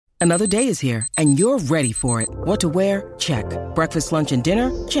Another day is here, and you're ready for it. What to wear? Check. Breakfast, lunch, and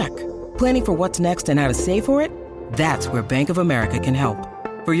dinner? Check. Planning for what's next and how to save for it? That's where Bank of America can help.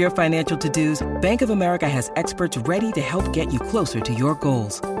 For your financial to-dos, Bank of America has experts ready to help get you closer to your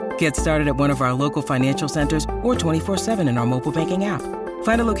goals. Get started at one of our local financial centers or 24/7 in our mobile banking app.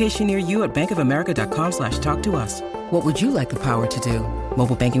 Find a location near you at bankofamerica.com/talktous. What would you like the power to do?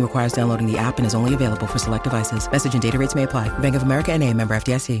 Mobile banking requires downloading the app and is only available for select devices. Message and data rates may apply. Bank of America N.A., member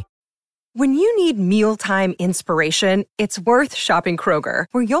FDIC. When you need mealtime inspiration, it's worth shopping Kroger,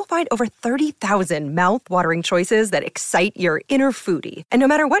 where you'll find over 30,000 mouth-watering choices that excite your inner foodie. And no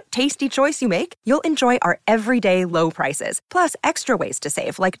matter what tasty choice you make, you'll enjoy our everyday low prices, plus extra ways to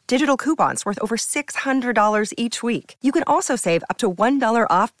save, like digital coupons worth over $600 each week. You can also save up to $1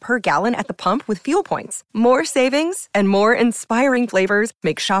 off per gallon at the pump with fuel points. More savings and more inspiring flavors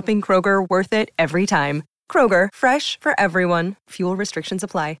make shopping Kroger worth it every time. Kroger, fresh for everyone. Fuel restrictions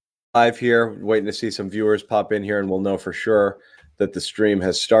apply. Live here, waiting to see some viewers pop in here, and we'll know for sure that the stream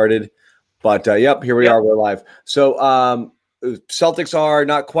has started. But yep, here we are. We're live. So Celtics are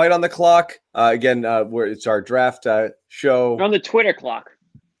not quite on the clock. Again, it's our draft show. They're on the Twitter clock.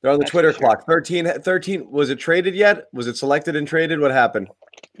 They're on the Twitter clock. 13. Was it traded yet? Was it selected and traded? What happened?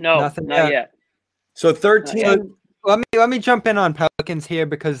 No, not yet. So 13. Let me jump in on Pelicans here,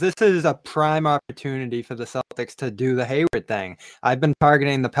 because this is a prime opportunity for the Celtics to do the Hayward thing. I've been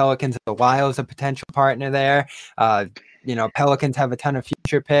targeting the Pelicans a while as a potential partner there. Pelicans have a ton of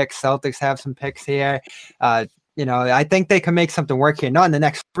future picks. Celtics have some picks here. I think they can make something work here. Not in the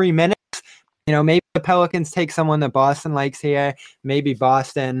next 3 minutes. Maybe the Pelicans take someone that Boston likes here. Maybe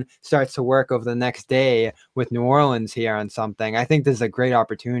Boston starts to work over the next day with New Orleans here on something. I think this is a great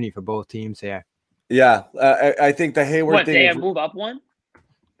opportunity for both teams here. Yeah, I think the Hayward thing. They have move up one?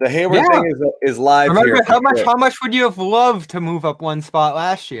 The Hayward thing is live. Remember here. How much would you have loved to move up one spot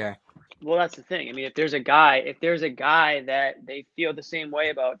last year? Well, that's the thing. I mean, if there's a guy that they feel the same way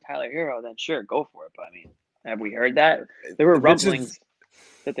about Tyler Hero, then sure, go for it. But I mean, have we heard that? There were rumblings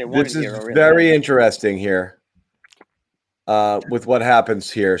that they wanted Hero. This is very interesting here with what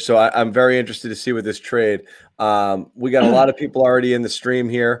happens here. So I'm very interested to see with this trade. We got a lot of people already in the stream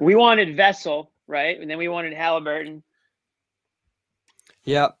here. We wanted Vessel. Right, and then we wanted Halliburton.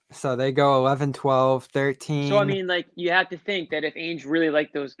 Yep, so they go 11, 12, 13. So, I mean, you have to think that if Ainge really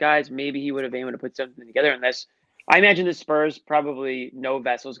liked those guys, maybe he would have been able to put something together. Unless, I imagine the Spurs probably know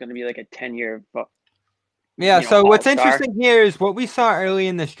Vessel's going to be like a 10-year. Yeah, so what's interesting here is what we saw early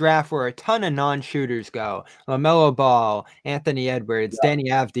in this draft where a ton of non-shooters go. LaMelo Ball, Anthony Edwards, Danny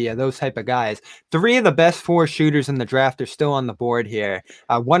Avdija, those type of guys. 3 of the best 4 shooters in the draft are still on the board here.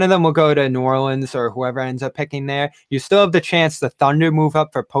 One of them will go to New Orleans or whoever ends up picking there. You still have the chance the Thunder move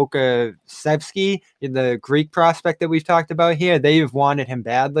up for Pokasevsky, the Greek prospect that we've talked about here. They've wanted him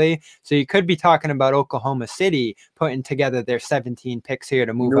badly. So you could be talking about Oklahoma City putting together their 17 picks here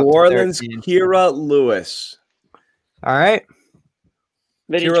to move up to 13. New Orleans, Kira Lewis. All right.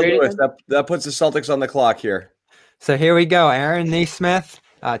 Kira Lewis, that puts the Celtics on the clock here. So here we go. Aaron Nesmith,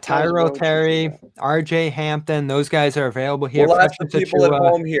 Tyrell Terry, RJ Hampton. Those guys are available here. We'll ask the people at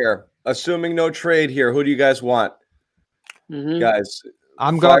home here. Assuming no trade here, who do you guys want? Guys,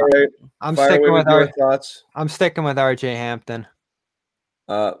 I'm sticking with RJ Hampton.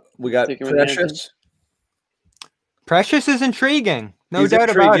 We got Precious. Precious is intriguing. No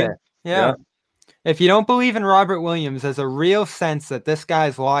doubt about it. Yeah. If you don't believe in Robert Williams, there's a real sense that this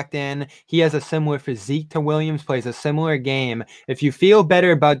guy's locked in. He has a similar physique to Williams, plays a similar game. If you feel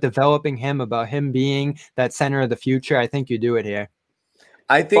better about developing him, about him being that center of the future, I think you do it here.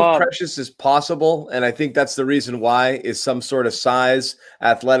 I think Precious is possible, and I think that's the reason why is some sort of size,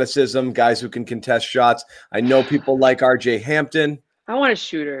 athleticism, guys who can contest shots. I know people like RJ Hampton. I want a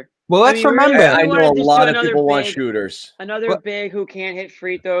shooter. Well, let's remember. I know a lot of people want shooters. Another big who can't hit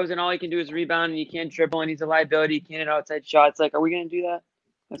free throws and all he can do is rebound and he can't dribble and he's a liability. He can't hit outside shots. Are we going to do that?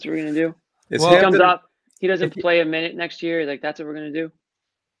 That's what we're going to do? He comes up. He doesn't play a minute next year. That's what we're going to do?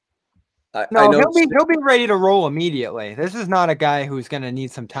 He'll be ready to roll immediately. This is not a guy who's going to need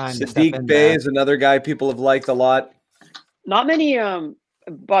some time to step in. Sadiq Bey is another guy people have liked a lot. Not many.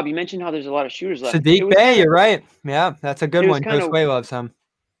 Bob, you mentioned how there's a lot of shooters left. Sadiq Bey, you're right. Yeah, that's a good one. Coach Way loves him.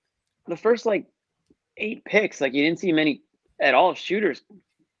 The first 8 picks, you didn't see many at all shooters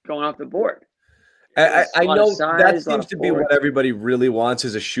going off the board. I know that seems to be what everybody really wants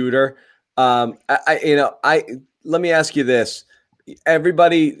is a shooter. Let me ask you this.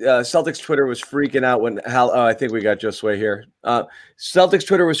 Everybody, Celtics Twitter was freaking out when I think we got Josue here. Celtics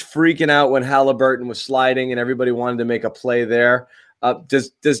Twitter was freaking out when Halliburton was sliding and everybody wanted to make a play there.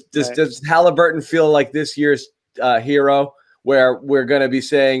 Does Halliburton feel like this year's hero? where we're going to be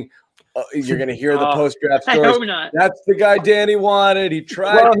saying, you're going to hear the post-draft stories. I hope not. That's the guy Danny wanted. He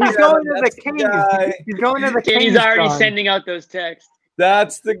tried. Well, he's going to the Kings. He's going to the Kings. Danny's already sending out those texts.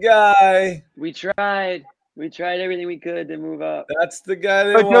 That's the guy. We tried. We tried everything we could to move up. That's the guy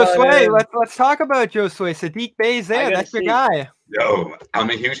they wanted. Josue, let's talk about Josue. Saddiq Bey's there. That's your guy. Yo, I'm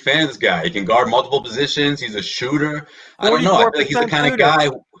a huge fan of this guy. He can guard multiple positions. He's a shooter. I don't know. I feel like he's the kind of guy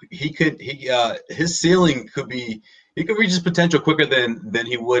his ceiling could be. He could reach his potential quicker than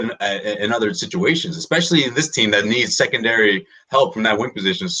he would in other situations, especially in this team that needs secondary help from that wing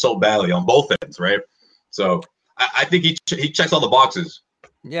position so badly on both ends, right? So I think he checks all the boxes.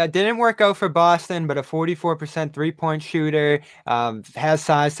 Yeah, it didn't work out for Boston, but a 44% three-point shooter, has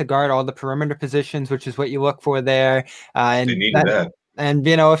size to guard all the perimeter positions, which is what you look for there. They needed that. And,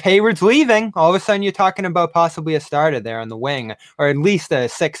 if Hayward's leaving, all of a sudden you're talking about possibly a starter there on the wing, or at least a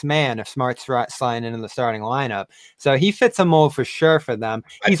sixth man if Smart's sliding into the starting lineup. So he fits a mold for sure for them.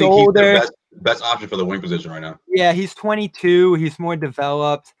 He's older. He's the best option for the wing position right now. Yeah, he's 22. He's more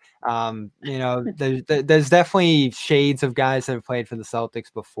developed. There's definitely shades of guys that have played for the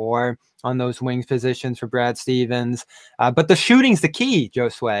Celtics before on those wings positions for Brad Stevens. But the shooting's the key,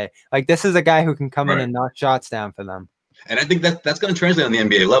 Josue. Like, this is a guy who can come in and knock shots down for them. And I think that's going to translate on the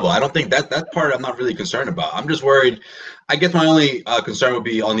NBA level. I don't think that part I'm not really concerned about. I'm just worried. I guess my only concern would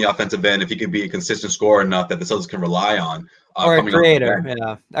be on the offensive end, if he could be a consistent scorer enough that the Celtics can rely on. Or a creator.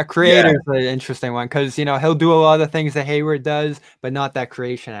 Yeah. A creator is an interesting one because, he'll do a lot of the things that Hayward does, but not that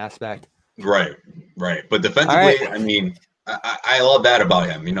creation aspect. Right. But defensively, I mean, I love that about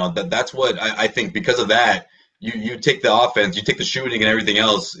him. That's what I think. Because of that, you take the offense, you take the shooting and everything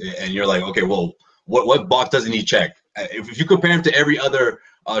else, and you're like, okay, well, what box doesn't he check? If you compare him to every other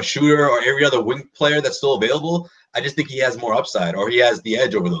shooter or every other wing player that's still available, I just think he has more upside, or he has the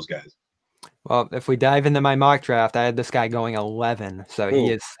edge over those guys. Well, if we dive into my mock draft, I had this guy going 11, so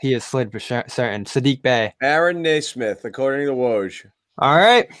he is slid for certain. Saddiq Bey, Aaron Naismith, according to Woj. All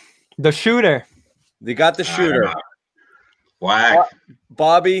right, the shooter. They got the shooter. Whack.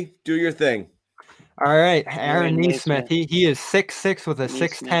 Bobby, do your thing. All right, Aaron Naismith. He is 6'6" with a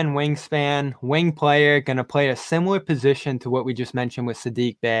 6'10" wingspan, wing player, going to play a similar position to what we just mentioned with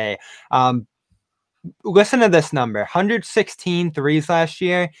Saddiq Bey. Listen to this number, 116 threes last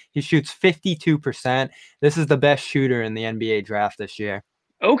year. He shoots 52%. This is the best shooter in the NBA draft this year.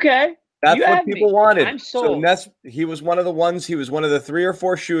 Okay. That's what people wanted. I'm sold. So he was one of the 3 or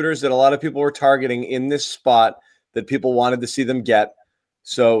 4 shooters that a lot of people were targeting in this spot that people wanted to see them get.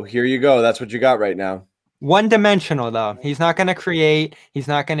 So here you go. That's what you got right now. One-dimensional, though. He's not going to create. He's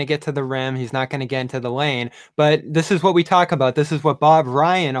not going to get to the rim. He's not going to get into the lane. But this is what we talk about. This is what Bob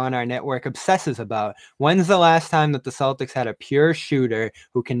Ryan on our network obsesses about. When's the last time that the Celtics had a pure shooter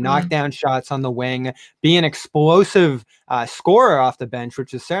who can knock down shots on the wing, be an explosive scorer off the bench,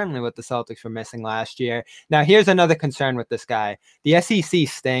 which is certainly what the Celtics were missing last year. Now, here's another concern with this guy. The SEC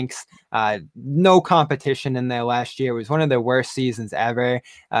stinks. No competition in there last year. It was one of their worst seasons ever.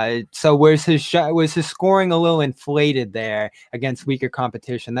 So was his scoring a little inflated there against weaker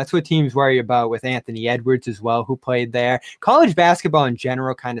competition? That's what teams worry about with Anthony Edwards as well, who played there. College basketball in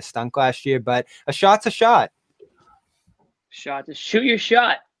general kind of stunk last year, but a shot's a shot. Shoot your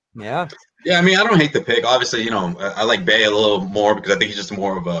shot. Yeah. Yeah, I mean, I don't hate the pick. Obviously, I like Bey a little more because I think he's just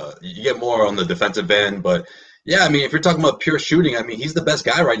more of you get more on the defensive end. But yeah, I mean, if you're talking about pure shooting, I mean, he's the best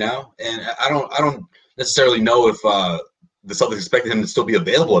guy right now. And I don't necessarily know if the Celtics expected him to still be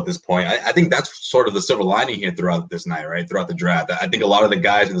available at this point. I think that's sort of the silver lining here throughout this night, right? Throughout the draft. I think a lot of the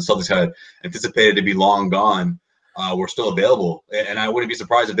guys in the Celtics had anticipated to be long gone were still available. And I wouldn't be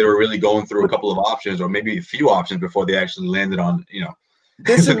surprised if they were really going through a couple of options or maybe a few options before they actually landed on,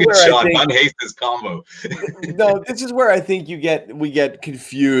 this is where Sean Hastings combo. No, this is where I think we get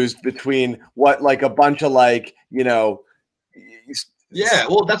confused between what like a bunch of yeah,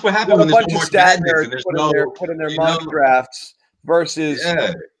 well, that's what happened when there's no more stat nerds put in their mock drafts versus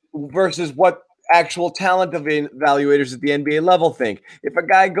what actual talent evaluators at the NBA level think. If a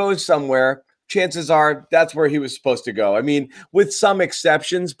guy goes somewhere, chances are that's where he was supposed to go. I mean, with some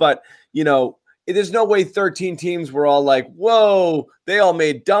exceptions, but there's no way 13 teams were all like, whoa, they all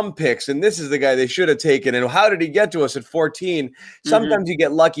made dumb picks, and this is the guy they should have taken, and how did he get to us at 14? Sometimes you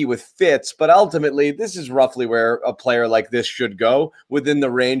get lucky with fits, but ultimately this is roughly where a player like this should go, within the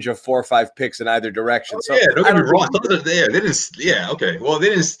range of 4 or 5 picks in either direction. Don't get me wrong. They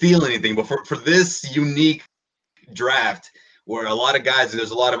didn't steal anything, but for this unique draft where a lot of guys,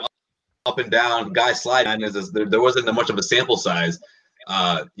 there's a lot of up and down guys sliding, there wasn't that much of a sample size.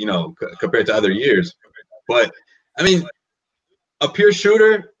 Compared to other years. But I mean, a pure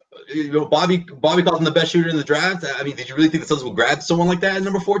shooter, Bobby called him the best shooter in the draft. I mean, did you really think the Celtics would grab someone like that at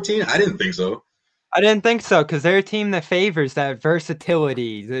number 14? I didn't think so. I didn't think so because they're a team that favors that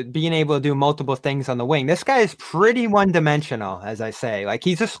versatility, being able to do multiple things on the wing. This guy is pretty one-dimensional, as I say. Like,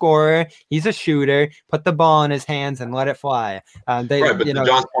 he's a scorer, he's a shooter. Put the ball in his hands and let it fly. Right, but to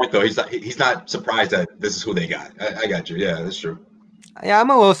John's point, though, he's not surprised that this is who they got. I got you. Yeah, that's true. Yeah, I'm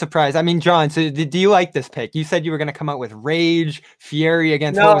a little surprised. I mean, John, so do you like this pick? You said you were going to come out with rage, fury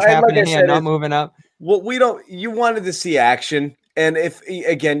against what was happening here, not moving up. Well, you wanted to see action. And if,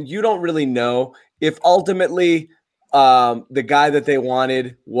 again, you don't really know if ultimately the guy that they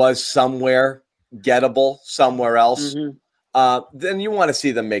wanted was somewhere gettable, somewhere else, then you want to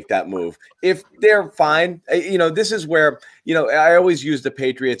see them make that move. If they're fine, this is where, I always use the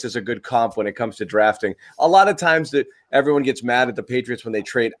Patriots as a good comp when it comes to drafting. A lot of times that everyone gets mad at the Patriots when they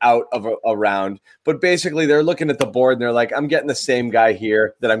trade out of a round, but basically they're looking at the board and they're like, I'm getting the same guy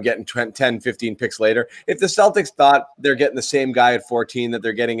here that I'm getting 10, 15 picks later. If the Celtics thought they're getting the same guy at 14 that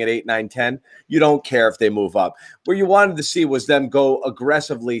they're getting at 8, 9, 10, you don't care if they move up. What you wanted to see was them go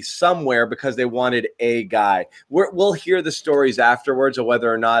aggressively somewhere because they wanted a guy. We'll hear the stories afterwards of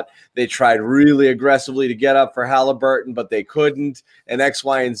whether or not they tried really aggressively to get up for Halliburton, but they couldn't, and X,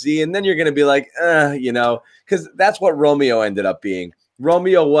 Y, and Z. And then you're going to be like, because that's what Romeo ended up being.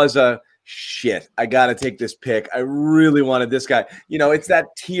 Romeo was shit, I got to take this pick. I really wanted this guy. It's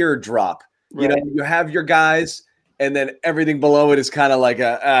that teardrop. Right. You have your guys, and then everything below it is kind of like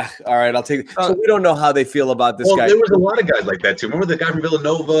all right, I'll take it. So we don't know how they feel about this guy. There was a lot of guys like that too. Remember the guy from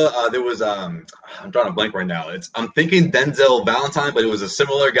Villanova? There was I'm drawing a blank right now. I'm thinking Denzel Valentine, but it was a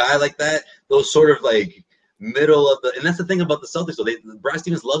similar guy like that. Those sort of like middle of and that's the thing about the Celtics. So Brad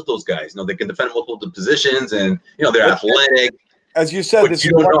Stevens loves those guys. They can defend multiple positions, and they're athletic. As you said,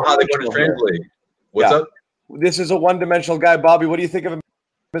 you don't know how they're going to translate. What's up? This is a one-dimensional guy, Bobby. What do you think of him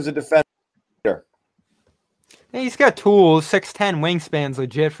as a defender? He's got tools. 6'10" wingspan's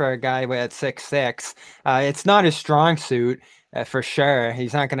legit for a guy at 6'6". It's not his strong suit. For sure.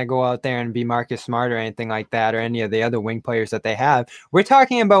 He's not going to go out there and be Marcus Smart or anything like that, or any of the other wing players that they have. We're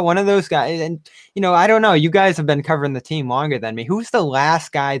talking about one of those guys. And, I don't know. You guys have been covering the team longer than me. Who's the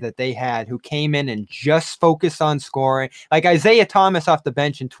last guy that they had who came in and just focused on scoring? Like Isaiah Thomas off the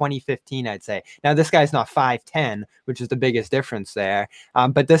bench in 2015, I'd say. Now, this guy's not 5'10", which is the biggest difference there.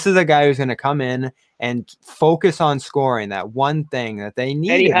 But this is a guy who's going to come in and focus on scoring, that one thing that they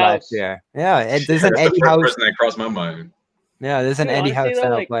needed last year. Yeah, there's an Eddie House. Person that crossed my mind. Yeah, there's an Eddie House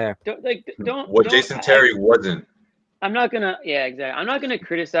style player. What Jason Terry wasn't. I'm not gonna. Yeah, exactly. I'm not gonna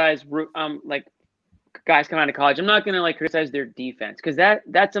criticize like guys coming out of college. I'm not gonna criticize their defense because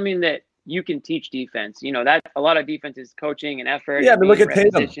that's something that you can teach defense. That a lot of defense is coaching and effort. Yeah, but look at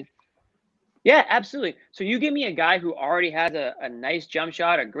Tatum. Yeah, absolutely. So you give me a guy who already has a nice jump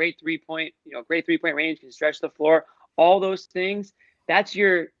shot, a great 3-point, great 3-point range, can stretch the floor, all those things. That's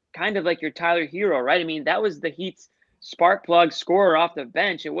your kind of like your Tyler Hero, right? I mean, that was the Heat's spark plug scorer off the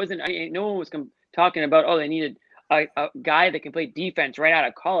bench. It wasn't. No one was talking about, they needed a guy that can play defense right out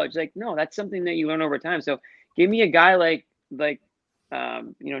of college. Like, no, that's something that you learn over time. So give me a guy like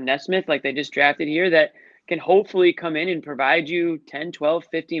Nesmith, like they just drafted here, that can hopefully come in and provide you 10, 12,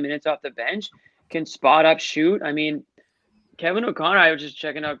 15 minutes off the bench, can spot up, shoot. I mean, Kevin O'Connor, I was just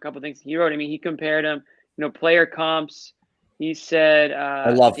checking out a couple of things he wrote. I mean, he compared him, player comps. He said,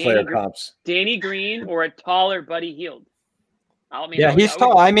 I love player comps. Danny Green or a taller Buddy Hield. He's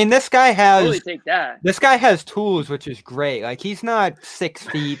tall. I mean, this guy has totally take that. This guy has tools, which is great. Like, he's not 6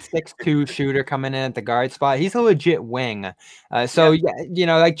 feet, 6'2" shooter coming in at the guard spot. He's a legit wing.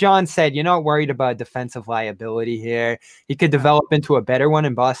 Like John said, you're not worried about defensive liability here. He could develop into a better one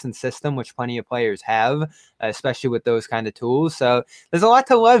in Boston's system, which plenty of players have, especially with those kind of tools. So there's a lot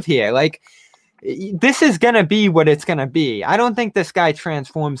to love here. Like, this is going to be what it's going to be. I don't think this guy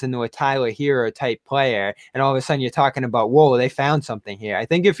transforms into a Tyler Hero type player, and all of a sudden you're talking about, whoa, they found something here. I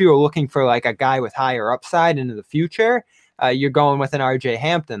think if you were looking for like a guy with higher upside into the future, you're going with an RJ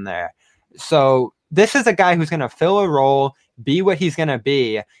Hampton there. So this is a guy who's going to fill a role, be what he's going to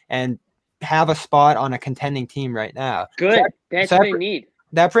be, and have a spot on a contending team right now. Good. That's what they need.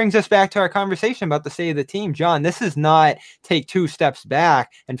 That brings us back to our conversation about the state of the team. John, this is not take 2 steps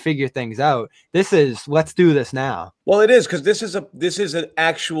back and figure things out. This is let's do this now. Well, it is, because this is an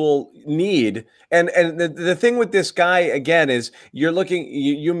actual need. And the thing with this guy, again, is you're looking,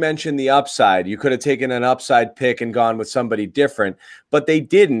 you mentioned the upside. You could have taken an upside pick and gone with somebody different, but they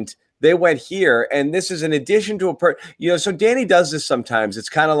didn't. They went here, and this is in addition to so Danny does this sometimes. It's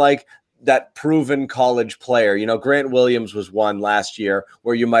kind of like, that proven college player. You know, Grant Williams was one last year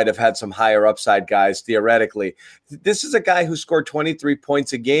where you might have had some higher upside guys theoretically. This is a guy who scored 23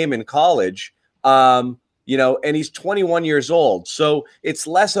 points a game in college, you know, and he's 21 years old. So it's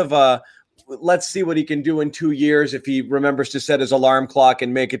less of a let's see what he can do in 2 years if he remembers to set his alarm clock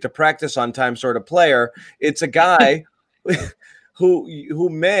and make it to practice on time sort of player. It's a guy who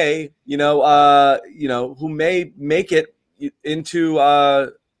may, who may make it into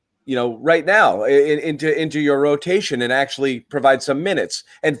right now into your rotation and actually provide some minutes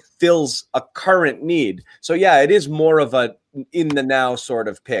and fills a current need. So yeah, it is more of a in the now sort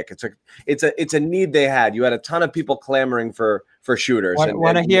of pick. It's a need they had. You had a ton of people clamoring for shooters.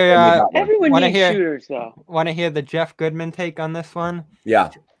 Want to hear everyone needs shooters though. Want to hear the Jeff Goodman take on this one? Yeah.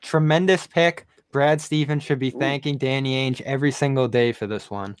 Tremendous pick. Brad Stevens should be thanking Danny Ainge every single day for this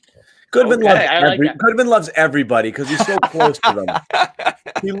one. Goodman loves everybody because he's so close to them.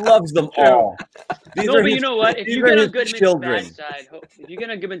 He loves them all. You know what? If you get on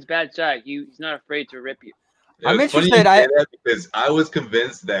Goodman's bad side, he's not afraid to rip you. I'm interested. Because I was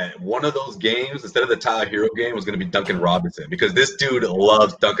convinced that one of those games, instead of the Tyler Hero game, was going to be Duncan Robinson because this dude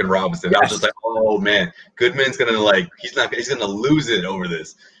loves Duncan Robinson. Yes. I was just like, oh man, Goodman's going to he's going to lose it over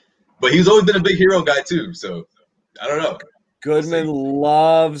this. But he's always been a big hero guy too. So I don't know. Goodman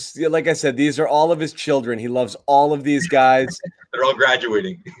loves, like I said, these are all of his children. He loves all of these guys. They're all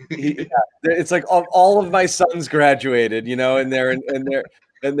graduating. It's like all of my sons graduated, and they're here.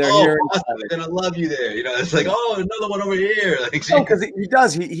 They're gonna love you there. It's like, oh, another one over here. Because he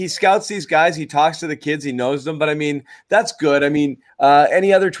does. He scouts these guys. He talks to the kids. He knows them. But I mean, that's good. I mean,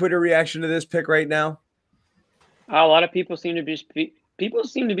 any other Twitter reaction to this pick right now? A lot of people seem to be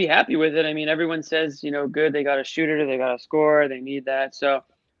happy with it. I mean, everyone says, good. They got a shooter. They got a scorer. They need that. So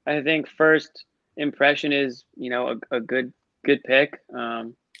I think first impression is, a good pick.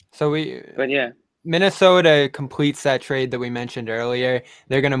 But yeah. Minnesota completes that trade that we mentioned earlier.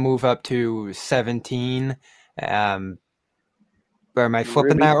 They're going to move up to 17. Or am I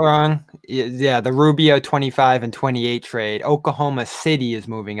flipping that wrong? Yeah, the Rubio 25 and 28 trade. Oklahoma City is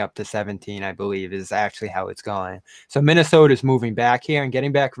moving up to 17, I believe, is actually how it's going. So Minnesota is moving back here and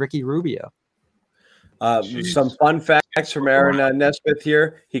getting back Ricky Rubio. Some fun facts from Aaron Nesmith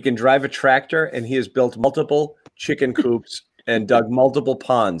here. He can drive a tractor, and he has built multiple chicken coops and dug multiple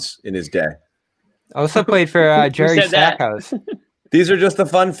ponds in his day. Also played for Jerry Stackhouse. These are just the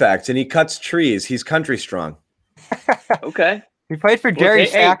fun facts, and he cuts trees. He's country strong. Okay. He played for Jerry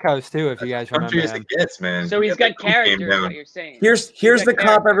Stackhouse too, if you guys remember him. Man. So he's got character, is what you're saying. Here's the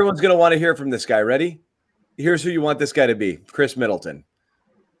comp everyone's going to want to hear from this guy. Ready? Here's who you want this guy to be: Chris Middleton.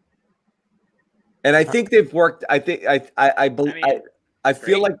 And I think they've worked. I feel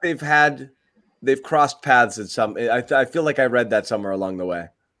like they've crossed paths at some. I feel like I read that somewhere along the way.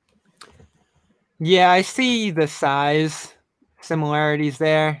 Yeah, I see the size similarities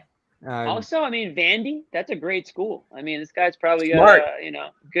there. Also, I mean, Vandy, that's a great school. I mean, this guy's probably got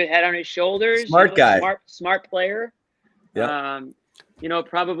good head on his shoulders. Smart guy. Smart player. Yeah.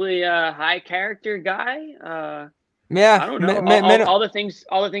 Probably a high character guy. Yeah. I don't know. All the things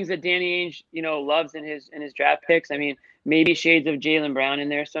that Danny Ainge, loves in his draft picks. I mean, maybe shades of Jaylen Brown in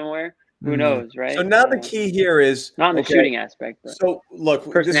there somewhere. Who knows, right? So now the key here is not in the shooting aspect. But so look,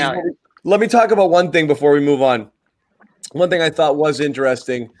 let me talk about one thing before we move on. One thing I thought was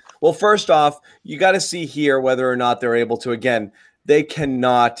interesting. Well, first off, you got to see here whether or not they're able to. Again, they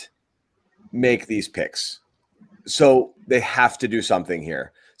cannot make these picks. So they have to do something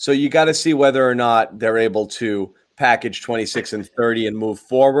here. So you got to see whether or not they're able to package 26 and 30 and move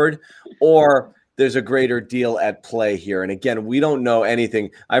forward, or there's a greater deal at play here. And again, we don't know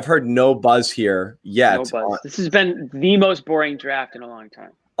anything. I've heard no buzz here yet. No buzz. This has been the most boring draft in a long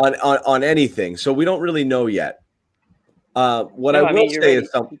time. On anything. So we don't really know yet. I will say is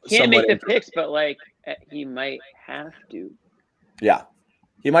he can't make the picks, but he might have to. Yeah,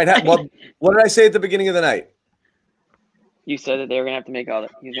 he might have. Well, what did I say at the beginning of the night? You said that they were going to have to make all the.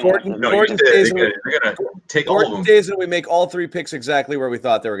 Gordon stays, and take all of them. Days and we make all three picks exactly where we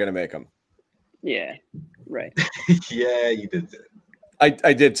thought they were going to make them. Yeah, right. Yeah, you did that.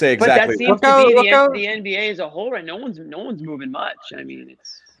 I did say exactly. But that seems to be the NBA as a whole, right? No one's moving much. I mean,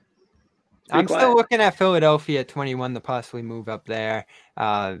 it's. I'm still looking at Philadelphia at 21 to possibly move up there.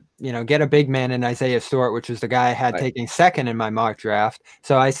 Get a big man in Isaiah Stewart, which was the guy I had taking second in my mock draft.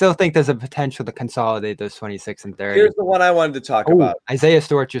 So I still think there's a potential to consolidate those 26 and 30. Here's the one I wanted to talk about. Isaiah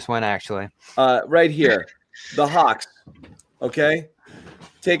Stewart just went actually. Right here, the Hawks. Okay,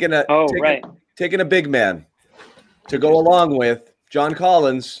 taking a big man to go along with John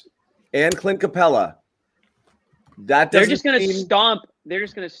Collins and Clint Capella. They're just going to stomp they're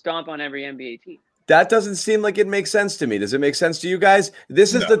just going to stomp on every NBA team. That doesn't seem like it makes sense to me. Does it make sense to you guys?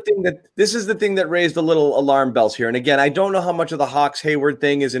 This is the thing that raised a little alarm bells here. And again, I don't know how much of the Hawks Hayward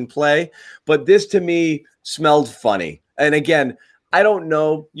thing is in play, but this to me smelled funny. And again, I don't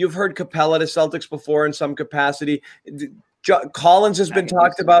know. You've heard Capella to Celtics before in some capacity. Collins has been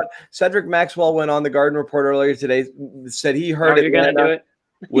talked about. Cedric Maxwell went on the Garden Report earlier today, said he heard Atlanta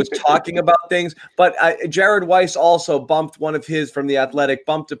was talking about things. But Jared Weiss also bumped one of his from The Athletic,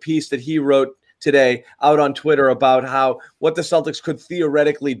 bumped a piece that he wrote today out on Twitter about what the Celtics could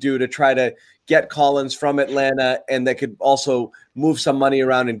theoretically do to try to get Collins from Atlanta, and that could also move some money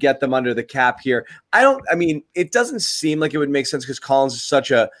around and get them under the cap here. It doesn't seem like it would make sense because Collins is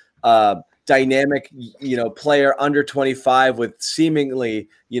such a dynamic, player under 25 with seemingly,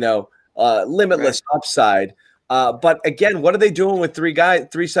 limitless upside. But again, what are they doing with three guys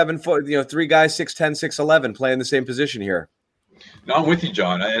 6'10", 6'11", playing the same position here? No, I'm with you,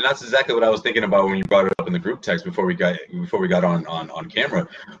 John, and that's exactly what I was thinking about when you brought it up in the group text before we got on camera.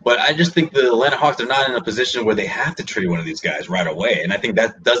 But I just think the Atlanta Hawks are not in a position where they have to trade one of these guys right away, and I think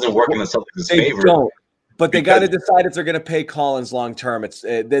that doesn't work in the Celtics' favor. Don't. But they got to decide if they're going to pay Collins long term. It's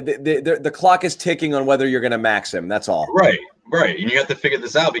the clock is ticking on whether you're going to max him. That's all. Right. And you have to figure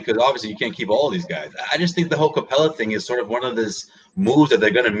this out because obviously you can't keep all of these guys. I just think the whole Capella thing is sort of one of those moves that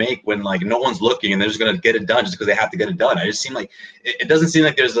they're going to make when like no one's looking and they're just going to get it done just because they have to get it done. I just seem like it doesn't seem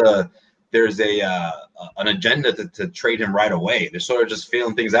like there's an agenda to trade him right away. They're sort of just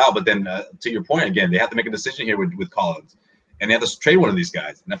feeling things out. But then to your point again, they have to make a decision here with Collins. And they have to trade one of these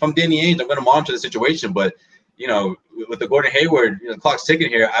guys. And if I'm Danny Ainge, I'm going to monitor the situation. But, with the Gordon Hayward, the clock's ticking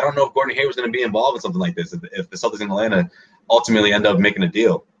here. I don't know if Gordon Hayward's going to be involved in something like this if the Celtics in Atlanta ultimately end up making a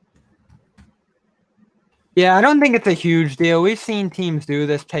deal. Yeah, I don't think it's a huge deal. We've seen teams do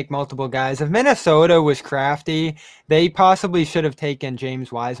this, take multiple guys. If Minnesota was crafty, they possibly should have taken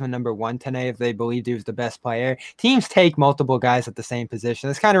James Wiseman number 1 today if they believed he was the best player. Teams take multiple guys at the same position.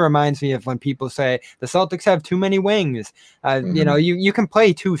 This kind of reminds me of when people say the Celtics have too many wings. You can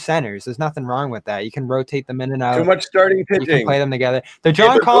play 2 centers. There's nothing wrong with that. You can rotate them in and out. Too much starting pitching. You can play them together. The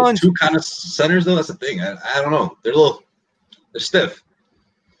John Collins 2 kind of centers though. That's the thing. I don't know. They're stiff.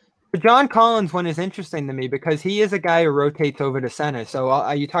 The John Collins one is interesting to me because he is a guy who rotates over to center. So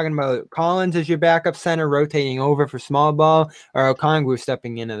are you talking about Collins as your backup center rotating over for small ball, or Okongwu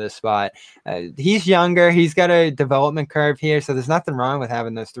stepping into the spot? He's younger. He's got a development curve here, so there's nothing wrong with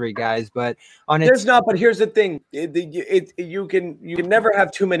having those 3 guys. But there's not. But here's the thing: you can never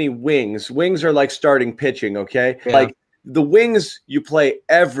have too many wings. Wings are like starting pitching. Okay, like. The wings you play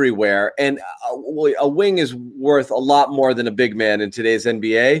everywhere, and a wing is worth a lot more than a big man in today's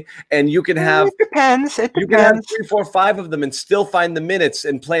NBA. And you can have it depends. You can have 3, 4, 5 of them and still find the minutes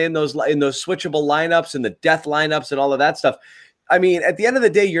and play in those switchable lineups and the death lineups and all of that stuff. I mean, at the end of the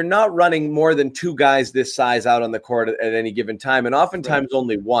day, you're not running more than 2 guys this size out on the court at any given time, and oftentimes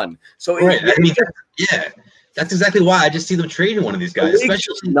only 1. So that's exactly why I just see them trading one of these guys,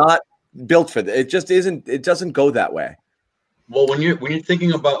 especially not built for that. It just isn't. It doesn't go that way. Well, when you're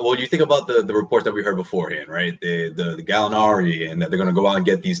thinking about you think about the report that we heard beforehand, right? The Gallinari, and that they're going to go out and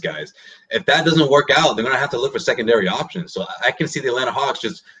get these guys. If that doesn't work out, they're going to have to look for secondary options. So I can see the Atlanta Hawks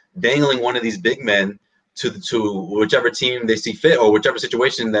just dangling one of these big men to whichever team they see fit or whichever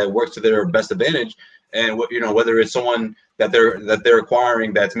situation that works to their best advantage. And whether it's someone that they're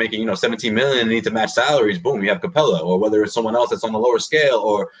acquiring that's making $17 million and need to match salaries, boom, you have Capella. Or whether it's someone else that's on the lower scale,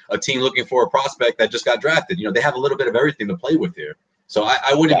 or a team looking for a prospect that just got drafted. They have a little bit of everything to play with here. So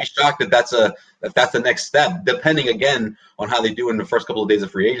I wouldn't be shocked that that's the next step, depending again on how they do in the first couple of days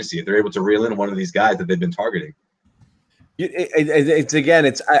of free agency, if they're able to reel in one of these guys that they've been targeting.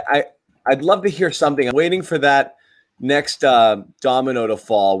 I'd love to hear something. I'm waiting for that next domino to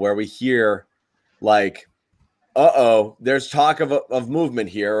fall where we hear like, there's talk of movement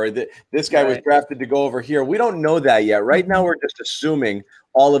here, or this guy was drafted to go over here. We don't know that yet. Right now, we're just assuming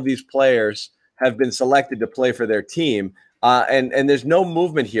all of these players have been selected to play for their team, and there's no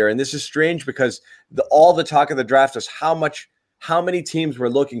movement here. And this is strange because all the talk of the draft is how many teams were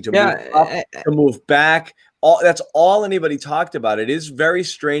looking to move up, to move back. That's all anybody talked about. It is very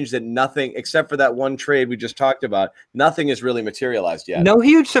strange that nothing, except for that one trade we just talked about, nothing has really materialized yet. No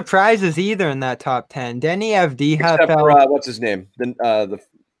huge surprises either in that top 10. Denny Avdija fell. What's his name? Right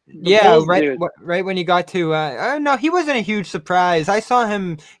when you got to no, he wasn't a huge surprise. I saw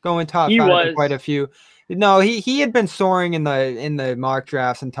him going top 5 in quite a few. No, he had been soaring in the mock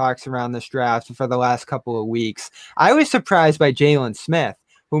drafts and talks around this draft for the last couple of weeks. I was surprised by Jalen Smith,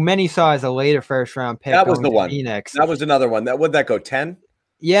 who many saw as a later first-round pick. That was the one. Phoenix. That was another one. Would that go 10?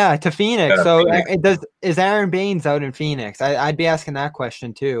 Yeah, to Phoenix. So is Aaron Baines out in Phoenix? I'd be asking that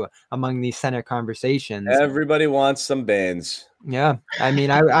question too among these center conversations. Everybody wants some Baines. Yeah, I mean,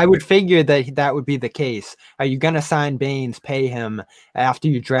 I would figure that would be the case. Are you going to sign Baines, pay him after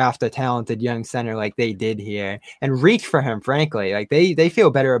you draft a talented young center like they did here, and reach for him? Frankly, like they feel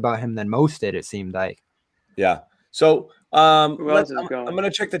better about him than most did. It seemed like. Yeah. So I'm going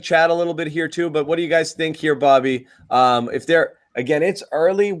to check the chat a little bit here too. But what do you guys think here, Bobby? If they're again, it's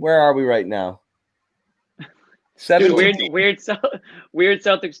early. Where are we right now? Dude, weird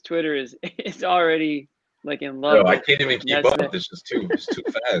Celtics Twitter is already like in love. Bro, I can't even keep up. It's just too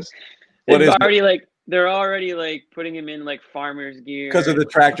fast. They're already like putting him in like farmer's gear because of the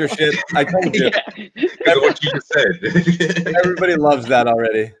tractor shit. I told you. Because of what you just said. Everybody loves that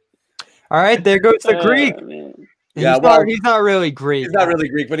already. All right, there goes the Greek. He's not really Greek. He's not really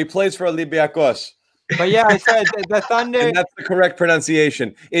Greek, but he plays for Olympiacos. But yeah, I said the Thunder. And that's the correct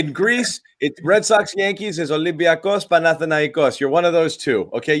pronunciation. In Greece, Red Sox Yankees is Olympiacos Panathinaikos. You're one of those two.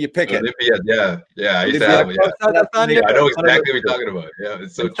 Okay, you pick it. Yeah. I used to have, the Thunder, I know exactly what you're talking about. Yeah,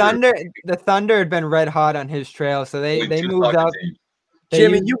 it's so true. The Thunder had been red hot on his trail, so they moved out.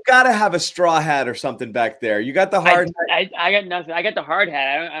 Jimmy, you gotta have a straw hat or something back there. You got the hard hat. I got nothing. I got the hard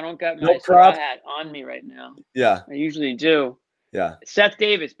hat. I don't got my straw hat on me right now. Yeah, I usually do. Yeah. Seth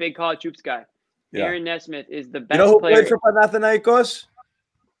Davis, big college hoops guy. Yeah. Aaron Nesmith is the best player. You know who player. played for Panathinaikos?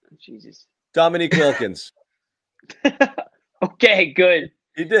 Jesus. Dominique Wilkins. Okay, good.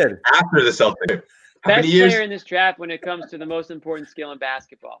 He did. After the Celtics. Best player in this draft when it comes to the most important skill in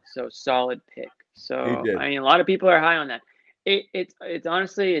basketball. So solid pick. So I mean, a lot of people are high on that. It's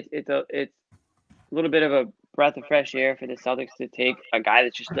honestly it's a little bit of a breath of fresh air for the Celtics to take a guy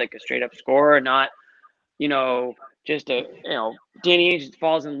that's just like a straight up scorer, not just Danny Ainge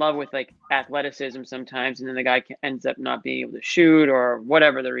falls in love with like athleticism sometimes, and then the guy ends up not being able to shoot or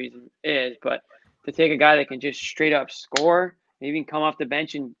whatever the reason is. But to take a guy that can just straight up score, maybe even come off the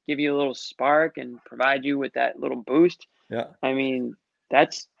bench and give you a little spark and provide you with that little boost. Yeah, I mean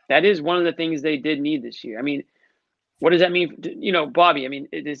that is one of the things they did need this year. I mean, what does that mean? Bobby. I mean,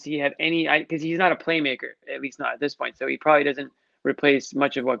 does he have any? Because he's not a playmaker, at least not at this point. So he probably doesn't replace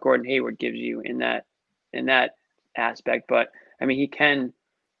much of what Gordon Hayward gives you in that aspect, but I mean he can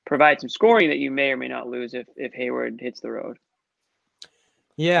provide some scoring that you may or may not lose if Hayward hits the road.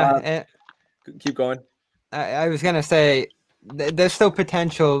 Yeah, keep going. I was gonna say there's still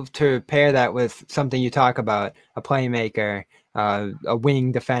potential to pair that with something you talk about, a playmaker, a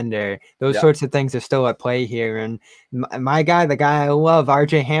wing defender. Those sorts of things are still at play here. And my guy, the guy I love,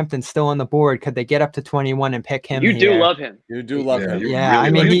 RJ Hampton's still on the board. Could they get up to 21 and pick him? You do love him. You do love him. Yeah, I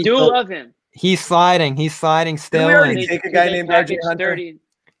mean, you do love him. He's sliding still. Did we already take a guy named RJ Hunter?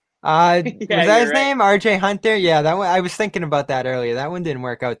 Was that his name? RJ Hunter? Yeah, that one. I was thinking about that earlier. That one didn't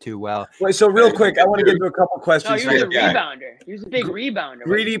work out too well. Wait, so real quick, I want to get to a couple questions. No, he was a rebounder. He was a big rebounder.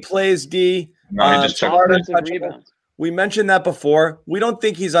 Greedy plays D. Rebounds. We mentioned that before. We don't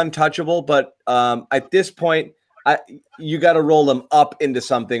think he's untouchable, but at this point, you got to roll him up into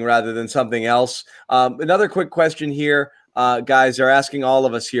something rather than something else. Another quick question here. Guys are asking all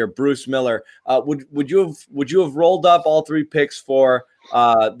of us here. Bruce Miller, would you have rolled up all three picks for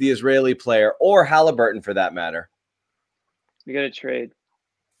the Israeli player or Halliburton for that matter? We got to trade.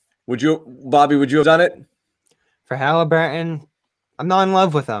 Bobby? Would you have done it for Halliburton? I'm not in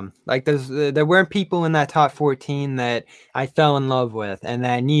love with him. Like there weren't people in that top 14 that I fell in love with and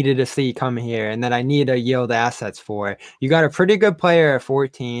that I needed to see come here and that I need to yield assets for. You got a pretty good player at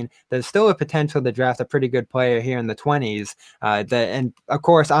 14. There's still a potential to draft a pretty good player here in the 20s. And of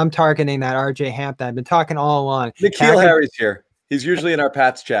course, I'm targeting that RJ Hampton. I've been talking all along. Nikhil Harry's here. He's usually in our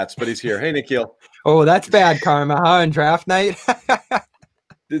Pats chats, but he's here. Hey, Nikhil. Oh, that's bad karma, huh? On draft night.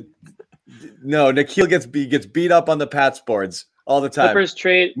 No, Nikhil gets beat up on the Pats boards all the time. Clippers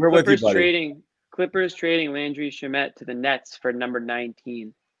trading Landry Shamet to the Nets for number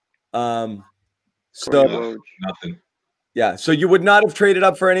 19. So nothing. Yeah, so you would not have traded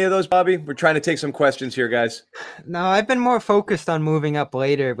up for any of those, Bobby? We're trying to take some questions here, guys. No, I've been more focused on moving up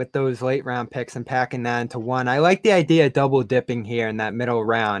later with those late round picks and packing that into one. I like the idea of double dipping here in that middle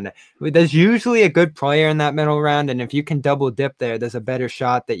round. There's usually a good player in that middle round, and if you can double dip there, there's a better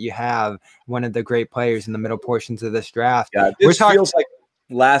shot that you have one of the great players in the middle portions of this draft. Yeah, this feels like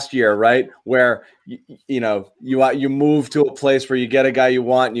last year, right? Where you move to a place where you get a guy you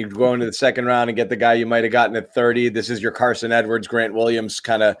want and you go into the second round and get the guy you might have gotten at 30. This is your Carson Edwards, Grant Williams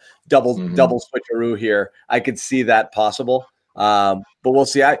kind of double switcheroo here. I could see that possible. But we'll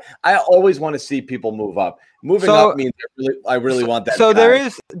see. I always want to see people move up. Moving up means I really want that. So guy.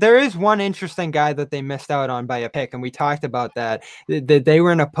 there is one interesting guy that they missed out on by a pick, and we talked about that. They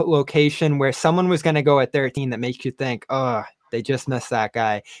were in a location where someone was going to go at 13 that makes you think, oh, they just missed that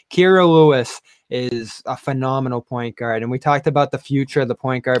guy. Kira Lewis is a phenomenal point guard. And we talked about the future of the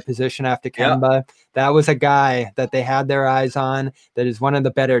point guard position after Kemba. Yeah. That was a guy that they had their eyes on, that is one of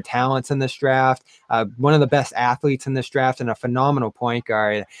the better talents in this draft, one of the best athletes in this draft, and a phenomenal point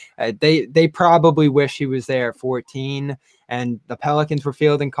guard. They probably wish he was there at 14, and the Pelicans were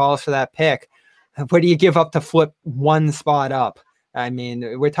fielding calls for that pick. What do you give up to flip one spot up? I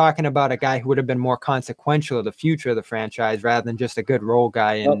mean, we're talking about a guy who would have been more consequential to the future of the franchise rather than just a good role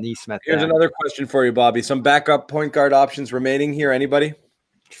guy in Nesmith. Here's another question for you, Bobby. Some backup point guard options remaining here. Anybody?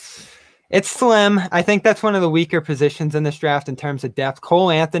 It's slim. I think that's one of the weaker positions in this draft in terms of depth.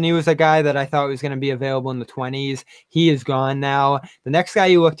 Cole Anthony was a guy that I thought was going to be available in the 20s. He is gone now. The next guy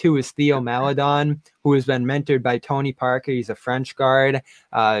you look to is Theo Maledon, who has been mentored by Tony Parker. He's a French guard,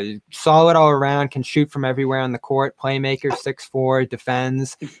 solid all around, can shoot from everywhere on the court, playmaker, 6'4",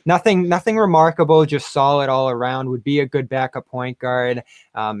 defends. Nothing remarkable, just solid all around, would be a good backup point guard,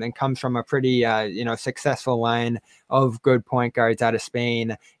 and comes from a pretty successful line of good point guards out of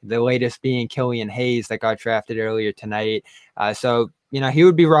Spain, the latest being Killian Hayes that got drafted earlier tonight. So he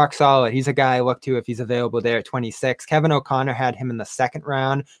would be rock solid. He's a guy I look to if he's available there at 26. Kevin O'Connor had him in the second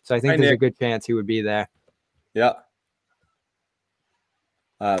round, so I think there's a good chance he would be there. Yeah.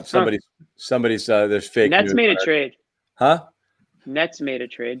 Somebody's there's fake Nets news. Made a trade. Huh? Nets made a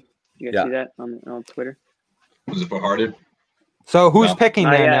trade. You guys see that on Twitter? Was it for Harden? So who's picking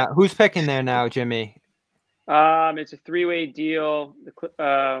there now? Who's picking there now, Jimmy? It's a 3-way deal.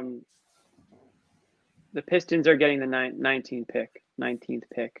 The Pistons are getting the 19th pick.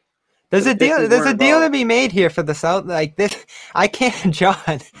 There's a deal to be made here for the South. Like this, I can't,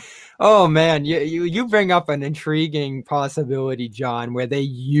 John. Oh man, you bring up an intriguing possibility, John, where they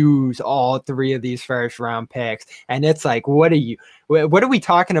use all three of these first round picks, and it's like, what are we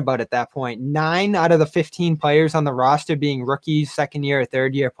talking about at that point? 9 out of the 15 players on the roster being rookies, second year or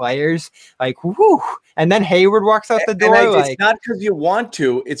third year players. Like, whoo! And then Hayward walks out the door. It's not because you want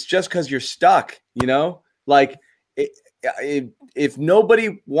to; it's just because you're stuck. Like if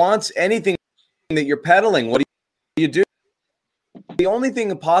nobody wants anything that you're peddling, what do you do? The only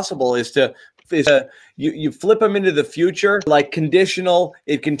thing possible is you flip them into the future, like conditional.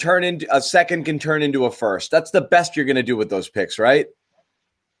 It can turn into a second, can turn into a first. That's the best you're going to do with those picks, right?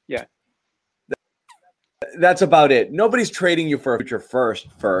 Yeah. That's about it. Nobody's trading you for a future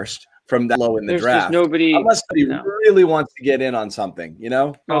first from that low in the draft. Just nobody, unless somebody really wants to get in on something,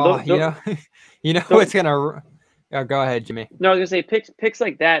 what's gonna. Oh, go ahead, Jimmy. No, I was gonna say picks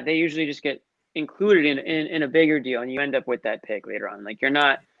like that. They usually just get included in a bigger deal, and you end up with that pick later on. Like, you're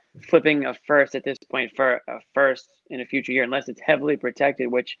not flipping a first at this point for a first in a future year unless it's heavily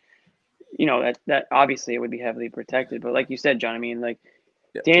protected, which that obviously it would be heavily protected. But like you said, John, I mean, like,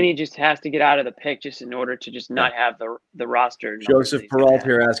 Danny just has to get out of the pick just in order to just not have the roster. Joseph Peralt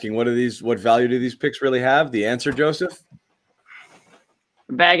here asking, what value do these picks really have? The answer, Joseph?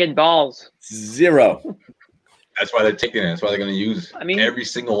 Bagged balls. 0. That's why they're taking it. That's why they're going to use every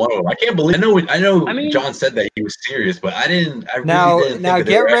single one of them. I can't believe. I know. John said that he was serious, but I didn't. I really didn't. Now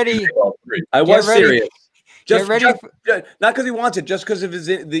get ready. I was serious. Not because he wants it, just because of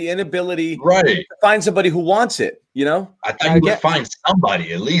the inability to find somebody who wants it. I thought you would find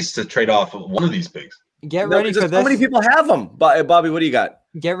somebody at least to trade off one of these picks. Get ready for this. How many people have them? Bobby, what do you got?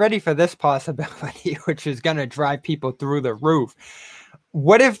 Get ready for this possibility, which is going to drive people through the roof.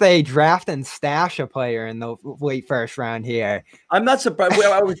 What if they draft and stash a player in the late first round here? I'm not surprised.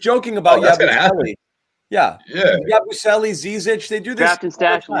 I was joking about Yabusele. Yeah. Yabusele, Zizic, they do this. Draft and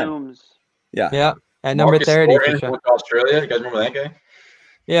stash looms. Yeah. At number 30. For sure. Australia. You guys remember that guy?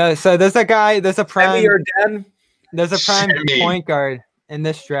 Yeah. So there's a prime. There's a prime Semi. point guard in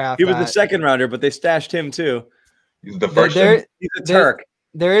this draft. He was the second rounder, but they stashed him too. He's the first. He's a Turk.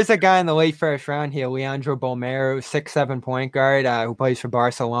 There is a guy in the late first round here, Leandro Bolmaro, 6'7" point guard, who plays for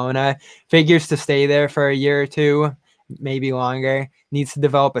Barcelona. Figures to stay there for a year or two, maybe longer. Needs to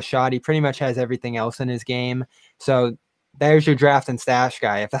develop a shot. He pretty much has everything else in his game. So there's your draft and stash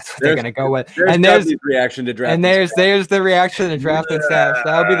guy, if that's what they're going to go with. And there's the reaction to draft. And there's the reaction to draft and stash.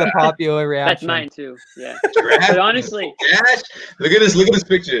 That'll be the popular reaction. That's mine too. Yeah. But honestly, look at this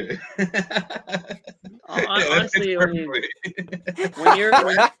picture. Honestly, when you're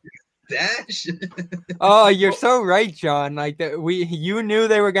Dash. Oh, you're so right, John. Like you knew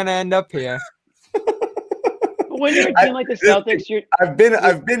they were going to end up here. When you're doing like the Celtics, I've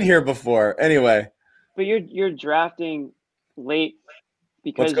been here before. Anyway. But you're drafting late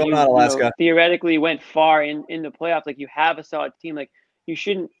because you theoretically went far in the playoffs. Like, you have a solid team. Like, you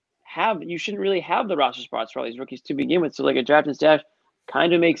shouldn't really have the roster spots for all these rookies to begin with. So, like, a draft and stash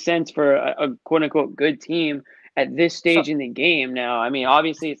kind of makes sense for a quote unquote good team at this stage in the game. Now, I mean,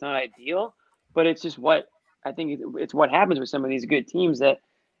 obviously it's not ideal, but it's just what I think it's what happens with some of these good teams that,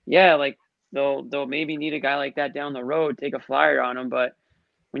 yeah, like they'll maybe need a guy like that down the road, take a flyer on them. But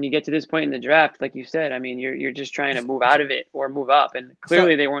when you get to this point in the draft, like you said, I mean, you're just trying to move out of it or move up, and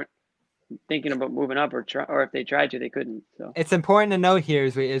clearly they weren't thinking about moving up, or if they tried to, they couldn't. So it's important to note here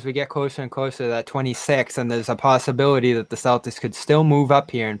as we get closer and closer to that 26, and there's a possibility that the Celtics could still move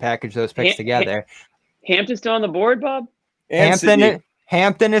up here and package those picks together. Hampton's still on the board, Bob?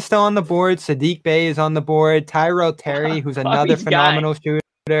 Hampton is still on the board. Sadiq Bey is on the board. Tyrell Terry, who's another phenomenal shooter.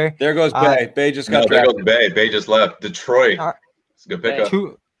 There goes Bey. Bey just got drafted. There goes Bey. Bey just left. Detroit. It's a good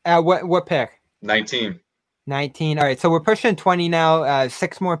pickup. What pick? 19. 19. All right, so we're pushing 20 now.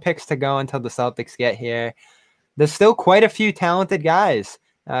 6 more picks to go until the Celtics get here. There's still quite a few talented guys.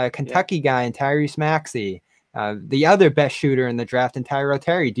 Kentucky guy and Tyrese Maxey. The other best shooter in the draft, and Tyrell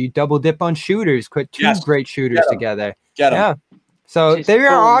Terry. Do you double dip on shooters? Put two great shooters together. Get 'em. Yeah. So just there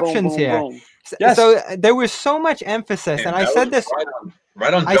are options here. Boom. Yes. So there was so much emphasis, and I said this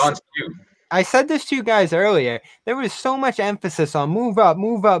right on John's cue. I said this to you guys earlier. There was so much emphasis on move up,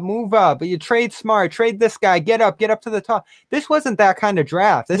 move up, move up. But you trade smart, trade this guy, get up to the top. This wasn't that kind of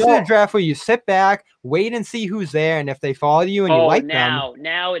draft. This is a draft where you sit back, wait and see who's there, and if they follow you and you like them.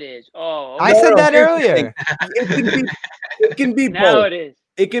 Now it is. Oh, I said that earlier. It can be now both. It is.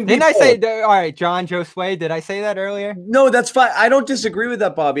 It can be. Didn't I say, all right, John Josue, did I say that earlier? No, that's fine. I don't disagree with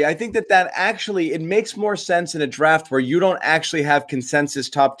that, Bobby. I think that actually, it makes more sense in a draft where you don't actually have consensus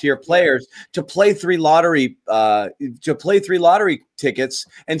top tier players to play three lottery tickets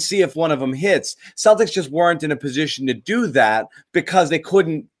and see if one of them hits. Celtics just weren't in a position to do that because they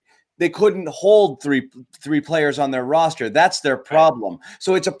couldn't hold three players on their roster. That's their problem.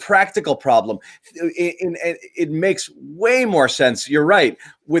 So it's a practical problem. It makes way more sense. You're right.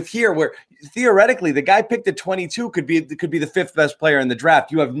 With here, where theoretically the guy picked at 22 could be the fifth best player in the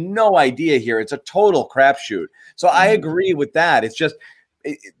draft. You have no idea here. It's a total crapshoot. So I agree with that. It's just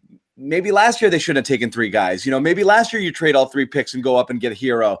maybe last year they shouldn't have taken 3 guys. Maybe last year you trade all 3 picks and go up and get a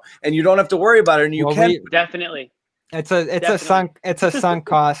hero, and you don't have to worry about it. And definitely. It's a sunk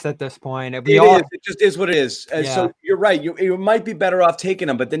cost at this point. It just is what it is. So you're right. You might be better off taking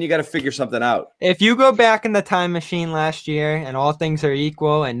them, but then you got to figure something out. If you go back in the time machine last year and all things are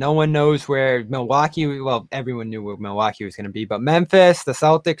equal and no one knows where Milwaukee, well, everyone knew where Milwaukee was going to be, but Memphis, the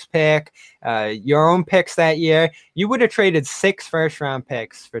Celtics pick, your own picks that year, you would have traded 6 first-round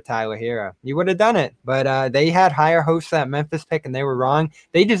picks for Tyler Hero. You would have done it, but they had higher hopes for that Memphis pick, and they were wrong.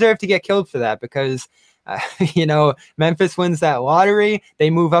 They deserve to get killed for that because Memphis wins that lottery. They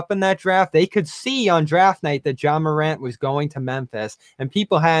move up in that draft. They could see on draft night that John Morant was going to Memphis, and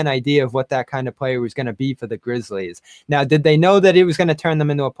people had an idea of what that kind of player was going to be for the Grizzlies. Now, did they know that it was going to turn them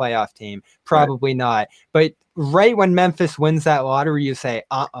into a playoff team? Probably not. But right when Memphis wins that lottery, you say,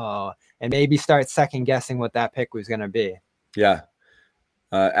 and maybe start second guessing what that pick was going to be. Yeah.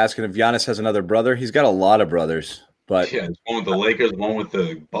 Asking if Giannis has another brother. He's got a lot of brothers, but one with the Lakers, one with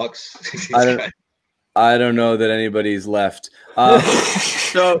the Bucks. I don't know that anybody's left.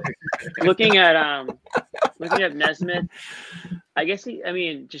 So looking at Nesmith, I guess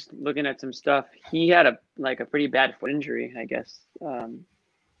just looking at some stuff, he had a pretty bad foot injury, I guess,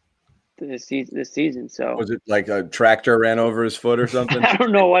 this season. So was it like a tractor ran over his foot or something? I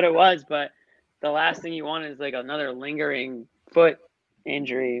don't know what it was, but the last thing you want is like another lingering foot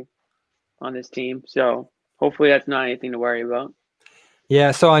injury on this team. So hopefully that's not anything to worry about.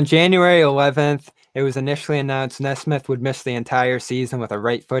 Yeah, so on January 11th, it was initially announced Nesmith would miss the entire season with a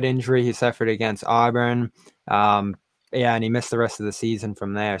right foot injury he suffered against Auburn. And he missed the rest of the season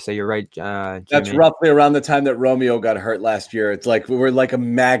from there. So you're right, Jimmy. That's roughly around the time that Romeo got hurt last year. It's like we were like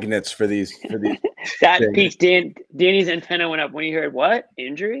magnets for these. That piece, Danny's antenna went up when he heard what?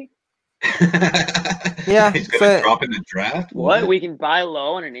 Injury? Yeah. He's going to drop in the draft? What? We can buy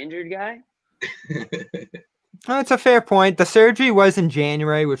low on an injured guy? That's a fair point. The surgery was in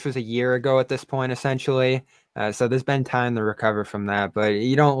January, which was a year ago at this point, essentially. So there's been time to recover from that, but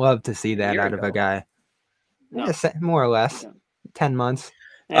you don't love to see that out of a guy. No. Yeah, more or less. Yeah. 10 months.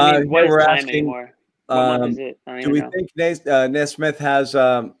 What is time anymore? What month is it? Do we think Nesmith has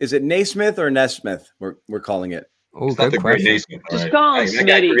is it Naismith or Nesmith we're calling it? Oh, good question. Just call him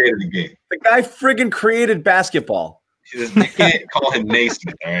Smitty. The guy friggin' created basketball. You can't call him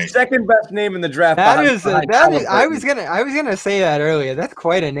Naismith. All right. Second best name in the draft. That is. I was gonna say that earlier. That's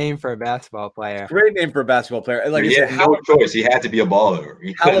quite a name for a basketball player. Great name for a basketball player. Like he had no choice. He had to be a baller.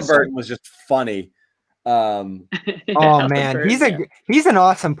 Halliburton was just funny. Oh man, he's an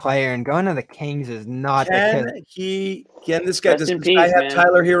awesome player, and going to the Kings is not. Can this guy have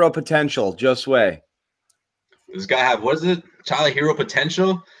Tyler Hero potential? Josue. This guy have Tyler Hero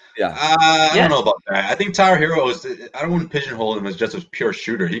potential? Yeah. I don't know about that. I think Tyler Hero I don't want to pigeonhole him as just a pure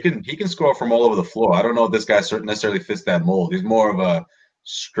shooter. He can score from all over the floor. I don't know if this guy necessarily fits that mold. He's more of a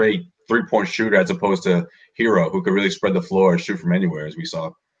straight 3-point shooter as opposed to Hero, who could really spread the floor and shoot from anywhere, as we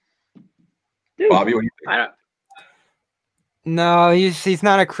saw. Dude, Bobby, what do you think? No, he's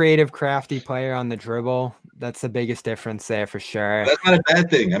not a creative, crafty player on the dribble. That's the biggest difference there for sure. That's not a bad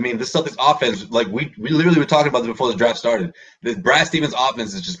thing. I mean, this Celtics offense, like we literally were talking about this before the draft started. The Brad Stevens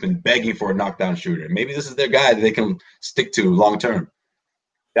offense has just been begging for a knockdown shooter. Maybe this is their guy that they can stick to long term.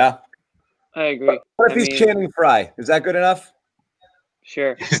 Yeah, I agree. What if he's Channing Frye? Is that good enough?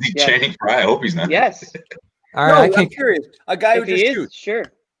 Sure. Is he Channing Frye? I hope he's not. Yes. All right, I'm curious. A guy who just shoots. Sure.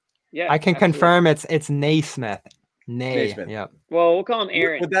 Yeah, I can confirm it's Naismith. Naismith. Yep. Well, we'll call him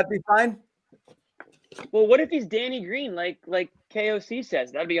Aaron. Would that be fine? Well, what if he's Danny Green, like KOC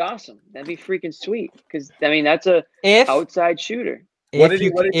says? That'd be awesome. That'd be freaking sweet. Because that's a outside shooter. What did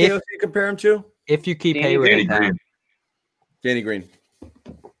KOC compare him to? If you keep Hayward down. Danny Green.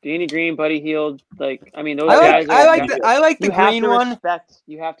 Danny Green, Buddy Hield, those guys. I like the green one.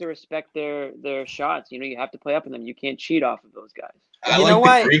 You have to respect their shots. You have to play up in them. You can't cheat off of those guys. I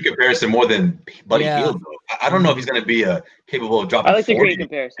like the Green comparison more than Buddy Hield, though. I don't know if he's going to be capable of dropping. I like the Green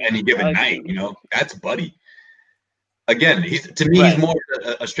comparison. Any given night, that's Buddy. Again, he's more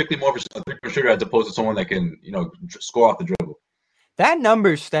strictly more of a 3-point shooter as opposed to someone that can score off the dribble. That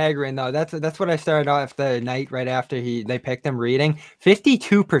number's staggering, though. That's what I started off the night right after they picked him reading.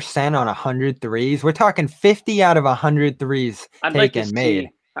 52% on 100 threes. We're talking 50 out of 100 threes made.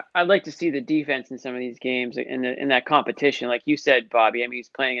 I'd like to see the defense in some of these games in that competition. Like you said, Bobby, he's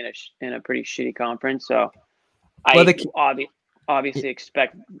playing in a pretty shitty conference. So obviously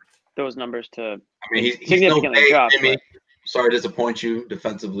expect those numbers to he's significantly drop. Sorry to disappoint you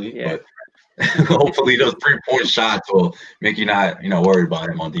defensively, but hopefully those 3-point shots will make you not, worried about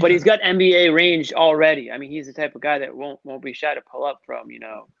him on defense. But he's got NBA range already. He's the type of guy that won't be shy to pull up from,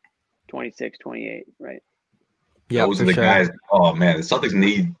 26, 28, right? Yeah, those are the guys. Oh man, the Celtics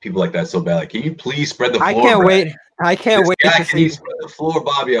need people like that so bad. Like, can you please spread the floor? I can't wait to see. Spread the floor,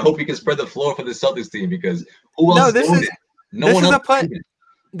 Bobby. I hope you can spread the floor for the Celtics team because who else is doing it? No one else.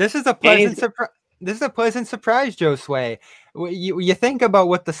 This is a pleasant surprise. This is a pleasant surprise, Josue. You think about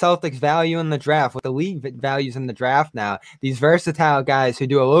what the Celtics value in the draft, what the league values in the draft now. These versatile guys who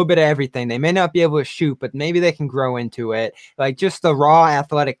do a little bit of everything. They may not be able to shoot, but maybe they can grow into it. Like just the raw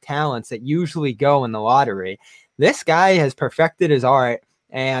athletic talents that usually go in the lottery. This guy has perfected his art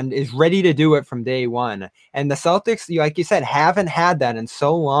and is ready to do it from day one. And the Celtics, like you said, haven't had that in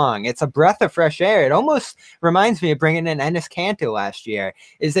so long. It's a breath of fresh air. It almost reminds me of bringing in Enes Kanter last year.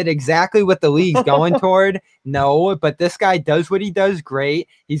 Is it exactly what the league's going toward? No, but this guy does what he does great.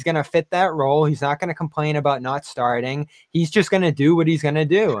 He's going to fit that role. He's not going to complain about not starting. He's just going to do what he's going to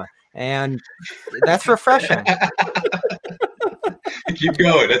do. And that's refreshing. Keep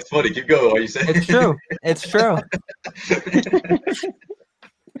going. That's funny. Keep going. What are you saying? It's true. It's true.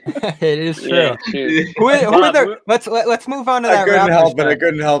 It is true. Yeah, let's move on to that. I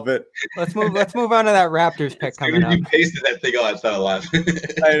couldn't help it. Let's move on to that Raptors pick coming up. You pasted that thing on. I started laughing.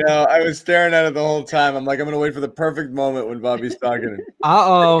 I know. I was staring at it the whole time. I'm like, I'm gonna wait for the perfect moment when Bobby's talking.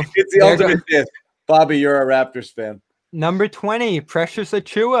 It's the ultimate diss. Bobby, you're a Raptors fan. Number 20, Precious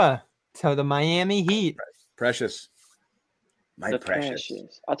Achiuwa. So the Miami Heat. Precious. My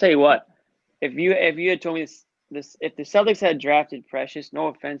precious. I'll tell you what. If you had told me this, if the Celtics had drafted Precious, no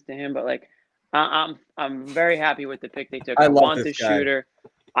offense to him, but I'm very happy with the pick they took. I want the shooter.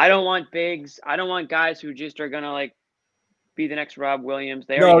 I don't want bigs. I don't want guys who just are gonna be the next Rob Williams.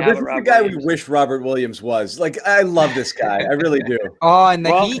 This is the guy we wish Robert Williams was. I love this guy. I really do. And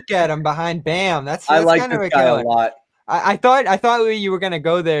the Heat get him behind Bam. I like this guy a lot. I thought you were going to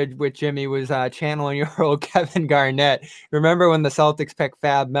go there with Jimmy was channeling your old Kevin Garnett. Remember when the Celtics picked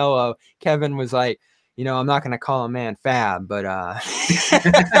Fab Melo? Kevin was like, I'm not going to call a man Fab, but I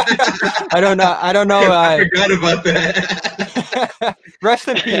don't know. I forgot about that. Rest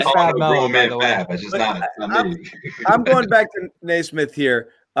in peace, Fab Melo. Fab. It's just not me. I'm going back to Naismith here.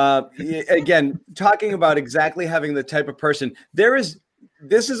 Again, talking about exactly having the type of person.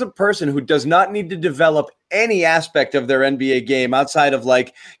 This is a person who does not need to develop any aspect of their NBA game outside of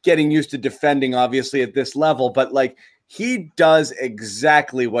getting used to defending, obviously at this level. But He does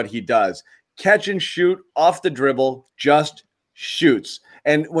exactly what he does. Catch and shoot off the dribble, just shoots.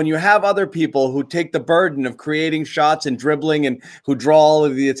 And when you have other people who take the burden of creating shots and dribbling and who draw all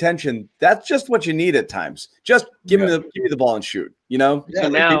of the attention, that's just what you need at times. Just give me the ball and shoot, you know? So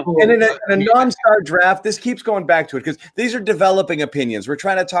now, and in a non-star draft, this keeps going back to it because these are developing opinions. We're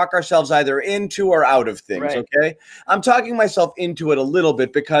trying to talk ourselves either into or out of things, right. Okay? I'm talking myself into it a little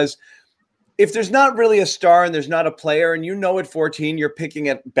bit because if there's not really a star and there's not a player and you know at 14 you're picking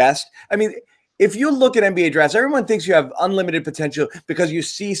at best, I mean – if you look at NBA drafts, everyone thinks you have unlimited potential because you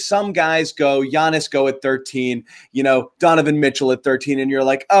see some guys go, Giannis go at 13, you know, Donovan Mitchell at 13, and you're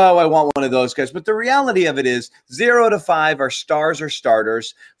like, oh, I want one of those guys. But the reality of it is 0 to 5 are stars or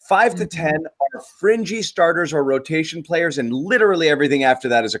starters. 5 to 10 are fringy starters or rotation players, and literally everything after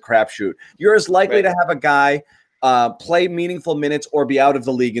that is a crapshoot. You're as likely to have a guy play meaningful minutes or be out of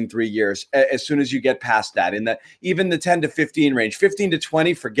the league in 3 years as soon as you get past that. In that, even the 10 to 15 range, 15 to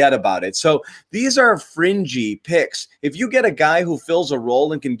 20, forget about it. So these are fringy picks. If you get a guy who fills a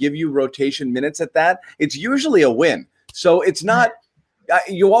role and can give you rotation minutes at that, it's usually a win. So it's not,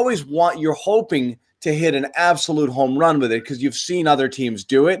 you always want, you're hoping to hit an absolute home run with it because you've seen other teams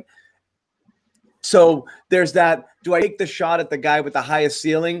do it. So there's that, do I take the shot at the guy with the highest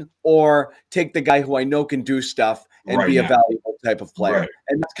ceiling or take the guy who I know can do stuff and be a valuable type of player? Right.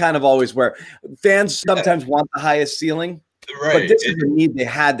 And that's kind of always where fans sometimes want the highest ceiling, but this is a need they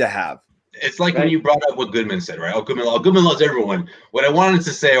had to have. It's like when you brought up what Goodman said, right? Goodman loves everyone. What I wanted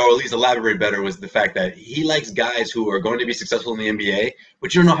to say, or at least elaborate better, was the fact that he likes guys who are going to be successful in the NBA,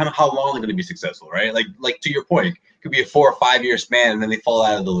 but you don't know how long they're going to be successful, right? Like to your point, it could be a 4 or 5 year span and then they fall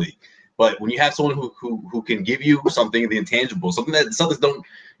out of the league. But when you have someone who can give you something, the intangible, something that Celtics don't,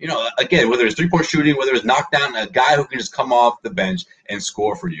 you know, again, whether it's 3-point shooting, whether it's knockdown, a guy who can just come off the bench and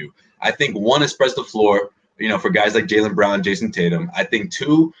score for you. I think one, it spreads the floor, you know, for guys like Jaylen Brown, Jason Tatum. I think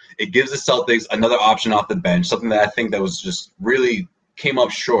two, it gives the Celtics another option off the bench, something that I think that was just really came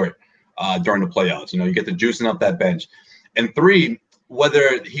up short during the playoffs. You know, you get the juicing up that bench. And three,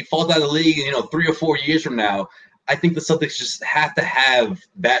 whether he falls out of the league, you know, 3 or 4 years from now, I think the Celtics just have to have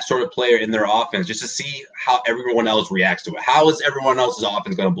that sort of player in their offense just to see how everyone else reacts to it. How is everyone else's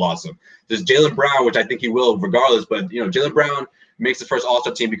offense going to blossom? There's Jaylen Brown, which I think he will regardless, but, you know, Jaylen Brown makes the first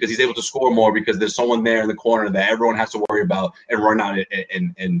All-Star team because he's able to score more because there's someone there in the corner that everyone has to worry about and run out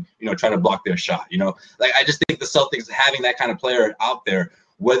and you know, try to block their shot, you know? Like, I just think the Celtics having that kind of player out there,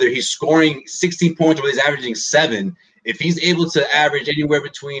 whether he's scoring 16 points or he's averaging 7, if he's able to average anywhere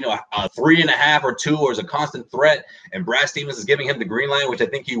between a 3.5 or 2 or is a constant threat and Brad Stevens is giving him the green line, which I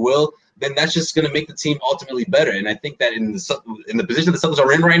think he will, then that's just going to make the team ultimately better. And I think that in the position the Celtics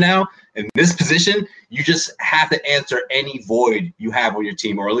are in right now, in this position, you just have to answer any void you have on your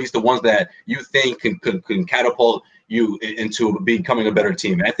team, or at least the ones that you think can catapult you into becoming a better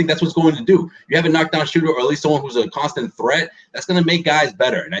team. And I think that's what's going to do. You have a knockdown shooter, or at least someone who's a constant threat, that's going to make guys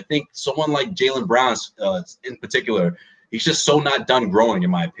better. And I think someone like Jaylen Brown in particular, he's just so not done growing, in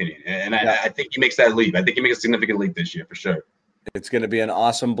my opinion. And I think he makes that leap. I think he makes a significant leap this year for sure. It's going to be an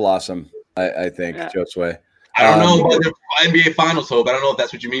awesome blossom, I think, Josue. I don't know about the NBA Finals hope. I don't know if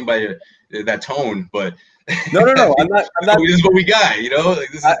that's what you mean by that tone, but no. I'm not. This is what we got, you know.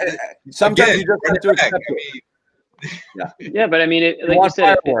 Like, this is, sometimes again, you just have to accept it. Yeah, but I mean, like you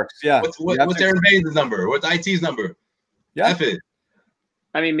said, fireworks. Yeah. What's Aaron Baines' number? What's IT's number? Yeah. F it.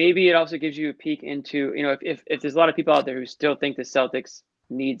 I mean, maybe it also gives you a peek into, you know, if there's a lot of people out there who still think the Celtics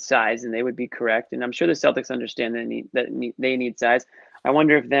need size, and they would be correct, and I'm sure the Celtics understand that they need size. I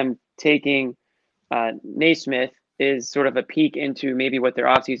wonder if them taking Naismith is sort of a peek into maybe what their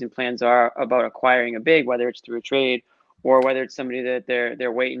offseason plans are about acquiring a big, whether it's through a trade or whether it's somebody that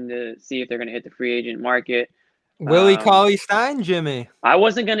they're waiting to see if they're going to hit the free agent market. Willie Cauley-Stein, Jimmy. I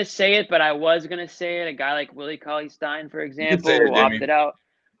wasn't going to say it, but I was going to say it. A guy like Willie Cauley-Stein, for example, who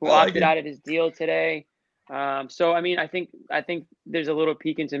opted out of his deal today. So, I mean, I think there's a little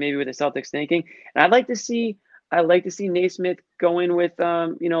peek into maybe what the Celtics thinking. And I'd like to see Naismith go in with,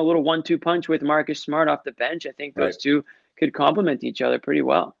 you know, a little 1-2 punch with Marcus Smart off the bench. I think those two could complement each other pretty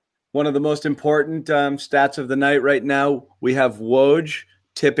well. One of the most important stats of the night right now, we have Woj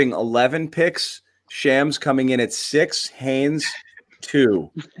tipping 11 picks. Shams coming in at 6, Haynes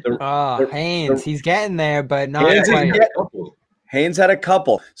 2. Haynes, he's getting there, but not quite. Haynes had a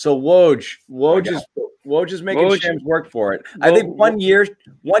couple. So Woj is making Shams work for it. I think one year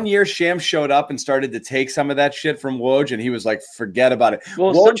Shams showed up and started to take some of that shit from Woj, and he was like, forget about it.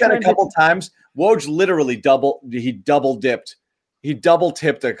 Woj had a couple times. Woj literally double dipped He double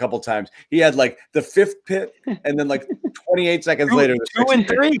tipped a couple times. He had like the 5th pick, and then like 28 seconds later, the 2 and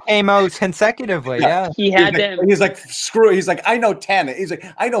 3 came out consecutively. Yeah. He had them. He's like, screw it. He's like, I know 10. He's like,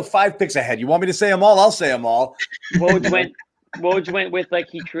 I know 5 picks ahead. You want me to say them all? I'll say them all. Woj went with like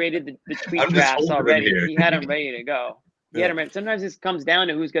he created the tweet drafts already. He had them ready to go. He had them ready. Sometimes this comes down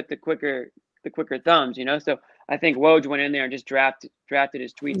to who's got the quicker thumbs, you know. So I think Woj went in there and just drafted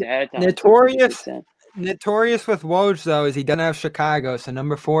his tweets ahead of time. Notorious with Woj, though, is he doesn't have Chicago, so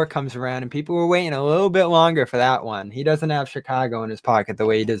number 4 comes around, and people were waiting a little bit longer for that one. He doesn't have Chicago in his pocket the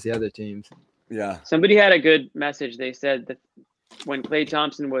way he does the other teams. Yeah. Somebody had a good message. They said that when Klay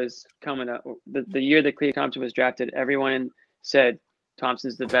Thompson was coming up, the year that Klay Thompson was drafted, everyone said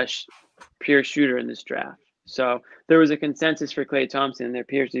Thompson's the best pure shooter in this draft. So there was a consensus for Klay Thompson, and there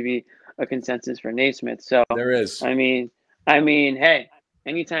appears to be a consensus for Naismith. So there is. I mean, hey.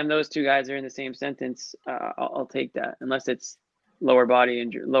 Anytime those two guys are in the same sentence, I'll take that, unless it's lower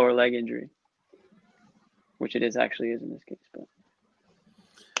leg injury, which it actually is in this case. But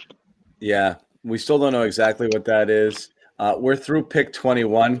yeah, we still don't know exactly what that is. We're through pick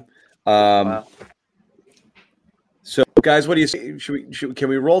 21. Wow. So, guys, what do you say? Can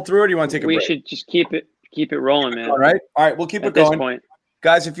we roll through, or do you want to take a break? We should just keep it rolling, man. All right, we'll keep it going. At this point,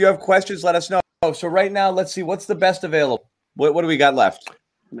 guys, if you have questions, let us know. So right now, let's see what's the best available. What do we got left?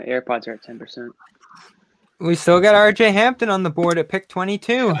 My AirPods are at 10%. We still got RJ Hampton on the board at pick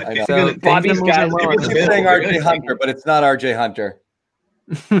 22. I know. So Bobby's got saying RJ Hunter, but it's not RJ Hunter.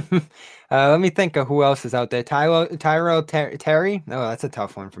 Let me think of who else is out there. Tyrell Terry? No, that's a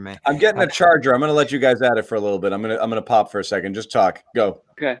tough one for me. I'm getting a charger. I'm going to let you guys at it for a little bit. I'm going to pop for a second. Just talk. Go.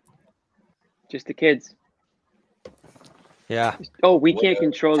 Okay. Just the kids. Yeah. We can't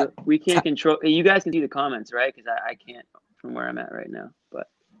control. You guys can see the comments, right? Because I can't from where I'm at right now. But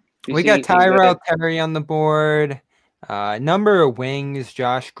we got Tyrell Terry on the board. Number of wings,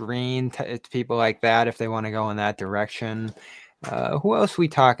 Josh Green, people like that if they want to go in that direction. Who else are we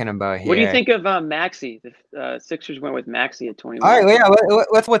talking about here? What do you think of Maxey? The Sixers went with Maxey at 21. All right, yeah,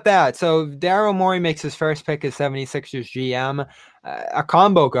 let's with that. So Daryl Morey makes his first pick as 76ers GM. A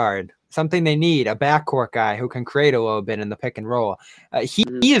combo guard, something they need, a backcourt guy who can create a little bit in the pick and roll.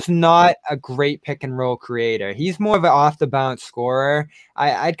 He is not a great pick and roll creator. He's more of an off the bounce scorer.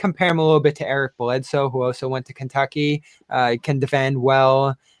 I'd compare him a little bit to Eric Bledsoe, who also went to Kentucky. Can defend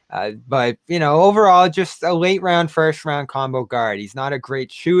well. But, overall, just a late round, first round combo guard. He's not a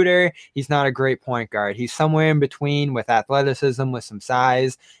great shooter. He's not a great point guard. He's somewhere in between with athleticism, with some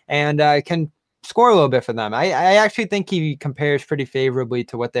size, and can score a little bit for them. I actually think he compares pretty favorably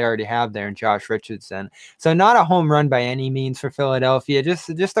to what they already have there in Josh Richardson. So not a home run by any means for Philadelphia.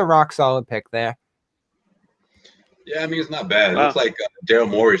 Just a rock solid pick there. Yeah, I mean, it's not bad. It looks like Daryl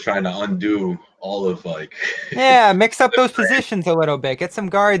Morey is trying to undo all of yeah, mix up those positions a little bit. Get some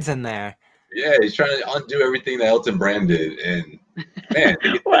guards in there. Yeah, he's trying to undo everything that Elton Brand did. And, man.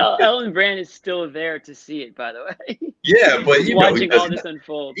 Well, Elton Brand is still there to see it, by the way. Yeah, but he's watching all this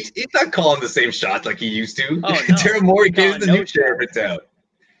unfold. He's not calling the same shots like he used to. Oh, no. Daryl Morey gave the new sheriff in town.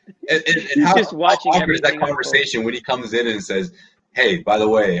 And how just watching awkward is that conversation unfold when he comes in and says, hey, by the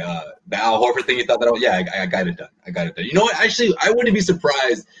way, the Al Horford thing, you thought that I got it done. You know what? Actually, I wouldn't be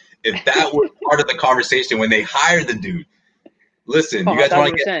surprised if that was part of the conversation when they hired the dude. Listen, you guys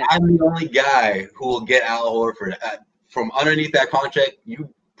want to get – I'm the only guy who will get Al Horford from underneath that contract.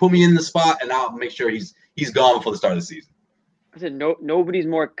 You put me in the spot, and I'll make sure he's gone before the start of the season. I said nobody's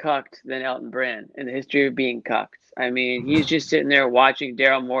more cucked than Elton Brand in the history of being cucked. I mean, he's just sitting there watching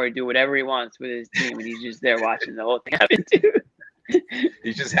Daryl Morey do whatever he wants with his team, and he's just there watching the whole thing happen too.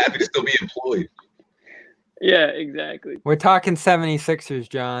 He's just happy to still be employed. Yeah, exactly. We're talking 76ers,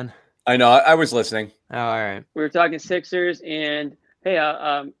 John. I know. I was listening. Oh, all right. We were talking Sixers, and hey,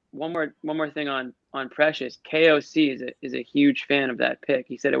 one more thing on Precious. KOC is a huge fan of that pick.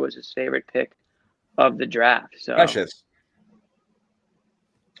 He said it was his favorite pick of the draft. So Precious.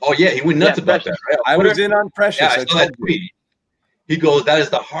 Oh yeah, he went nuts about Precious. that. Right? I was in on Precious. Yeah, I saw that tweet. He goes, "That is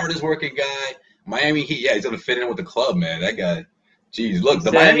the hardest working guy." Miami Heat. Yeah, he's gonna fit in with the club, man. That guy. Jeez, look,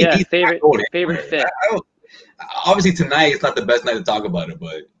 the Miami Heat favorite fit. Obviously, tonight it's not the best night to talk about it,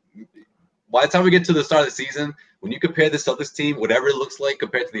 but by the time we get to the start of the season, when you compare the Celtics team, whatever it looks like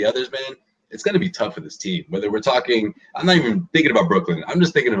compared to the others, man, it's going to be tough for this team. Whether we're talking, I'm not even thinking about Brooklyn. I'm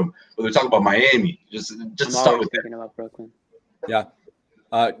just thinking of whether we're talking about Miami. Just to start with thinking about Brooklyn. Yeah.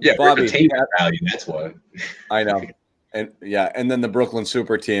 Yeah, Bobby, value. That's why. I know. And then the Brooklyn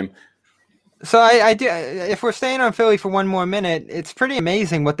super team. So I do. If we're staying on Philly for one more minute, it's pretty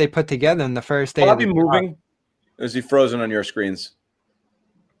amazing what they put together in the first day. Bobby moving? Or is he frozen on your screens?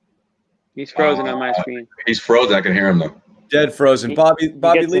 He's frozen on my screen. He's frozen. I can hear him though. Dead frozen. Bobby,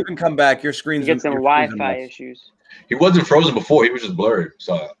 leave and come back. Your screen's get some Wi-Fi issues. He wasn't frozen before. He was just blurry.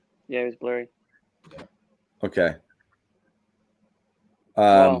 So yeah, it was blurry. Okay.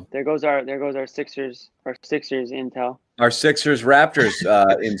 Well, there goes our Sixers intel. Our Sixers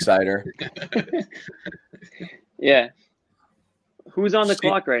Raptors insider. Yeah. Who's on the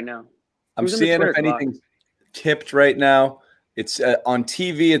clock right now? I'm seeing if anything's tipped right now. It's on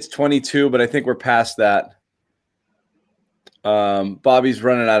TV. It's 22, but I think we're past that. Bobby's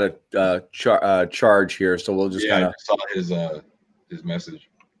running out of charge here, so we'll just kind of saw his message.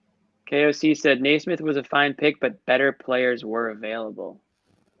 KOC said Naismith was a fine pick, but better players were available.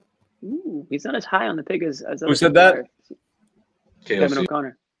 Ooh, he's not as high on the pick as who said that? Kevin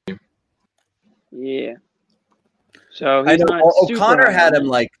O'Connor. Yeah. So I know O'Connor had him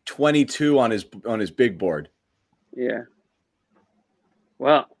like 22 on his big board. Yeah.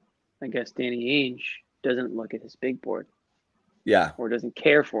 Well, I guess Danny Ainge doesn't look at his big board. Yeah. Or doesn't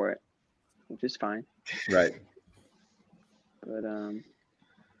care for it, which is fine. Right. But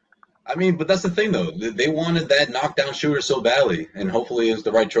I mean, but that's the thing though. They wanted that knockdown shooter so badly, and hopefully it was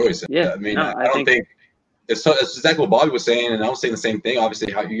the right choice. Yeah. I mean, I don't think it's exactly what Bobby was saying, and I was saying the same thing.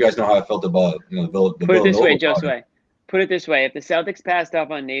 Obviously, how you guys know how I felt about the Put it this way, Josue. Put it this way: if the Celtics passed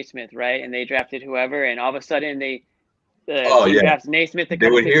up on Naismith, right, and they drafted whoever, and all of a sudden they drafts Naismith a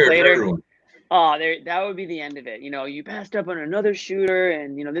couple picks later, that would be the end of it. You know, you passed up on another shooter,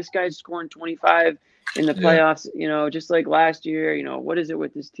 and you know this guy's scoring 25 in the playoffs. You know, just like last year. You know, what is it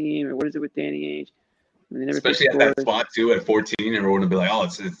with this team, or what is it with Danny Ainge? Especially at that spot too, at 14, everyone would be like, "Oh,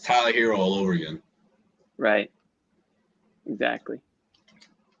 it's Tyler Hero all over again." Right. Exactly.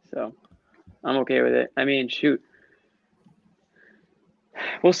 So, I'm okay with it. I mean, shoot.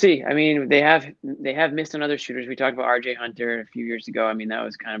 We'll see. I mean, they have missed on other shooters. We talked about RJ Hunter a few years ago. I mean, that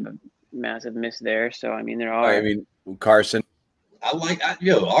was kind of a massive miss there. So, I mean, they're all. I mean, Carson.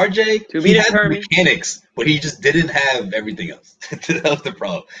 RJ. He had the mechanics, but he just didn't have everything else. That was the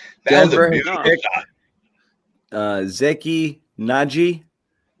problem. That was a beautiful shot. Zeki Naji.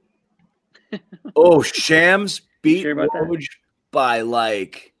 Oh, Shams beat Woj by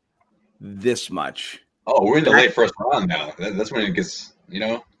like this much. Oh, we're in the late first round now. That's when it gets. You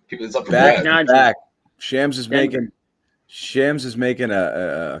know, people. It's up for back. Shams is making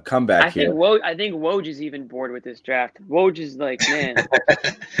a comeback here. I think Woj is even bored with this draft. Woj is like, man.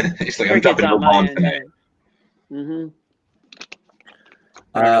 He's like, I'm talking about Mm-hmm.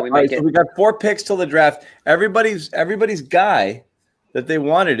 All right, so we got 4 picks till the draft. Everybody's guy that they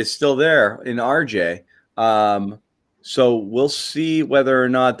wanted is still there in RJ. So we'll see whether or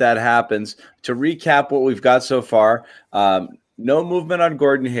not that happens. To recap what we've got so far. No movement on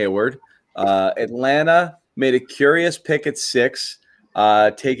Gordon Hayward. Atlanta made a curious pick at 6,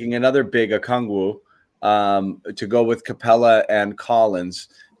 taking another big Okongwu to go with Capella and Collins.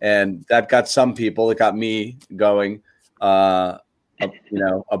 And that got some people. It got me going, about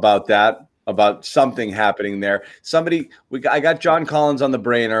that, about something happening there. I got John Collins on the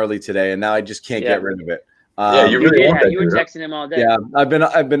brain early today, and now I just can't get rid of it. You really want that. You were texting him all day. Yeah, I've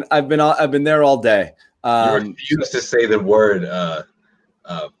been there all day. You refused to say the word.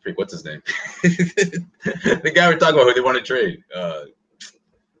 What's his name? The guy we're talking about who they want to trade.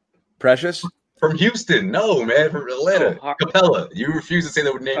 Precious from Houston. No, man, from Atlanta. Capella. You refuse to say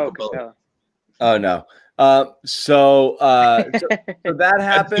the name Capella. Oh no. So that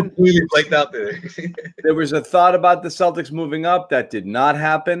happened. Completely blanked out there. There was a thought about the Celtics moving up. That did not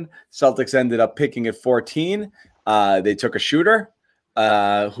happen. Celtics ended up picking at 14. They took a shooter.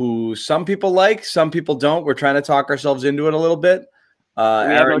 Who some people like, some people don't. We're trying to talk ourselves into it a little bit. We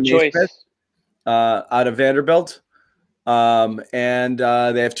have no choice. Out of Vanderbilt. And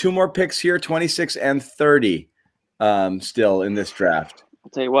they have 2 more picks here, 26 and 30, still in this draft. I'll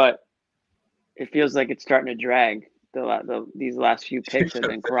tell you what, it feels like it's starting to drag. These last few picks have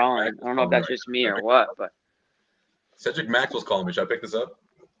been crawling. I don't know if that's just me or what, but Cedric Maxwell's calling me. Should I pick this up?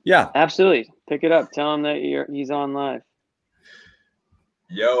 Yeah, absolutely. Pick it up. Tell him that he's on live.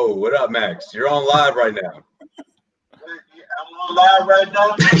 Yo, what up, Max? You're on live right now. I'm on live right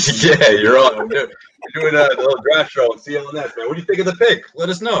now? Yeah, you're on. You're doing a little draft show on CLNS, man. What do you think of the pick? Let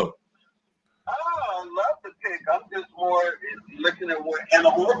us know. Oh, I love the pick. I'm just more looking at what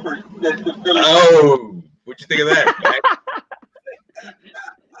Anna Horford said to Philly. Oh, what'd you think of that, Max?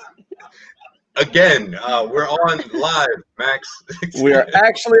 Again, we're on live, Max. We are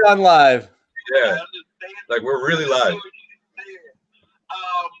actually on live. Yeah, like we're really live. I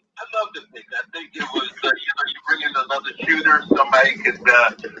love the pick. I think it was, you bring in another shooter, somebody could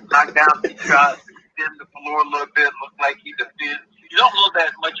knock down some shots, extend the floor a little bit, look like he defends. You don't know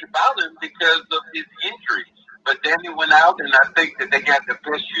that much about him because of his injuries. But Danny went out, and I think that they got the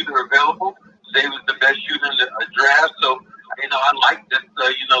best shooter available. Zay was the best shooter in the draft. So, I like this,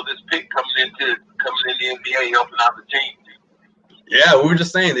 this pick coming in the NBA, helping out the team. Yeah, we were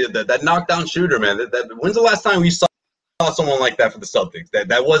just saying that knockdown shooter, man. When's the last time we saw someone like that for the Celtics?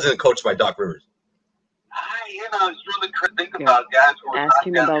 That wasn't coached by Doc Rivers. It's really crazy to think about guys who are Ask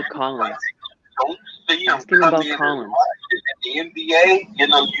him about Collins. Don't see him come in Collins. In the NBA,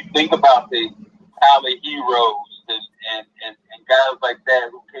 you think about the Tyler Heroes and guys like that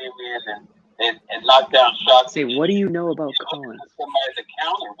who came in and knocked down shots. Say, what do you know about Collins? Somebody to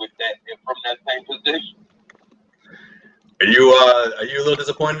counter with that from that same position. Are you a little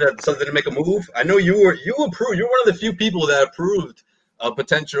disappointed that Suns didn't make a move? I know you approved. You're one of the few people that approved a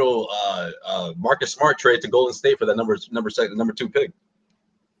potential Marcus Smart trade to Golden State for that number 2 pick.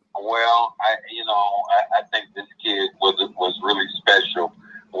 Well, I think this kid was really special,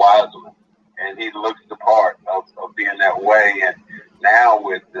 Wiseman, and he looks the part of being that way. And now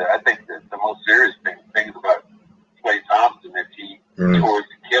I think that the most serious things about Klay Thompson, if he tore his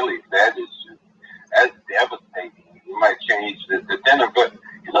Achilles, that's devastating. It might change the dinner, but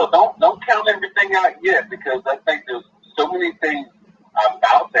don't count everything out yet, because I think there's so many things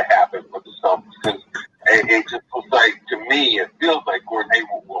about to happen with the Celtics. Because it just looks like, to me, it feels like Gordon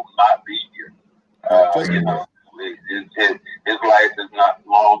Hayward will not be here. His life is not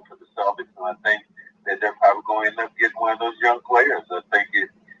long for the Celtics, and I think that they're probably going to end up getting one of those young players. I think it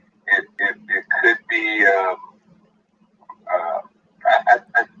could be.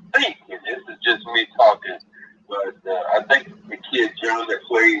 I think, and this is just me talking, but I think the kid John that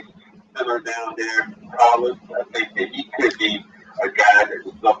plays center down there in college, I think that he could be a guy that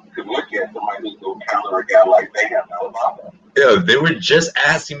is something to look at. Somebody who's going to counter a guy like Bam. Yeah, they were just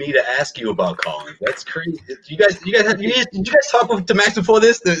asking me to ask you about Collins. That's crazy. Did you guys talk to Max before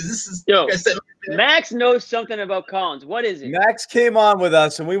this? Max knows something about Collins. What is it? Max came on with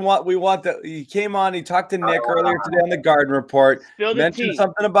us, and we want that. He came on. He talked to Nick earlier today on the Garden Report. Mentioned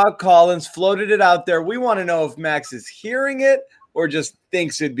something about Collins, floated it out there. We want to know if Max is hearing it or just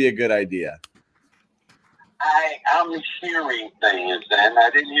thinks it'd be a good idea. I'm hearing things, and I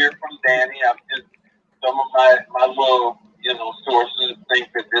didn't hear from Danny. I'm just some of my little sources think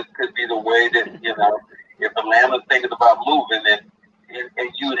that this could be the way that if Atlanta's thinking about moving, and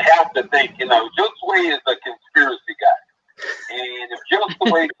you'd have to think Josue is a conspiracy guy, and if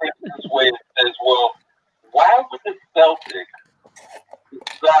Josue thinks this way, says, well, why would the Celtics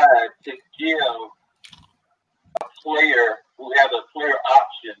decide to give a player who has a player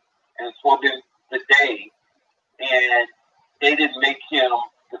option and it's for them today, and they didn't make him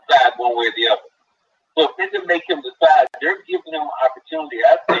decide one way or the other? So if they didn't make him decide, they're giving him an opportunity,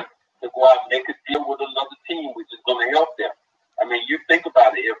 I think, to go out and make a deal with another team, which is going to help them. I mean, you think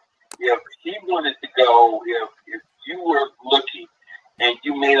about it. If he wanted to go, if you were looking and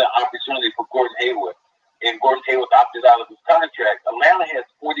you made an opportunity for Gordon Hayward, and Gordon Hayward opted out of his contract, Atlanta has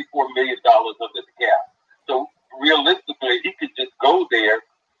 $44 million under the cap. So realistically, he could just go there.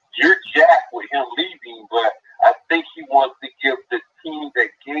 You're jacked with him leaving, but I think he wants to give the team that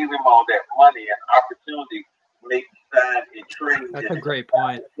gave him all that money an opportunity to make sign and trade. That's a great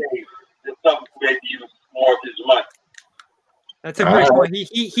point. Something maybe use more of his money. That's a great point.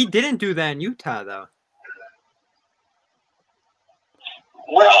 He didn't do that in Utah, though.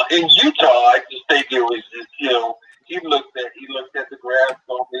 Well, in Utah, I just think it was just he looked at the grass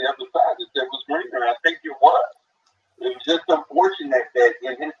on the other side and said it was greener. I think it was. It was just unfortunate that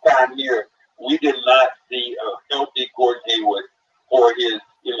in his time here, we did not see a healthy Gordon Hayward for his,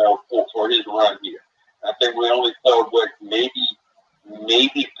 for his run here. I think we only saw maybe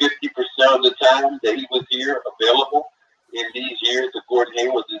 50% of the time that he was here available in these years that Gordon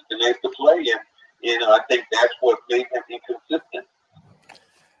Hayward has been able to play, and I think that's what made him inconsistent.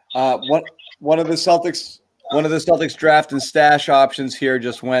 One of the Celtics draft and stash options here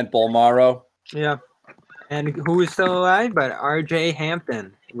just went Bolmaro. Yeah. And who is still alive? But R.J.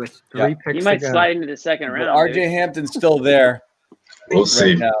 Hampton with 3 picks. He might slide into the second round. R.J. Hampton's still there. We'll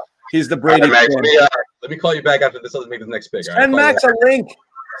see. Now. He's the Brady. Max, let me call you back after this. Let's make the next pick. Send Max a link.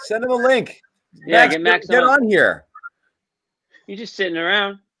 Send him a link. Yeah, Max, get on here. You're just sitting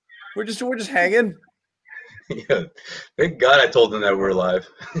around. We're just hanging. Yeah. Thank God I told them that we're live.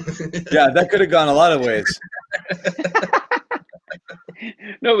 Yeah, that could have gone a lot of ways.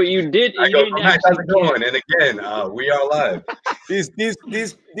 No, but you did. I go, Max, how's it going? And again, we are live. These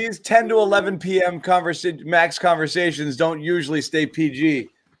 10 to 11 p.m. Max conversations don't usually stay PG.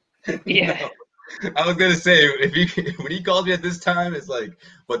 Yeah. No. I was gonna say when he called me at this time, it's like,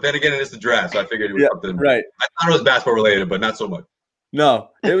 but then again, it's the draft, so I figured it was something. Right. I thought it was basketball related, but not so much. No,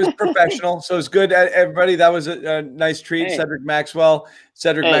 it was professional. So it's good, everybody. That was a nice treat. Hey. Cedric Maxwell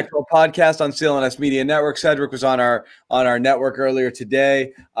podcast on CLNS Media Network. Cedric was on our network earlier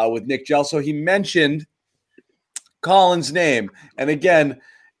today with Nick Gelso. He mentioned Collins' name. And again,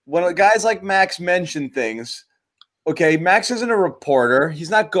 when guys like Max mention things, okay, Max isn't a reporter. He's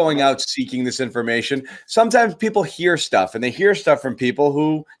not going out seeking this information. Sometimes people hear stuff, and they hear stuff from people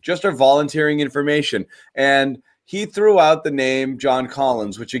who just are volunteering information. And he threw out the name John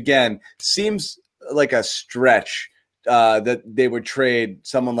Collins, which, again, seems like a stretch that they would trade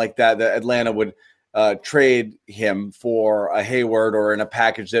someone like that Atlanta would trade him for a Hayward or in a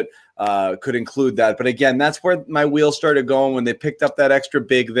package that could include that. But, again, that's where my wheels started going when they picked up that extra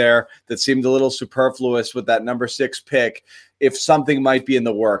big there that seemed a little superfluous with that number 6 pick. If something might be in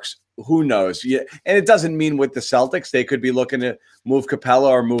the works, who knows? Yeah, and it doesn't mean with the Celtics. They could be looking to move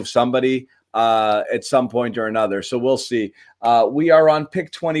Capella or move somebody at some point or another. So we'll see. We are on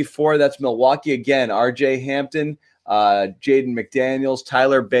pick 24. That's Milwaukee again. RJ Hampton, Jaden McDaniels,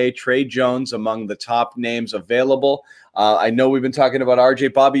 Tyler Bay, Trey Jones among the top names available. I know we've been talking about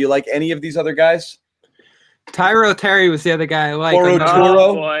RJ. Bobby, you like any of these other guys? Tyrell Terry was the other guy I like.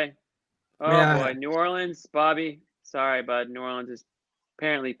 Oh boy. New Orleans, Bobby. Sorry, bud. New Orleans is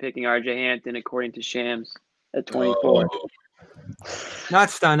apparently picking RJ Hampton according to Shams at 24. Not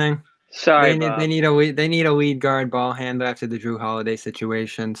stunning. Sorry, they need a lead guard ball handler after the Drew Holiday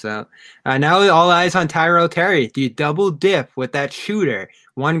situation. So now all eyes on Tyrell Terry. Do you double dip with that shooter?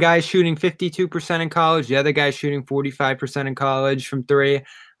 One guy's shooting 52% in college, the other guy's shooting 45% in college from 3.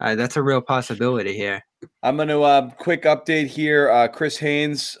 That's a real possibility here. I'm going to quick update here. Chris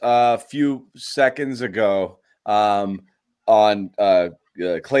Haynes a few seconds ago on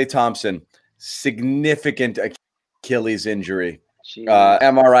Klay Thompson, significant Achilles injury.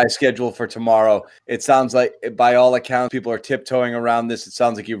 MRI scheduled for tomorrow. It sounds like, by all accounts, people are tiptoeing around this. It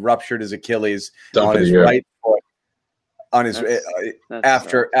sounds like he ruptured his Achilles on his right foot, on his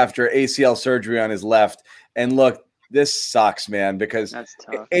after ACL surgery on his left. And look, this sucks, man, because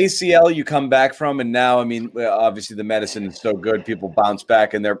ACL you come back from, and now, I mean, obviously the medicine is so good, people bounce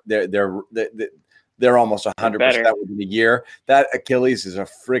back, and they're almost 100% within a year. That Achilles is a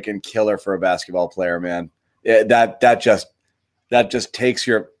freaking killer for a basketball player, man. That just takes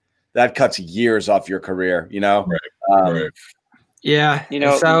that cuts years off your career, you know? Right. Yeah.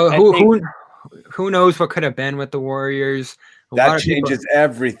 So who knows what could have been with the Warriors? That changes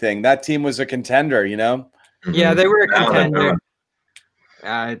everything. That team was a contender, you know? Yeah, they were a contender.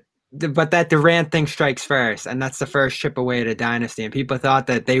 But that Durant thing strikes first, and that's the first chip away at a dynasty. And people thought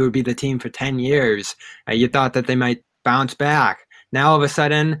that they would be the team for 10 years. You thought that they might bounce back. Now, all of a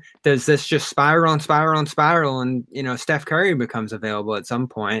sudden, does this just spiral and spiral and spiral, and, Steph Curry becomes available at some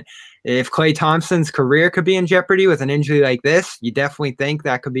point? If Klay Thompson's career could be in jeopardy with an injury like this, you definitely think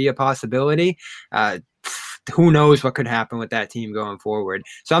that could be a possibility. Who knows what could happen with that team going forward.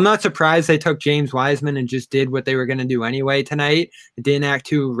 So I'm not surprised they took James Wiseman and just did what they were going to do anyway tonight. It didn't act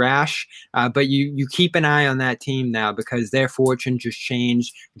too rash, but you keep an eye on that team now because their fortune just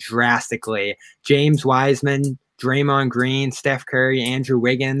changed drastically. James Wiseman, Draymond Green, Steph Curry, Andrew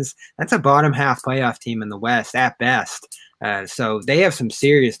Wiggins. That's a bottom half playoff team in the West at best. So they have some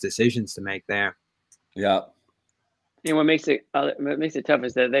serious decisions to make there. Yeah. And what makes it tough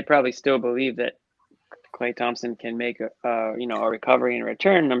is that they probably still believe that Klay Thompson can make a recovery and a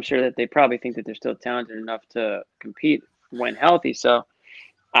return. And I'm sure that they probably think that they're still talented enough to compete when healthy. So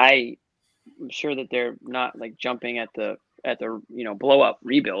I'm sure that they're not like jumping at the blow up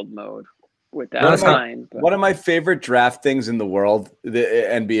rebuild mode with that in mind. One of my favorite draft things in the world, the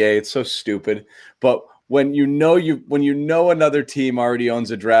NBA, it's so stupid, but when you know another team already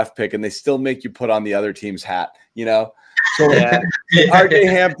owns a draft pick and they still make you put on the other team's hat, So RJ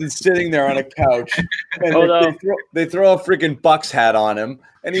Hampton's sitting there on a couch, and they throw a freaking Bucks hat on him,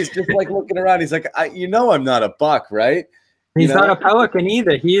 and he's just like looking around. He's like, I'm not a Buck, right? He's not a Pelican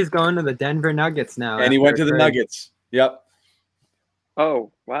either. He is going to the Denver Nuggets now. And he went to the Nuggets. Yep.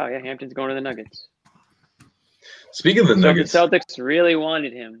 Oh, wow. Yeah, Hampton's going to the Nuggets. Speaking of the Nuggets. The Celtics really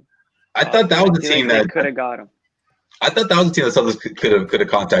wanted him. I thought that was the team that could have got him. I thought that was the team that Celtics could have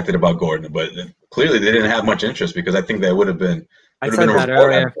contacted about Gordon, but clearly they didn't have much interest because I think that would have been. I said that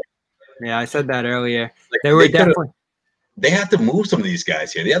earlier. Yeah, I said that earlier. They have to move some of these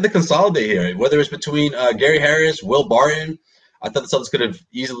guys here. They have to consolidate here, whether it's between Gary Harris, Will Barton. I thought the Celtics could have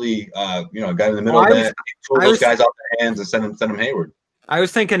easily, got in the middle of that, throw those guys out their hands and send them Hayward. I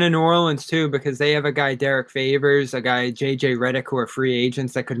was thinking of New Orleans too because they have a guy Derek Favors, a guy JJ Redick who are free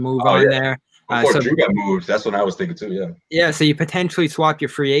agents that could move there. Before Drew got moved, that's what I was thinking too. Yeah. Yeah. So you potentially swap your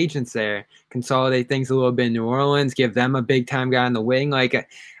free agents there, consolidate things a little bit in New Orleans, give them a big time guy on the wing. Like,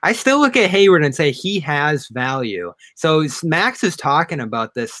 I still look at Hayward and say he has value. So Max is talking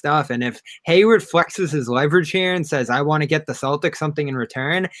about this stuff, and if Hayward flexes his leverage here and says, "I want to get the Celtics something in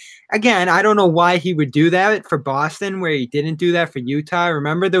return," again, I don't know why he would do that for Boston, where he didn't do that for Utah.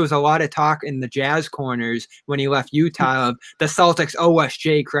 Remember, there was a lot of talk in the Jazz corners when he left Utah of the Celtics owe us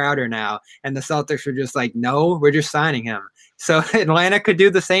Jay Crowder now, and the Celtics were just like, "No, we're just signing him." So Atlanta could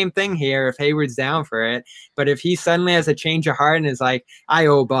do the same thing here if Hayward's down for it. But if he suddenly has a change of heart and is like, "I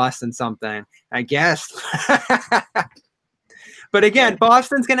owe Boston something," I guess. But again,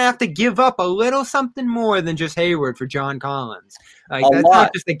 Boston's going to have to give up a little something more than just Hayward for John Collins. Like, that's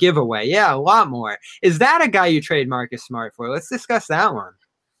not just a giveaway. Yeah, a lot more. Is that a guy you trade Marcus Smart for? Let's discuss that one.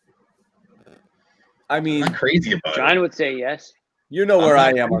 I mean, I'm crazy about John would say yes. You know where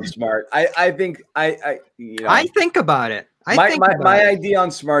I am on Smart. I think I think about it. My idea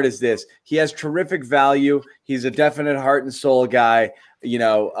on Smart is this: he has terrific value. He's a definite heart and soul guy.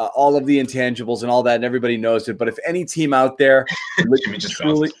 All of the intangibles and all that, and everybody knows it. But if any team out there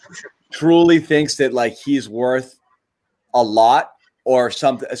truly thinks that like he's worth a lot or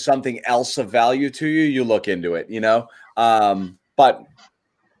something else of value to you, you look into it. But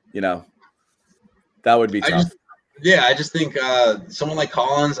that would be tough. I just think someone like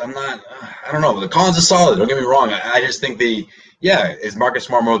Collins, I don't know. The Collins is solid. Don't get me wrong. I just think is Marcus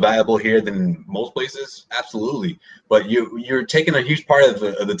Smart more valuable here than most places? Absolutely. But you're taking a huge part of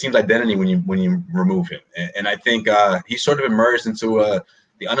the team's identity when you remove him. And I think he's sort of emerged into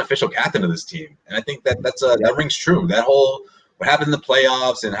the unofficial captain of this team. And I think that rings true. That whole what happened in the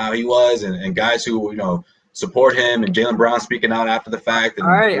playoffs and how he was and guys who support him and Jaylen Brown speaking out after the fact. And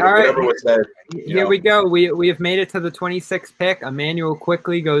all right. Was said, Here we go. We have made it to the 26th pick. Emmanuel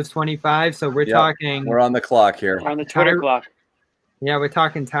quickly goes 25. So we're talking. We're on the clock here. We're on the Twitter clock. Yeah, we're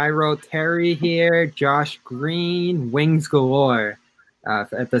talking Tyrell Terry here, Josh Green, wings galore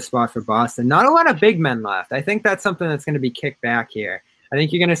at the spot for Boston. Not a lot of big men left. I think that's something that's going to be kicked back here. I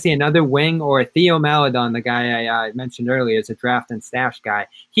think you're going to see another wing or Theo Maledon, the guy I mentioned earlier, is a draft and stash guy.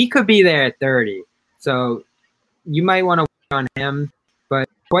 He could be there at 30. So you might want to wait on him, but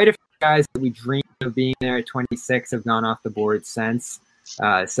quite a few guys that we dreamed of being there at 26 have gone off the board since.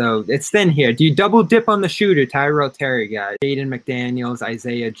 So it's thin here. Do you double dip on the shooter, Tyrell Terry guys? Jaden McDaniels,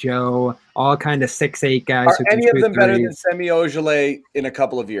 Isaiah Joe, all kind of 6'8" guys. Are any of them better than Semi Ojeleye in a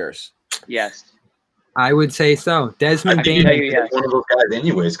couple of years? Yes. I would say so. Desmond Bane. One of those guys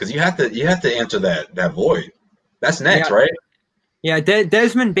anyways, because you have to answer that void. That's next, right? Yeah,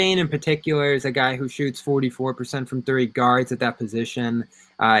 Desmond Bane in particular is a guy who shoots 44% from three, guards at that position.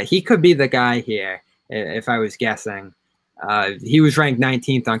 He could be the guy here, if I was guessing. He was ranked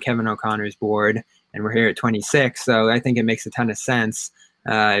 19th on Kevin O'Connor's board, and we're here at 26, so I think it makes a ton of sense.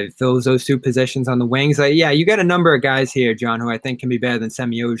 Fills those two positions on the wings. You got a number of guys here, John, who I think can be better than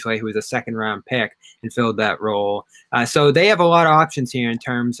Semi Ojeleye, who was a second-round pick and filled that role. So they have a lot of options here in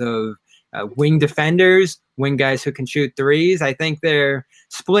terms of wing defenders, wing guys who can shoot threes. I think they're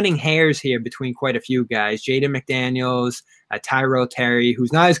splitting hairs here between quite a few guys. Jaden McDaniels, Tyrell Terry,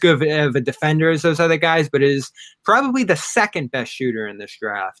 who's not as good of a defender as those other guys, but is probably the second best shooter in this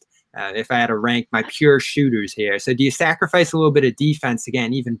draft. If I had to rank my pure shooters here. So do you sacrifice a little bit of defense to get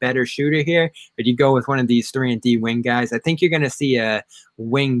an even better shooter here? Or do you go with one of these 3-and-D wing guys? I think you're going to see a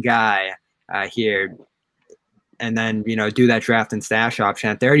wing guy here and then, do that draft and stash option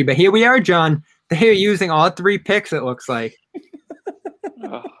at 30. But here we are, John. They're using all 3 picks, it looks like.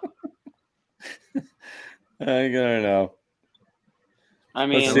 I don't know. I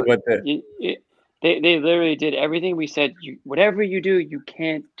mean, they literally did everything we said. Whatever you do, you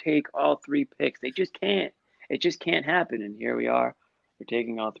can't take all 3 picks. They just can't. It just can't happen. And here we are. We're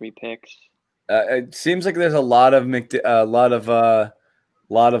taking all 3 picks. It seems like there's a lot of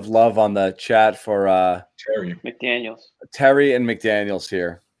love on the chat for Terry and McDaniels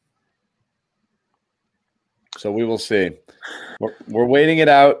here. So we will see. We're waiting it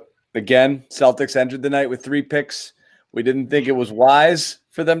out. Again, Celtics entered the night with 3 picks. We didn't think it was wise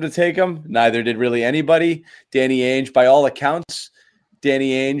for them to take them. Neither did really anybody. Danny Ainge, by all accounts,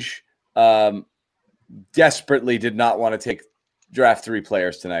 desperately did not want to draft 3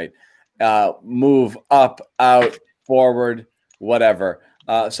 players tonight. Move up, out, forward, whatever.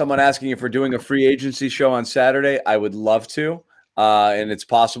 Someone asking if we're doing a free agency show on Saturday. I would love to. And it's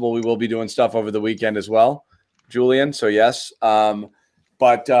possible we will be doing stuff over the weekend as well, Julian. So yes.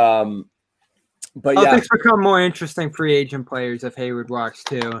 But yeah, it's become more interesting free agent players if Hayward walks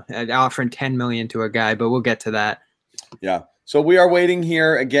too, and offering $10 million to a guy. But we'll get to that. Yeah. So we are waiting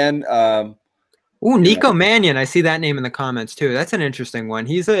here again. Oh, Nico Mannion. I see that name in the comments too. That's an interesting one.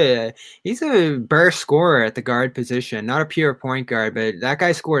 He's a burst scorer at the guard position, not a pure point guard, but that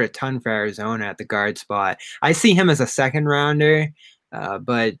guy scored a ton for Arizona at the guard spot. I see him as a second rounder,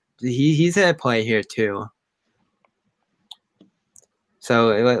 but he's at play here too. So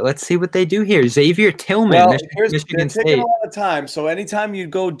let's see what they do here. Xavier Tillman, Michigan State. Taking a lot of time. So anytime you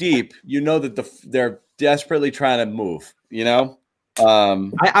go deep, you know that they're desperately trying to move. You know.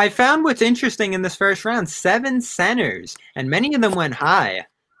 I found what's interesting in this first round: 7 centers, and many of them went high.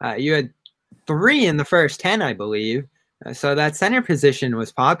 You had 3 in the first 10, I believe. So that center position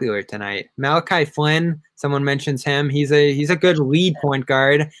was popular tonight. Malachi Flynn, someone mentions him. He's a good lead point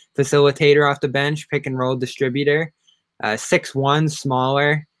guard, facilitator off the bench, pick and roll distributor. 6'1",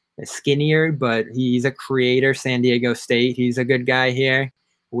 smaller, skinnier, but he's a creator. San Diego State. He's a good guy here.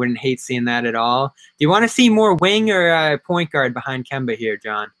 Wouldn't hate seeing that at all. Do you want to see more wing or point guard behind Kemba here,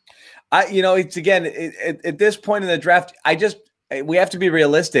 John? It's again at this point in the draft. We have to be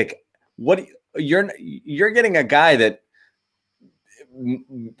realistic. What you're getting a guy that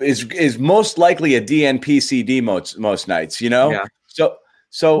is most likely a DNP CD most nights. You know. Yeah.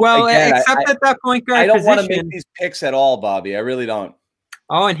 So well, again, except at that point guard I don't position. want to make these picks at all, Bobby. I really don't.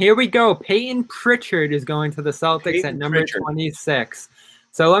 Oh, and here we go. Peyton Pritchard is going to the Celtics at number 26.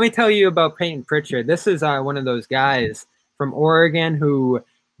 So let me tell you about Peyton Pritchard. This is one of those guys from Oregon who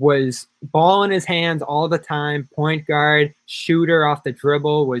was ball in his hands all the time, point guard, shooter off the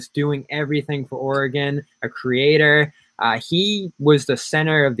dribble, was doing everything for Oregon, a creator. He was the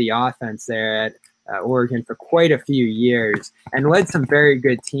center of the offense there at Oregon for quite a few years and led some very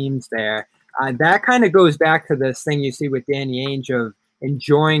good teams there. That kind of goes back to this thing you see with Danny Ainge of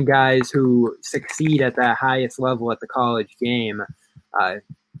enjoying guys who succeed at the highest level at the college game.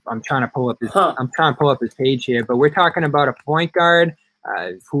 I'm trying to pull up his page here, but we're talking about a point guard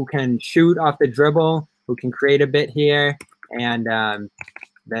who can shoot off the dribble, who can create a bit here, and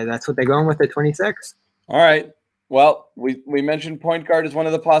that's what they're going with at 26. All right. Well, we mentioned point guard as one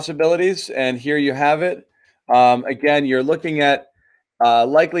of the possibilities, and here you have it. Again, you're looking at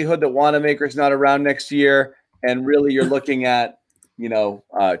likelihood that Wanamaker's not around next year, and really you're looking at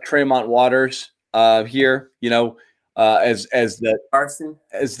Tremont Waters here. As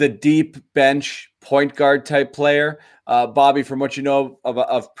the deep bench point guard type player. Bobby, from what you know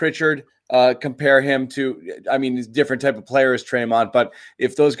of Pritchard, compare him to, he's a different type of player as Tremont, but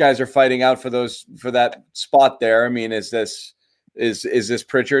if those guys are fighting out for that spot there, is this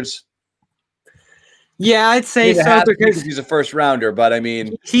Pritchard's? Yeah, I'd say so because he's a first rounder, but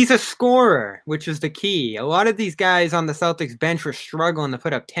he's a scorer, which is the key. A lot of these guys on the Celtics bench were struggling to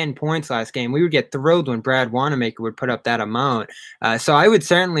put up 10 points last game. We would get thrilled when Brad Wanamaker would put up that amount. So I would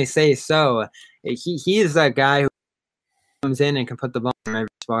certainly say so. He is that guy who comes in and can put the ball in every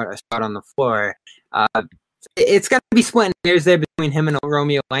spot on the floor. It's got to be splitting hairs there between him and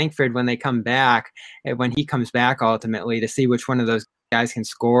Romeo Langford when they come back, when he comes back ultimately, to see which one of those guys can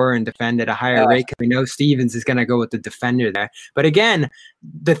score and defend at a higher rate, because we know Stevens is going to go with the defender there. But again,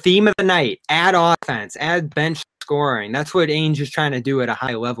 the theme of the night, add offense, add bench scoring. That's what Ainge is trying to do at a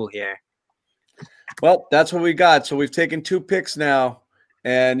high level here. Well, that's what we got. So we've taken 2 picks now.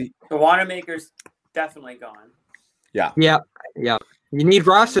 And the Wanamaker's definitely gone. Yeah. Yep. You need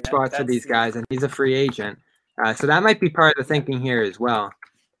roster spots for these guys, and he's a free agent. So that might be part of the thinking here as well.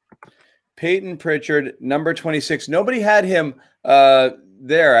 Peyton Pritchard, number 26. Nobody had him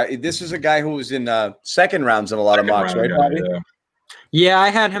there. This is a guy who was in second rounds in a lot of mocks, right, Bobby? Yeah, I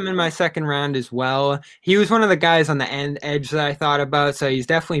had him in my second round as well. He was one of the guys on the edge that I thought about, so he's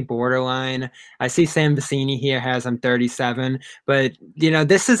definitely borderline. I see Sam Vecini here has him 37, but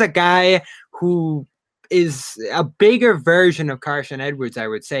this is a guy who is a bigger version of Carson Edwards, I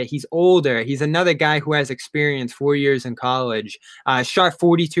would say. He's older. He's another guy who has experience, 4 years in college. Shot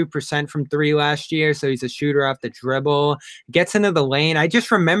 42% from 3 last year, so he's a shooter off the dribble. Gets into the lane. I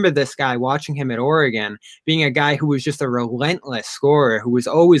just remember this guy, watching him at Oregon, being a guy who was just a relentless scorer, who was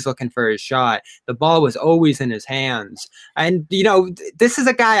always looking for his shot. The ball was always in his hands. And, this is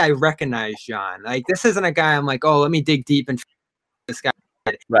a guy I recognize, John. Like, this isn't a guy I'm like, oh, let me dig deep and this guy.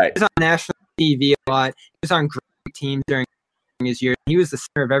 Right. He's on national TV a lot. He was on great teams during his year. He was the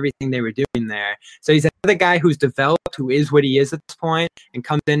center of everything they were doing there. So he's another guy who's developed, who is what he is at this point, and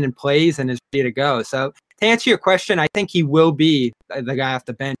comes in and plays and is ready to go. So to answer your question, I think he will be the guy off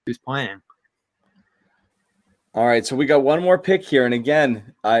the bench who's playing. All right, so we got one more pick here, and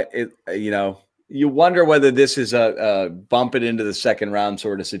again, you wonder whether this is a bump it into the second round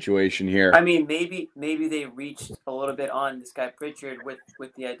sort of situation here. Maybe they reached a little bit on this guy Pritchard with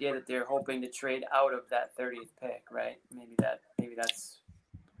the idea that they're hoping to trade out of that 30th pick, right? Maybe that's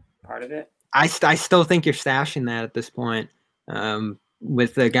part of it. I still think you're stashing that at this point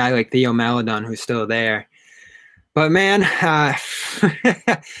with a guy like Theo Maledon who's still there. But man,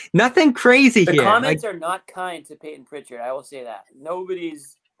 nothing crazy here. The comments are not kind to Peyton Pritchard. I will say that.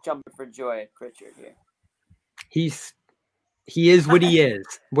 Nobody's jumping for joy at Pritchard here. He is what he is.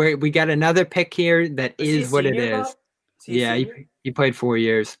 We got another pick here that is what it is. Yeah, he played 4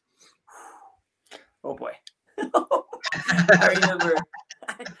 years. Oh boy. I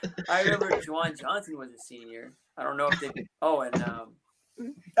remember Juwan Johnson was a senior. I don't know if they. Oh, and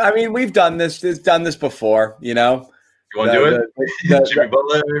I mean, we've done this before. You know. You want to do it? Jimmy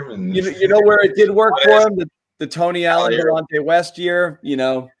Butler. And... You know where it did work for him. The Tony Allen, Delonte West year. You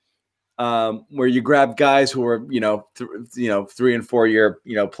know, where you grab guys who are 3 and 4 year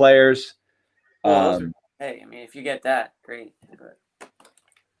players. Hey, I mean, if you get that, great. But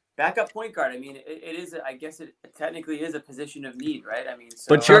backup point guard. I mean, it is. I guess it technically is a position of need, right? I mean,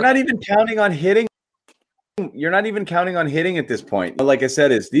 but you're not even counting on hitting. You're not even counting on hitting at this point. Like I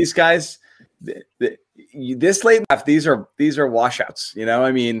said, is these guys this late draft? These are washouts. You know,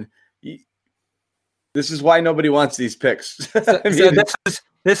 I mean, this is why nobody wants these picks.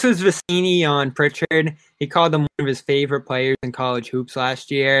 This was Vicini on Pritchard. He called him one of his favorite players in college hoops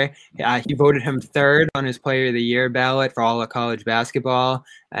last year. He voted him third on his Player of the Year ballot for all of college basketball,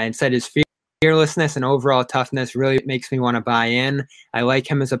 and said his fearlessness and overall toughness really makes me want to buy in. I like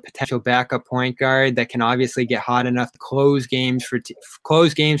him as a potential backup point guard that can obviously get hot enough to close games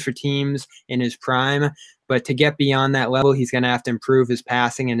for teams in his prime. But to get beyond that level, he's going to have to improve his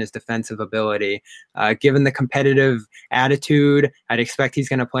passing and his defensive ability. Given the competitive attitude, I'd expect he's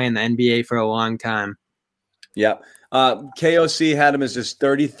going to play in the NBA for a long time. Yeah. KOC had him as his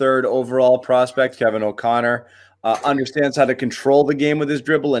 33rd overall prospect. Kevin O'Connor understands how to control the game with his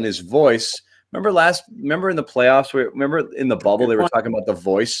dribble and his voice. Remember in the playoffs, remember in the bubble, they were talking about the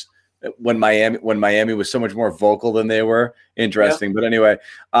voice when Miami was so much more vocal than they were. Interesting. Yeah. But anyway,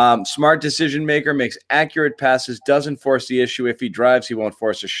 smart decision maker, makes accurate passes, doesn't force the issue. If he drives, he won't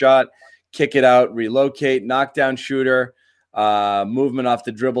force a shot. Kick it out, relocate, knockdown shooter. Movement off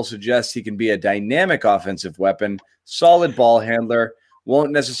the dribble suggests he can be a dynamic offensive weapon. Solid ball handler.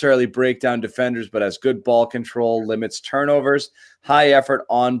 Won't necessarily break down defenders, but has good ball control, limits turnovers. High effort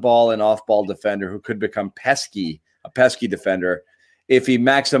on ball and off ball defender who could become a pesky defender if he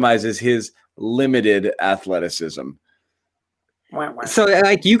maximizes his limited athleticism. So,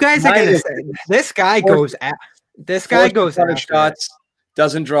 like, you guys are gonna say this guy goes after shots,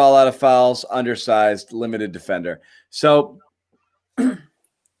 doesn't draw a lot of fouls, undersized, limited defender. So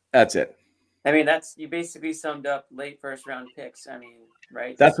that's it. I mean, you basically summed up late first round picks. I mean,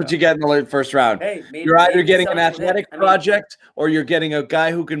 right? That's what you get in the late first round. Hey, you're either getting an athletic project or you're getting a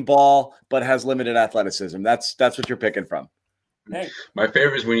guy who can ball but has limited athleticism. That's what you're picking from. Hey. My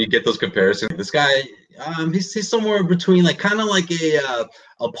favorite is when you get those comparisons. This guy, he's somewhere between kind of like a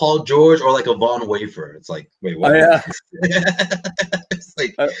Paul George or like a Von Wafer. It's like, wait, what? Oh, yeah. It's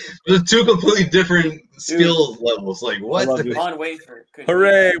like there's two completely different skill levels. Like what? Von Wafer.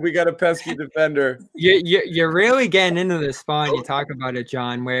 Hooray! We got a pesky defender. You're really getting into this spot. And you talk about it,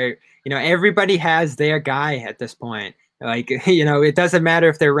 John, where everybody has their guy at this point. Like, it doesn't matter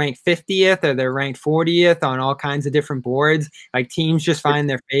if they're ranked 50th or they're ranked 40th on all kinds of different boards. Like, teams just find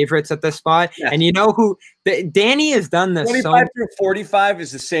their favorites at this spot. Yeah. And you know who Danny has done this. 25 through 45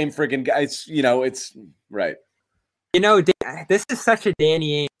 is the same freaking guy. It's right. This is such a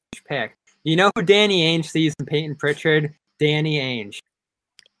Danny Ainge pick. You know who Danny Ainge sees in Peyton Pritchard? Danny Ainge.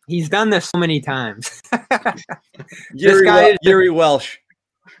 He's done this so many times. Yuri Welsh.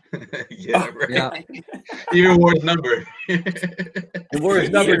 Yeah, right. Yeah. Even wore his number. He wore his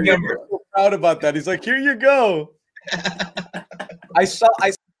number. He was so proud about that. He's like, "Here you go." I saw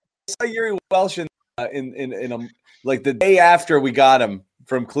Yuri Welsh in like the day after we got him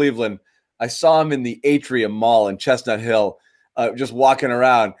from Cleveland. I saw him in the Atrium Mall in Chestnut Hill, just walking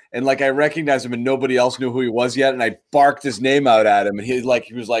around, and I recognized him, and nobody else knew who he was yet. And I barked his name out at him, and he was like,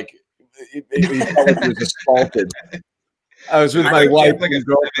 he felt like he was assaulted. I was with my wife and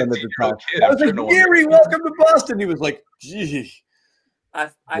girlfriend at the time. I was like, Yuri, welcome to Boston. He was like, gee.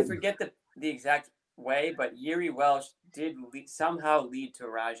 I forget the exact way, but Yuri Welsh did somehow lead to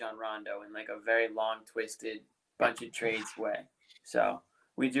Rajon Rondo in a very long, twisted bunch of trades way. So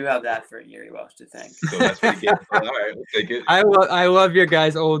we do have that for Yuri Welsh to thank. So that's what he gets. All right, we'll take it. I love your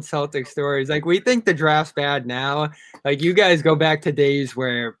guys' old Celtic stories. We think the draft's bad now. You guys go back to days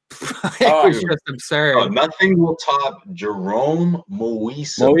where it was just absurd. Nothing will top Jerome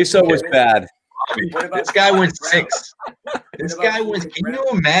Moisa. Moisa was bad. This guy went 6. This guy was. Can you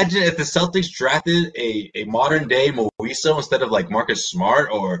imagine if the Celtics drafted a modern day Moiso instead of like Marcus Smart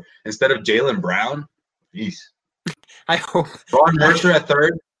or instead of Jaylen Brown? Jeez. I hope Ron Mercer at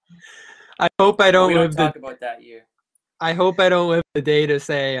third. I hope I don't live talk about that year. I hope I don't live the day to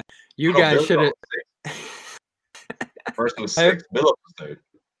say you guys should have. First was sixth. Billups was third.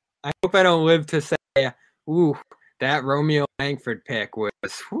 I hope I don't live to say, ooh, that Romeo Langford pick was,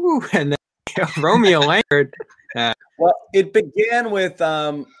 whoo, and then Romeo Langford. Well, it began with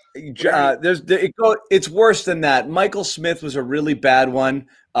it's worse than that. Michael Smith was a really bad one.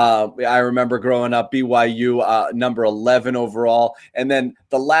 I remember growing up, BYU, number 11 overall, and then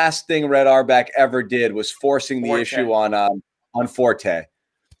the last thing Red Auerbach ever did was forcing the issue on Forte.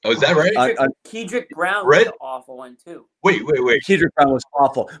 Oh, is that right? Kedrick Brown was an awful one too. Wait. Kedrick Brown was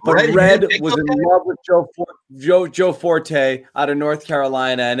awful, but Red was in love with Joe Forte out of North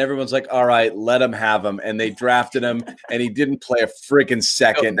Carolina, and everyone's like, "All right, let him have him." And they drafted him, and he didn't play a freaking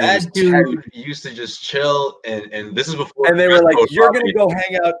second. That dude used to just chill, and this is before. And they were like, "You're gonna go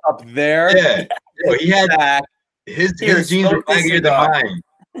hang out up there." Yeah, he had his jeans were baggier than mine.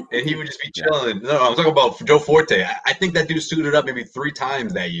 And he would just be chilling. No, I'm talking about Joe Forte. I think that dude suited up maybe 3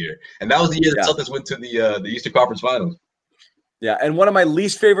 times that year. And that was the year the Celtics went to the Eastern Conference Finals. Yeah, and one of my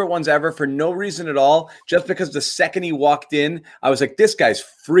least favorite ones ever for no reason at all, just because the second he walked in, I was like, this guy's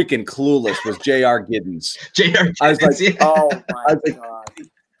freaking clueless, was J.R. Giddens. J.R. Giddens, I was like, oh, my God.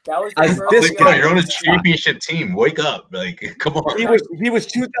 That was this guy. You're on a championship team. Wake up. Like, come on. He was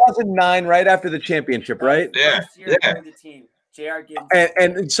 2009, right after the championship, right? Yeah. The team. J.R. Giddens.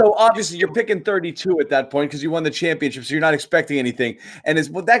 And so obviously you're picking 32 at that point because you won the championship, so you're not expecting anything. And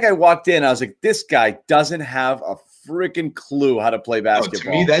when that guy walked in, I was like, this guy doesn't have a freaking clue how to play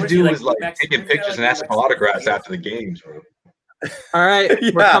basketball. To me, that dude was like taking pictures and asking for autographs after the games, bro. All right,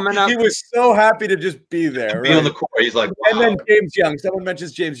 we're coming up. He was so happy to just be there. Be on the court. He's like, wow. And then James Young. Someone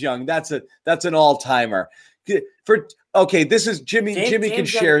mentions James Young. That's an all-timer. This is Jimmy. Jimmy can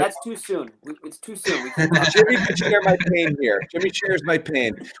share. That's too soon. It's too soon. Jimmy can share my pain here. Jimmy shares my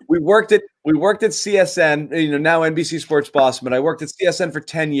pain. We worked at CSN, now NBC Sports Boston, but I worked at CSN for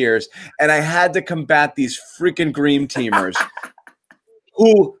 10 years, and I had to combat these freaking Green Teamers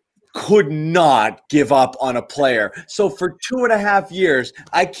who could not give up on a player. So for 2.5 years,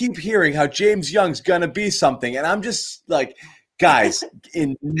 I keep hearing how James Young's gonna be something, and I'm just like, guys,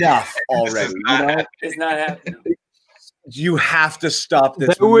 enough already. It's not happening. You have to stop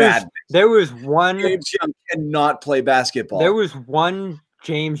this madness. There was one James Young cannot play basketball. There was one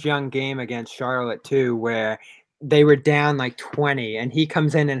James Young game against Charlotte too where they were down like 20 and he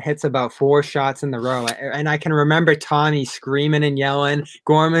comes in and hits about 4 shots in the row. And I can remember Tommy screaming and yelling,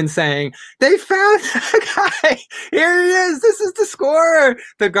 Gorman saying, "They found the guy. Here he is. This is the scorer."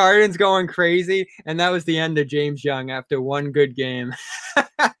 The Garden's going crazy. And that was the end of James Young after one good game.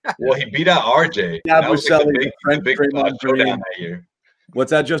 Well, he beat out RJ. Yeah, that was the big showdown that year. What's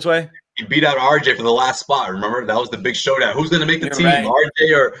that, Josue? He beat out RJ for the last spot. Remember, that was the big showdown. Who's going to make the team, right?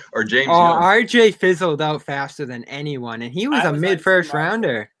 RJ or James Young? RJ fizzled out faster than anyone, and he was a mid-first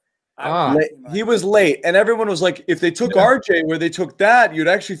rounder. He was late, and everyone was like, if they took RJ where they took that, you'd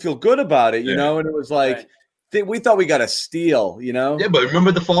actually feel good about it, you know? And it was like, we thought we got a steal, Yeah, but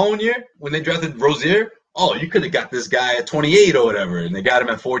remember the following year when they drafted Rozier? Oh, you could have got this guy at 28 or whatever, and they got him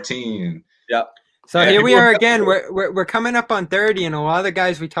at 14. Yeah. So here we are again. We're coming up on 30, and a lot of the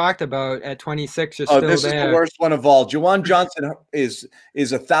guys we talked about at 26 are still there. This is the worst one of all. Juwan Johnson is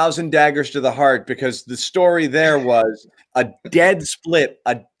 1,000 daggers to the heart because the story there was a dead split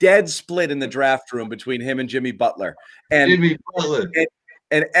in the draft room between him and Jimmy Butler. And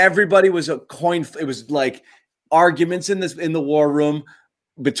everybody was a coin. It was like arguments in the war room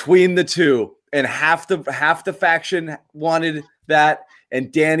between the two, and half the faction wanted that,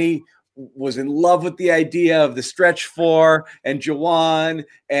 and Danny was in love with the idea of the stretch 4 and Juwan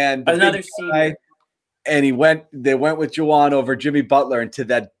and another senior. And they went with Juwan over Jimmy Butler, and to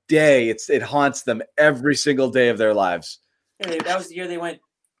that day, it haunts them every single day of their lives. Yeah, that was the year they went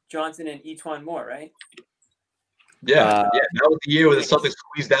Johnson and E'Twaun Moore, right? Yeah, that was the year where the Celtics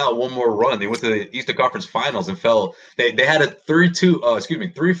squeezed out one more run. They went to the Eastern Conference Finals and fell. They had a 3-2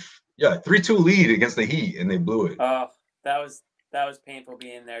 lead against the Heat, and they blew it. Oh, that was painful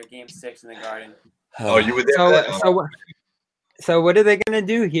being there, Game 6 in the Garden. Oh, you were there. So what are they going to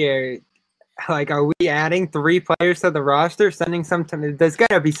do here? Like, are we adding 3 players to the roster, sending some? There's got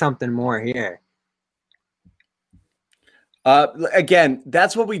to be something more here. Again,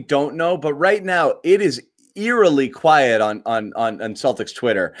 that's what we don't know. But right now, it is eerily quiet on Celtics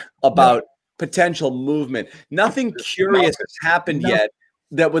Twitter about potential movement. Nothing curious has happened yet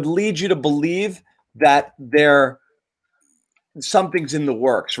that would lead you to believe that they're something's in the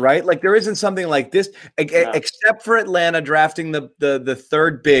works, right? Like there isn't something like this, except for Atlanta drafting the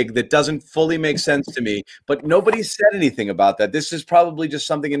third big that doesn't fully make sense to me. But nobody said anything about that. This is probably just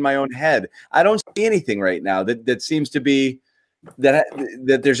something in my own head. I don't see anything right now that seems to be that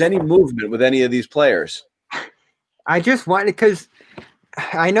there's any movement with any of these players. I just want, because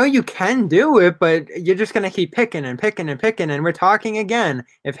I know you can do it, but you're just going to keep picking and picking and picking. And we're talking again,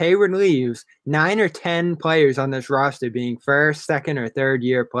 if Hayward leaves, 9 or 10 players on this roster being first, second, or third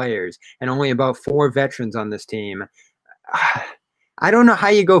year players, and only about 4 veterans on this team. I don't know how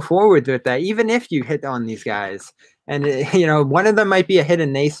you go forward with that, even if you hit on these guys. And, one of them might be a hit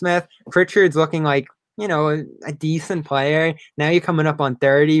in Naismith. Pritchard's looking like, a decent player. Now you're coming up on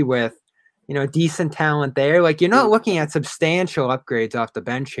 30 with, decent talent there. Like, you're not looking at substantial upgrades off the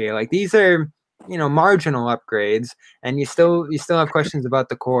bench here. Like, these are, marginal upgrades, and you still have questions about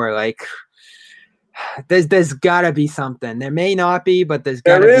the core. Like, there's gotta be something. There may not be, but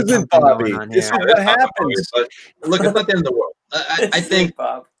there isn't, Bobby. This is what happens. Look, it's not the end of the world. I think,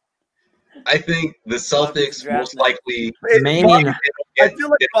 Bob. I think the Celtics most likely. I feel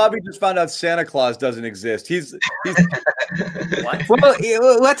like Bobby just found out Santa Claus doesn't exist. He's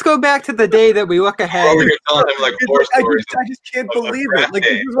Well, let's go back to the day that we look ahead. Oh, you're telling him like 4 stories. I just can't believe it. Like,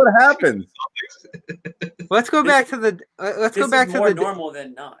 this is what happens. Let's go back to the. Let's go back to more the normal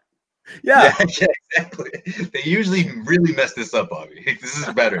than not. Yeah, exactly. They usually really mess this up, Bobby. This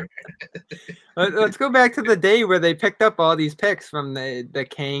is better. Let's go back to the day where they picked up all these picks from the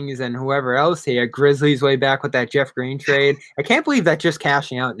Kings and whoever else here. Grizzlies way back with that Jeff Green trade. I can't believe that just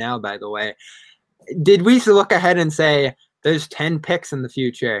cashing out now, by the way. Did we look ahead and say there's 10 picks in the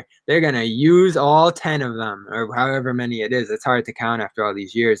future? They're going to use all 10 of them, or however many it is. It's hard to count after all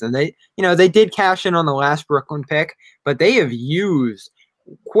these years. And they did cash in on the last Brooklyn pick, but they have used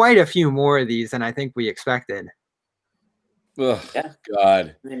quite a few more of these than I think we expected. Oh, yeah.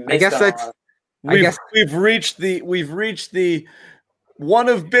 God. I guess that's. We've reached the one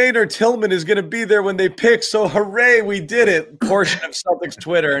of Bain or Tillman is going to be there when they pick. So hooray, we did it. Portion of Celtics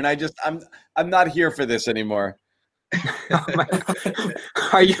Twitter, and I'm not here for this anymore. Oh my God.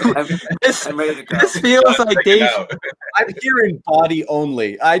 Are you? I'm ready to go. This feels like Dave. I'm hearing body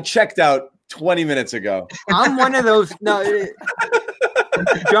only. I checked out 20 minutes ago. I'm one of those. No,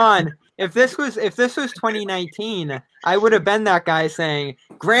 John. If this was 2019, I would have been that guy saying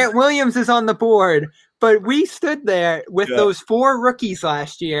Grant Williams is on the board. But we stood there with those 4 rookies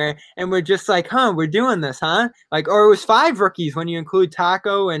last year, and we're just like, we're doing this, huh? Like, or it was 5 rookies when you include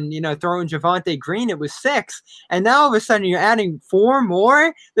Taco and, throwing Javonte Green, it was 6. And now all of a sudden you're adding 4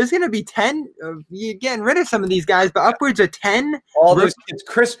 more. There's going to be 10. You're getting rid of some of these guys, but upwards of 10. All those kids.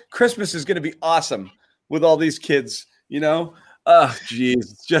 Christmas is going to be awesome with all these kids, Oh,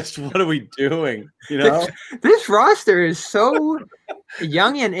 geez. Just what are we doing? This roster is so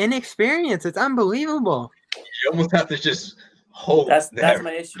young and inexperienced. It's unbelievable. You almost have to just hope that's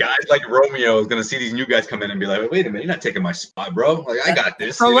my issue. Guys like Romeo is going to see these new guys come in and be like, wait a minute, you're not taking my spot, bro. Like, I got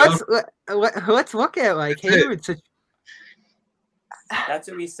this. So let's look at Hayward. That's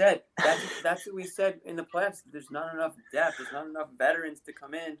what we said. That's what we said in the playoffs. There's not enough depth. There's not enough veterans to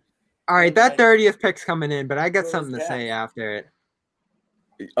come in. All right, that 30th pick's coming in, but I got something to say after it.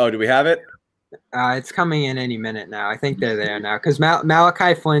 Oh, do we have it? It's coming in any minute now. I think they're there now because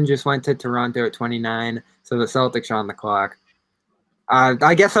Malachi Flynn just went to Toronto at 29, so the Celtics are on the clock.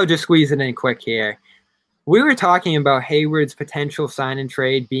 I guess I'll just squeeze it in quick here. We were talking about Hayward's potential sign and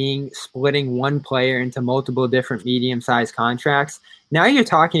trade being splitting one player into multiple different medium-sized contracts. Now you're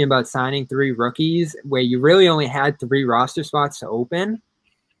talking about signing 3 rookies where you really only had 3 roster spots to open.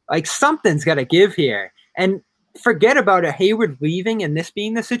 Like, something's got to give here. And forget about a Hayward leaving and this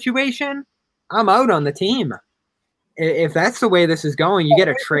being the situation. I'm out on the team. If that's the way this is going, you get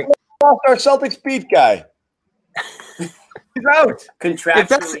a trade. Our Celtics beat guy. He's out.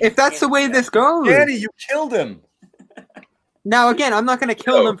 If that's the way this goes. Danny, you killed him. Now, again, I'm not going to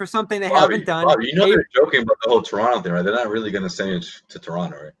kill them for something they haven't done. Bobby, they're joking about the whole Toronto thing, right? They're not really going to send it to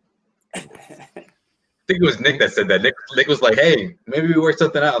Toronto, right? I think it was Nick that said that. Nick was like, "Hey, maybe we work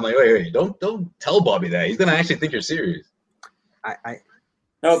something out." I'm like, "Wait, don't tell Bobby that. He's gonna actually think you're serious."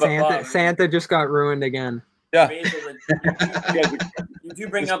 Santa just got ruined again. Yeah, you do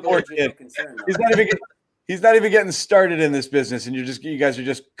bring up a legitimate concern. He's not even getting started in this business, and you guys are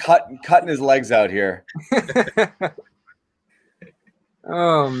just cutting his legs out here.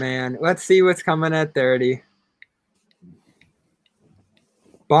 Oh man, let's see what's coming at 30.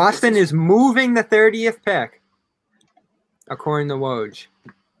 Boston is moving the 30th pick, according to Woj.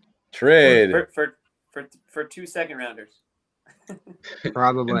 Trade for 2 second rounders.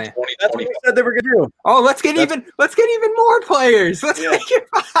 Probably. That's what we said they were going to do. Oh, let's get even more players. Let's make it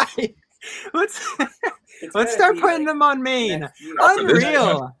 5. Let's start putting them on Maine.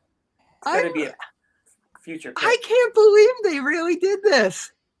 Unreal. It's going to be a future pick. I can't believe they really did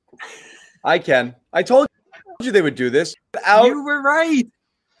this. I can. I told you they would do this. You were right.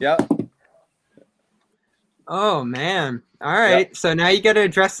 Yeah. Oh, man. All right. Yep. So now you got to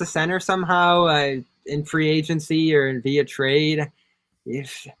address the center somehow in free agency or via trade.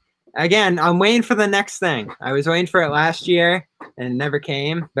 Again, I'm waiting for the next thing. I was waiting for it last year and it never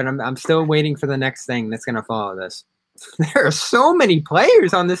came, but I'm still waiting for the next thing that's going to follow this. There are so many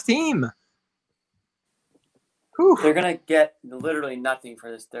players on this team. Whew. They're going to get literally nothing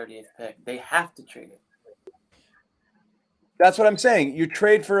for this 30th pick. They have to trade it. That's what I'm saying. You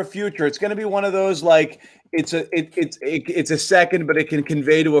trade for a future. It's going to be one of those like it's a second, but it can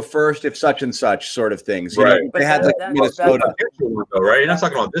convey to a first if such and such sort of things. You know, they had like Minnesota, right? You're not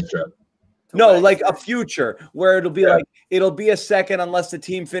talking about this trip. No, like a future where it'll be like it'll be a second unless the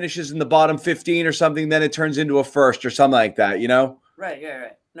team finishes in the bottom 15 or something. Then it turns into a first or something like that. You know? Right. Yeah.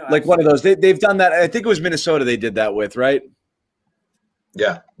 Right. No, like one of those. They've done that. I think it was Minnesota. They did that with, right?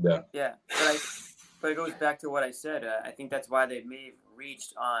 Yeah. But it goes back to what I said. I think that's why they may have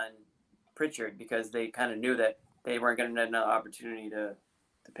reached on Pritchard, because they kind of knew that they weren't going to get another opportunity to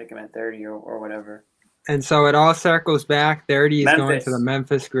pick him at 30 or whatever. And so it all circles back. 30 is going to the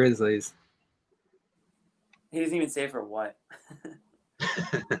Memphis Grizzlies. He doesn't even say for what.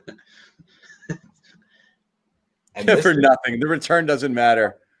 For nothing. The return doesn't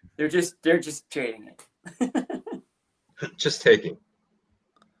matter. They're just trading it. Just taking.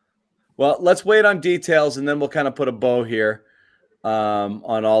 Well, let's wait on details, and then we'll kind of put a bow here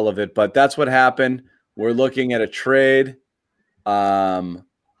on all of it. But that's what happened. We're looking at a trade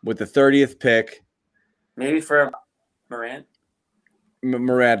with the 30th pick. Maybe for Morant?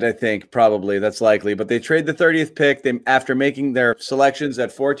 Morant, I think, probably. That's likely. But they trade the 30th pick after making their selections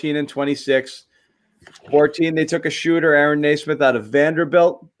at 14 and 26. 14, they took a shooter, Aaron Naismith, out of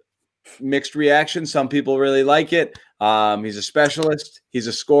Vanderbilt. Mixed reaction. Some people really like it. He's a specialist. He's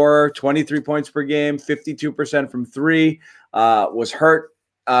a scorer, 23 points per game, 52% from 3. Was hurt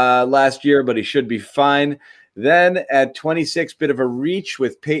last year, but he should be fine. Then at 26, bit of a reach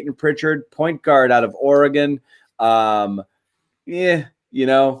with Peyton Pritchard, point guard out of Oregon. A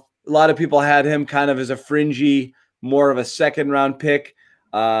lot of people had him kind of as a fringy, more of a second-round pick.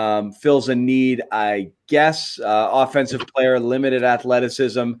 Fills a need, I guess. Offensive player, limited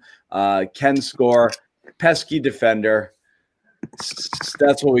athleticism, can score, pesky defender.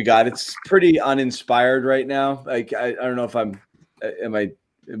 That's what we got. It's pretty uninspired right now. Like I don't know if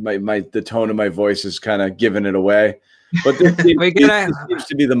the tone of my voice is kind of giving it away, but this seems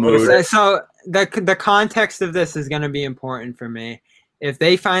to be the mood. So the context of this is going to be important for me. If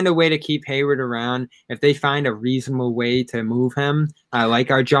they find a way to keep Hayward around, if they find a reasonable way to move him, like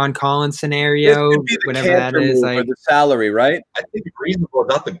our John Collins scenario, whatever that is, like the salary, right? I think reasonable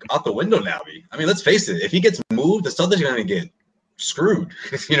is out the window now. I mean, let's face it. If he gets moved, the Celtics are going to get screwed.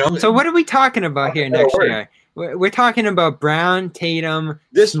 So what are we talking about here next year? We're talking about Brown, Tatum,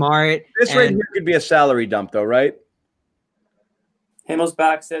 Smart. This right here could be a salary dump, though, right?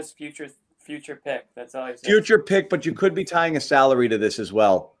 Himmelsbach says future pick. That's all I said. Future pick, but you could be tying a salary to this as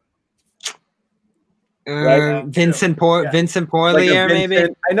well. Right? Vincent Poirier, maybe.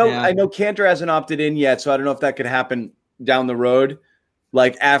 I know Cantor hasn't opted in yet, so I don't know if that could happen down the road,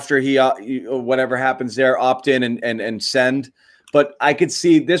 like after he whatever happens there, opt in and send. But I could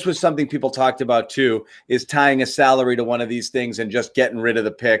see this was something people talked about too, is tying a salary to one of these things and just getting rid of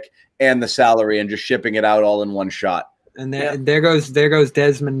the pick and the salary and just shipping it out all in one shot. And there goes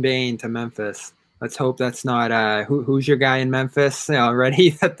Desmond Bane to Memphis. Let's hope that's not who's your guy in Memphis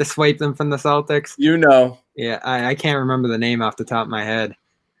already that to swipe them from the Celtics. Yeah, I can't remember the name off the top of my head.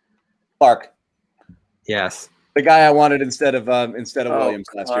 Clark. Yes, the guy I wanted instead of Williams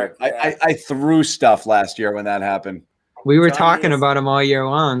last year. Yeah. I threw stuff last year when that happened. We were talking about him all year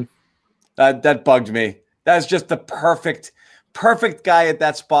long. That bugged me. That's just the perfect guy at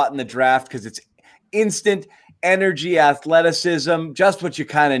that spot in the draft because it's instant energy, athleticism, just what you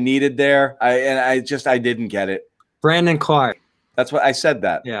kind of needed there. I didn't get it. Brandon Clark. That's what I said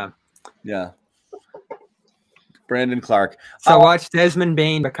that. Yeah. Brandon Clark. So watch Desmond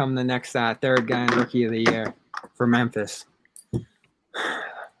Bane become the next third guy in Rookie of the Year for Memphis.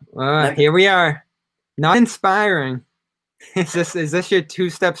 Here we are. Not inspiring. Is this your 2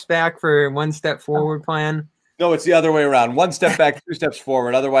 steps back for 1 step forward plan? No, it's the other way around. 1 step back, 2 steps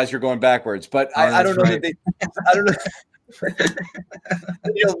forward. Otherwise, you're going backwards. But I don't know. Right. I don't know.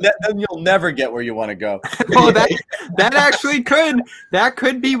 you'll never get where you want to go. Well, that actually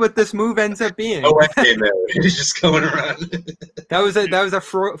could be what this move ends up being. Oh, he's just going around. That was a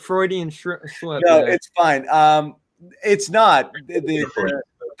Freudian slip. No, it's fine. It's not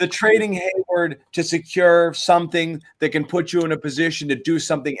the trading Hayward to secure something that can put you in a position to do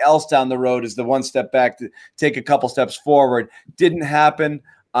something else down the road is the one step back to take a couple steps forward. Didn't happen.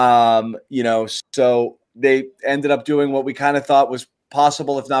 So they ended up doing what we kind of thought was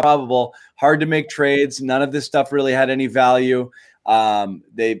possible, if not probable. Hard to make trades. None of this stuff really had any value.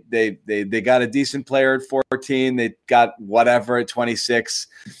 They got a decent player at 14. They got whatever at 26,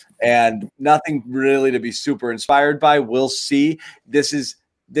 and nothing really to be super inspired by. We'll see.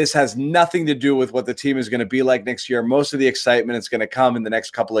 This has nothing to do with what the team is going to be like next year. Most of the excitement is going to come in the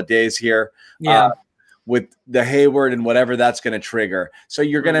next couple of days here. Yeah. With the Hayward and whatever that's going to trigger. So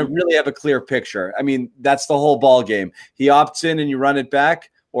you're going to really have a clear picture. I mean, that's the whole ball game. He opts in and you run it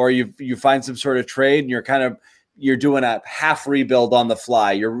back, or you find some sort of trade and you're doing a half rebuild on the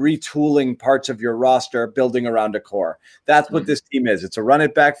fly. You're retooling parts of your roster, building around a core. That's what this team is. It's a run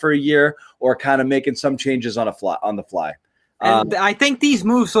it back for a year or kind of making some changes on the fly. And I think these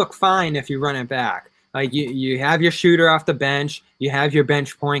moves look fine if you run it back. Like you have your shooter off the bench, you have your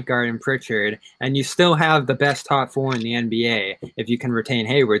bench point guard in Pritchard, and you still have the best top 4 in the NBA if you can retain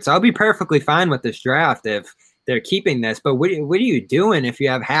Hayward. So I'll be perfectly fine with this draft if they're keeping this. But what are you doing if you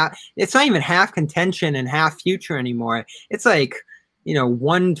have half? It's not even half contention and half future anymore. It's like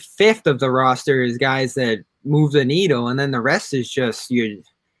 1/5 of the roster is guys that move the needle, and then the rest is just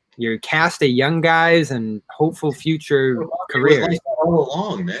your cast of young guys and hopeful future careers. Like all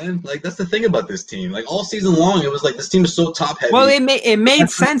along, man. Like that's the thing about this team. Like all season long, it was like this team is so top heavy. Well, it made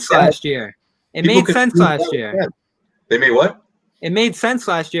sense last year. It made sense last year. They made what? It made sense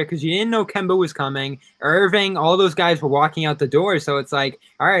last year because you didn't know Kemba was coming. Irving, all those guys were walking out the door. So it's like,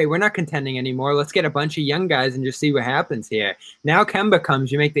 all right, we're not contending anymore. Let's get a bunch of young guys and just see what happens here. Now Kemba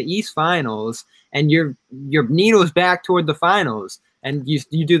comes, you make the East Finals, and your needle's back toward the finals. And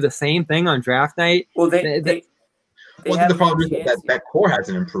you do the same thing on draft night. Well, the problem is that core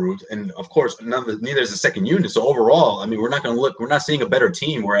hasn't improved, and of course, neither is the second unit. So overall, I mean, we're not seeing a better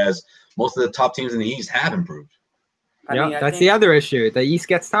team, whereas most of the top teams in the East have improved. That's the other issue. The East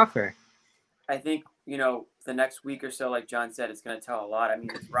gets tougher. I think the next week or so, like John said, it's going to tell a lot. I mean,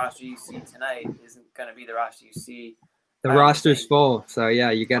 the roster you see tonight isn't going to be the roster you see. The roster's full, so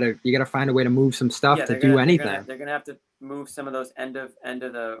yeah, you gotta find a way to move some stuff to do anything. They're gonna have to move some of those end of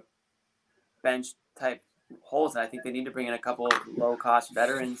the bench type holes. I think they need to bring in a couple of low cost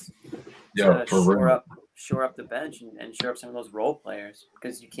veterans to shore up the bench and shore up some of those role players,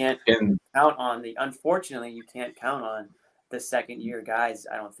 because you can't count on unfortunately you can't count on the second year guys,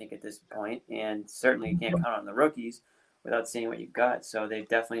 I don't think, at this point, and certainly you can't count on the rookies without seeing what you've got. So they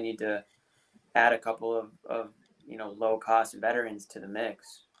definitely need to add a couple of low cost veterans to the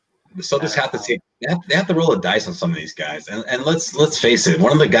mix. The Celtics have to roll a dice on some of these guys, and let's face it.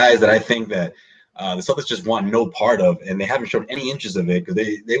 One of the guys that I think that the Celtics just want no part of, and they haven't shown any inches of it because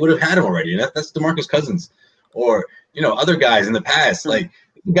they would have had him already. And that's DeMarcus Cousins, or other guys in the past, like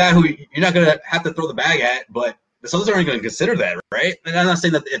the guy who you're not gonna have to throw the bag at, but the Celtics aren't going to consider that, right? And I'm not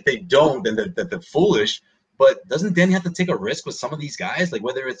saying that if they don't, then that they're foolish. But doesn't Danny have to take a risk with some of these guys, like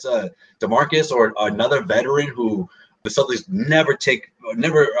whether it's DeMarcus or another veteran who the Celtics never take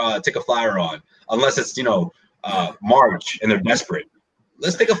a flyer on, unless it's March and they're desperate.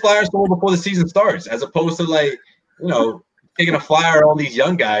 Let's take a flyer somewhere before the season starts, as opposed to taking a flyer on all these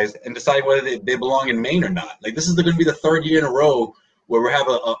young guys and deciding whether they belong in Maine or not. Like this is going to be the third year in a row where we have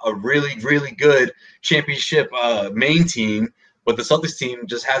a really, really good championship Maine team. But the Celtics team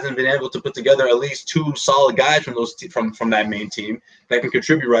just hasn't been able to put together at least 2 solid guys from that main team that can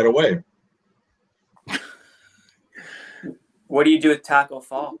contribute right away. What do you do with Taco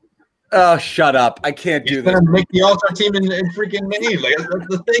Fall? Oh, shut up! I can't do this. Make the All-Star team in freaking Maine. Like that's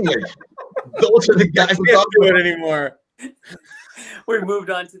the thing. Like those are the guys. I can't do it anymore. We moved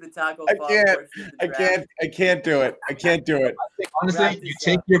on to the Taco Fall. I can't do it. I can't do it. Honestly, you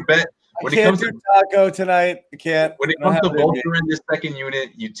take your bet. When it comes to Taco tonight, I can't. When it comes to Vulture in this second unit,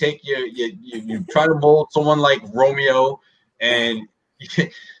 you take you try to mold someone like Romeo, and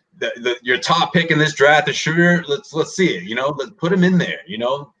your top pick in this draft, the shooter. Let's see it. Let's put him in there.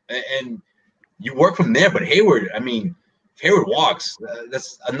 And you work from there. But Hayward, I mean, if Hayward walks,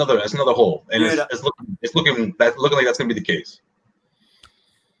 that's another hole, and it's looking like that's going to be the case.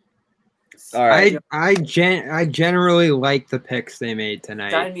 All right. I generally like the picks they made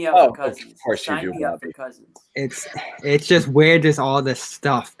tonight. Sign me up for Cousins. Of course you do. Sign me up for Cousins. It's just, where does all this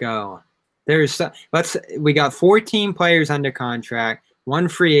stuff go? We got 14 players under contract, 1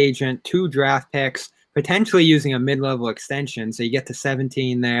 free agent, 2 draft picks, potentially using a mid-level extension, so you get to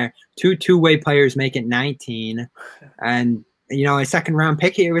 17 there. 2 two-way players make it 19, and a second-round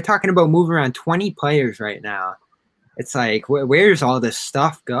pick here. We're talking about moving around 20 players right now. It's like, where's all this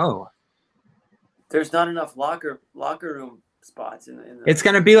stuff go? There's not enough locker room spots in the It's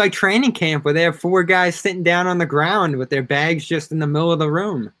going to be like training camp where they have 4 guys sitting down on the ground with their bags just in the middle of the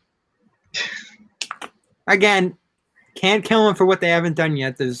room. Again, can't kill them for what they haven't done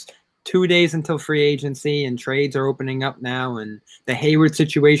yet. There's 2 days until free agency, and trades are opening up now, and the Hayward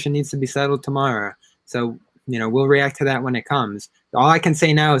situation needs to be settled tomorrow. So, we'll react to that when it comes. All I can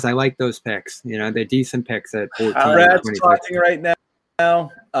say now is I like those picks. They're decent picks at 14. Brad's talking right now.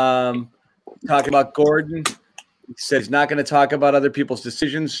 Talking about Gordon. He said he's not going to talk about other people's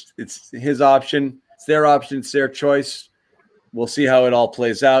decisions. It's his option. It's their option. It's their choice. We'll see how it all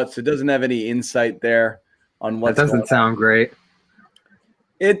plays out. So it doesn't have any insight there on what. That doesn't sound great.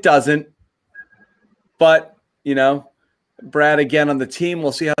 It doesn't. But, Brad again on the team.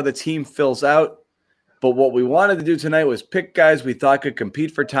 We'll see how the team fills out. But what we wanted to do tonight was pick guys we thought could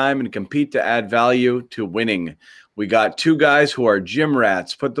compete for time and compete to add value to winning. We got 2 guys who are gym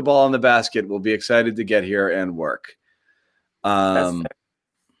rats. Put the ball in the basket. We'll be excited to get here and work. That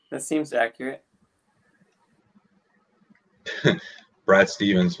seems accurate. Brad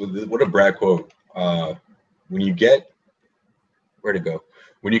Stevens. What a Brad quote. When you can put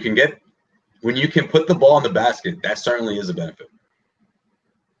the ball in the basket, that certainly is a benefit.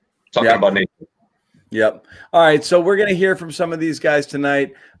 Talking about Nate. Yep. All right. So we're going to hear from some of these guys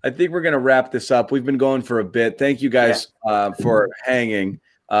tonight. I think we're going to wrap this up. We've been going for a bit. Thank you guys for hanging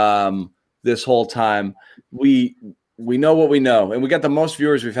this whole time. We know what we know, and we got the most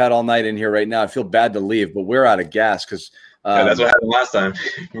viewers we've had all night in here right now. I feel bad to leave, but we're out of gas because that's what happened last time.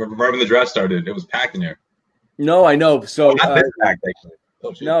 Right when the draft started, it was packed in here. No, I know. So packed, actually.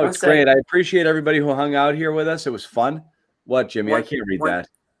 No, it's great. I appreciate everybody who hung out here with us. It was fun. What, Jimmy? I can't read that.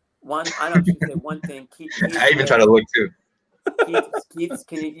 I don't say one thing. Keith I even try to look too. Keith,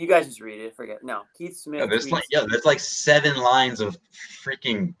 can you guys just read it? Forget. No, Keith Smith. There's like 7 lines of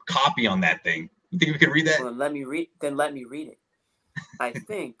freaking copy on that thing. You think we could read that? Well, let me read it. I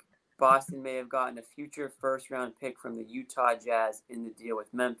think Boston may have gotten a future first-round pick from the Utah Jazz in the deal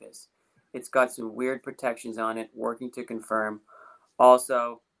with Memphis. It's got some weird protections on it. Working to confirm.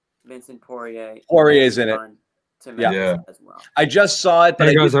 Also, Vincent Poirier. Poirier's in it. As well. I just saw it.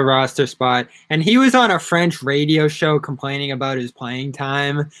 There goes a roster spot. And he was on a French radio show complaining about his playing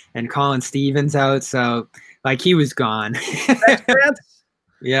time and calling Stevens out. So, he was gone.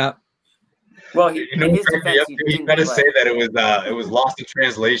 Yeah. Well, in his defense, you got to say that it was lost in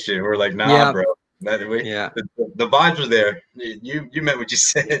translation. We're like, nah, bro. The vibes were there. You meant what you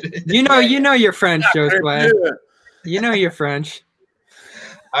said. You know you're French, Joe Swag. You know you're French.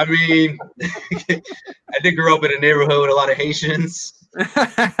 I mean, I did grow up in a neighborhood with a lot of Haitians. You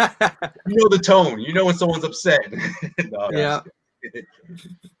know the tone. You know when someone's upset.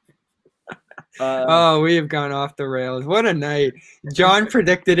 We have gone off the rails. What a night. John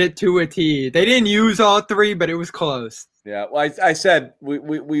predicted it to a T. They didn't use all 3, but it was close. Yeah, well, I said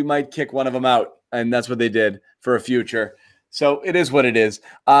we might kick one of them out, and that's what they did for a future. So it is what it is.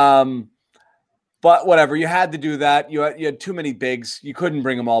 But whatever, you had to do that. You had too many bigs. You couldn't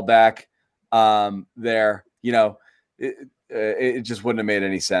bring them all back there. It just wouldn't have made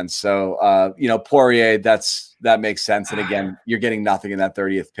any sense. So, Poirier, that makes sense. And again, you're getting nothing in that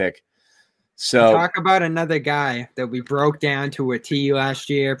 30th pick. So talk about another guy that we broke down to a T last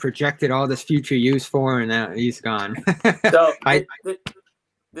year, projected all this future use for, and now he's gone. So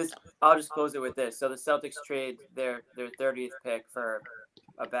I'll just close it with this. So the Celtics trade their 30th pick for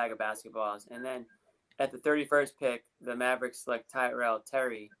a bag of basketballs, and then at the 31st pick, the Mavericks select Tyrell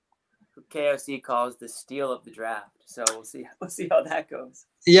Terry, who KOC calls the steal of the draft. So we'll see how that goes.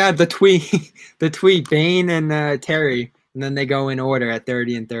 Yeah, the tweet Bane and Terry, and then they go in order at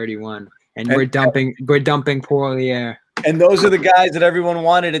 30 and 31, and we're dumping Poirier. And those are the guys that everyone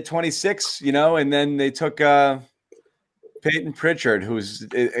wanted at 26, and then they took Peyton Pritchard, who's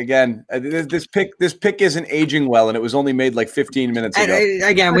again this pick isn't aging well, and it was only made like 15 minutes ago.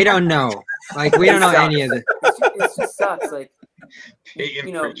 Again, we don't know. We don't know any of this. It just sucks.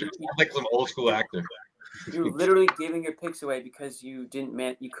 Peyton Pritchard, like some old school actor. You're literally giving your picks away because you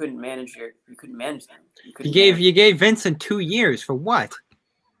couldn't manage them. You gave Vincent 2 years for what?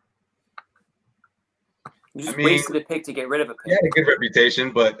 You just wasted a pick to get rid of a pick. He had a good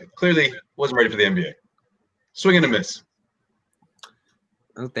reputation, but clearly wasn't ready for the NBA. Swing and a miss.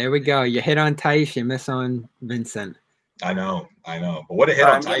 Oh, there we go. You hit on Tice, you miss on Vincent. I know. But what a hit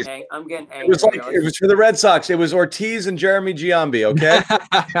on Tyson. I'm getting angry. It was for the Red Sox. It was Ortiz and Jeremy Giambi, okay?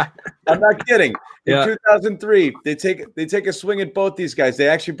 I'm not kidding. In 2003, they take a swing at both these guys. They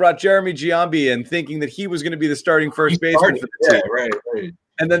actually brought Jeremy Giambi in thinking that he was going to be the starting first baseman for the team. Right.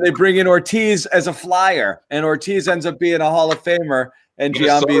 And then they bring in Ortiz as a flyer, and Ortiz ends up being a Hall of Famer, and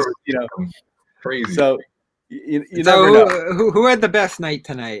Giambi's, crazy. So you never know. Who had the best night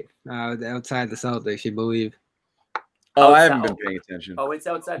tonight outside the Celtics, you believe? Oh, I haven't been paying attention. Oh, it's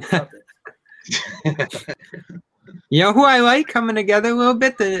outside the Celtics. You know who I like coming together a little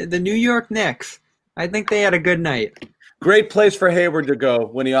bit? The New York Knicks. I think they had a good night. Great place for Hayward to go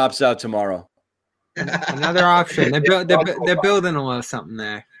when he opts out tomorrow. Another option. They're building a little something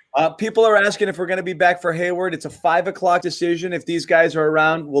there. People are asking if we're going to be back for Hayward. It's a 5:00 decision. If these guys are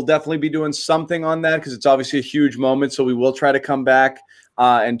around, we'll definitely be doing something on that because it's obviously a huge moment. So we will try to come back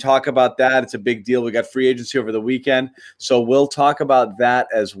and talk about that. It's a big deal. We got free agency over the weekend. So we'll talk about that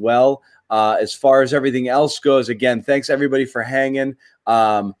as well. As far as everything else goes, again, thanks everybody for hanging.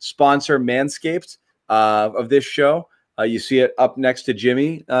 Sponsor Manscaped of this show. You see it up next to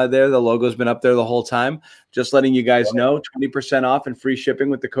Jimmy there. The logo's been up there the whole time. Just letting you guys know, 20% off and free shipping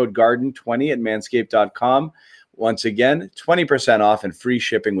with the code GARDEN20 at manscaped.com. Once again, 20% off and free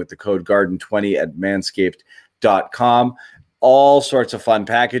shipping with the code GARDEN20 at manscaped.com. All sorts of fun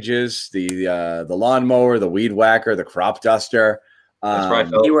packages, the lawnmower, the weed whacker, the crop duster.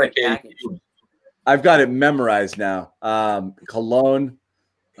 That's right. I've got it memorized now. Cologne,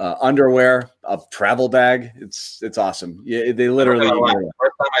 underwear, a travel bag. It's awesome. Yeah, they literally.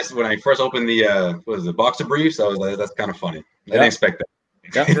 When I first opened the boxer briefs, I was like, that's kind of funny. I didn't expect that.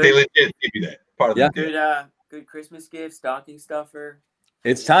 Yeah. They legit give you that part of the good Christmas gift, stocking stuffer.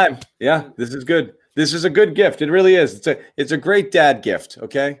 It's time. Yeah, this is good. This is a good gift. It really is. It's a great dad gift.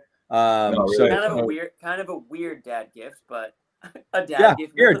 Okay. Really. Kind of a weird dad gift, but a dad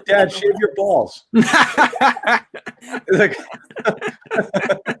gift. Here, Dad, shave your balls. Like,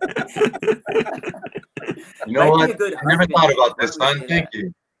 you know what? I never thought about this, son. Thank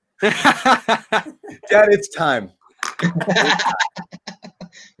you. Dad, it's time.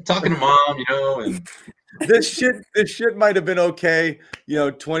 Talking to Mom, and this shit might have been okay,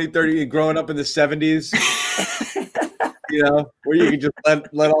 20, 30, growing up in the 70s. Where you can just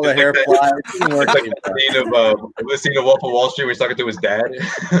let all the hair fly. The scene of Wolf of Wall Street where he's talking to his dad.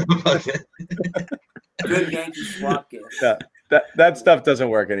 Good Yankee swap gift. Yeah, that stuff doesn't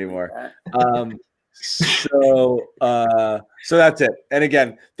work anymore. So that's it. And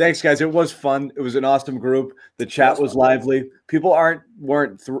again, thanks guys. It was fun. It was an awesome group. The chat was lively. People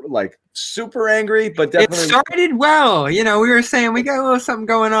weren't super angry, but definitely it started well. We were saying we got a little something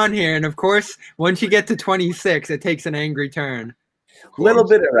going on here, and of course, once you get to 26, it takes an angry turn. Little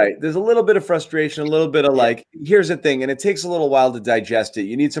bit of right. There's a little bit of frustration, a little bit of here's the thing, and it takes a little while to digest it.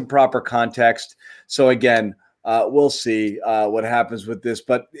 You need some proper context. So again, we'll see what happens with this.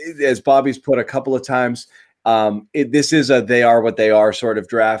 But as Bobby's put a couple of times, this is a they are what they are sort of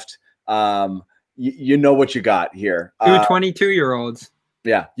draft. You know what you got here. 2 22-year-olds.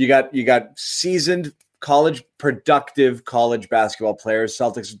 Yeah, you got seasoned productive college basketball players.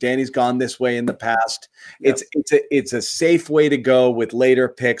 Celtics. Danny's gone this way in the past. Yep. It's a safe way to go with later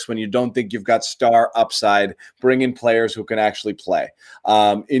picks when you don't think you've got star upside. Bring in players who can actually play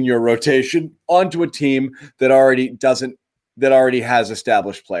in your rotation onto a team that already has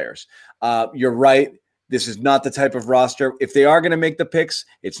established players. You're right. This is not the type of roster. If they are going to make the picks,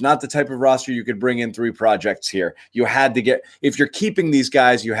 it's not the type of roster you could bring in 3 projects here. You had to if you're keeping these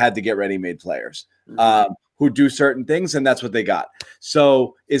guys, you had to get ready-made players who do certain things, and that's what they got.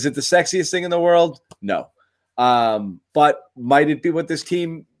 So is it the sexiest thing in the world? No. But might it be what this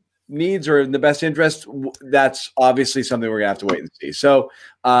team needs or in the best interest? That's obviously something we're going to have to wait and see. So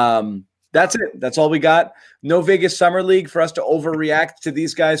that's it. That's all we got. No Vegas Summer League for us to overreact to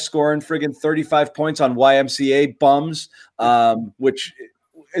these guys scoring friggin' 35 points on YMCA bums, which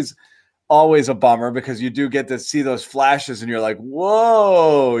is always a bummer because you do get to see those flashes and you're like,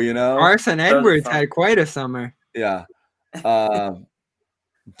 whoa, Arson Edwards had quite a summer. Yeah. But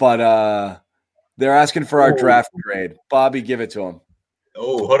they're asking for our draft grade. Bobby, give it to him.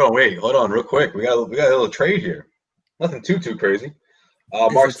 Oh, hold on real quick. We got a little trade here. Nothing too crazy.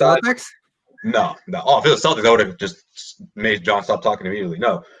 Mark Stein. No. Oh, if it was Celtics, I would have just made John stop talking immediately.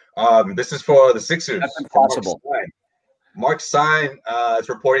 No. This is for the Sixers. That's impossible. Mark Stein is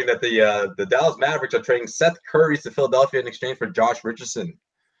reporting that the Dallas Mavericks are trading Seth Curry to Philadelphia in exchange for Josh Richardson.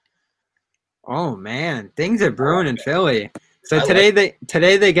 Oh man, things are brewing in Philly. So today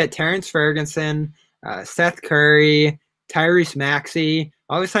they get Terrence Ferguson, Seth Curry, Tyrese Maxey,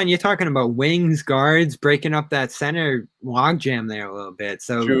 all of a sudden you're talking about wings, guards, breaking up that center logjam there a little bit.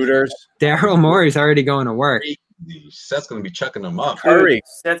 So shooters. Daryl Morey's already going to work. Seth's going to be chucking them up. Curry.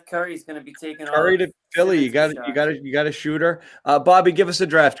 Seth Curry's going to be taking Curry to Philly. You got a shooter. Bobby, give us a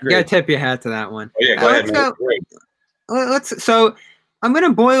draft grade. You got to tip your hat to that one. Oh, yeah, go ahead, man. So I'm going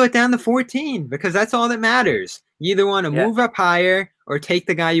to boil it down to 14 because that's all that matters. You either want to move up higher or take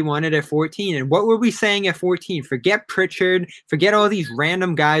the guy you wanted at 14. And what were we saying at 14? Forget Pritchard. Forget all these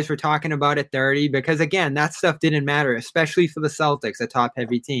random guys we're talking about at 30 because, again, that stuff didn't matter, especially for the Celtics, a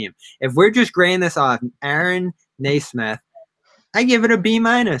top-heavy team. If we're just grading this off, Aaron Naismith, I give it a B-.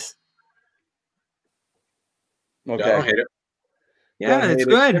 Okay. Yeah, I don't hate it. Yeah, it's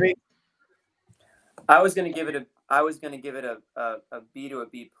good. I was going to give it a B to a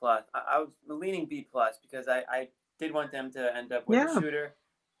B plus. I was leaning B plus because I did want them to end up with a shooter.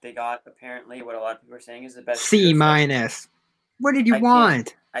 They got apparently what a lot of people are saying is the best. C minus. What did you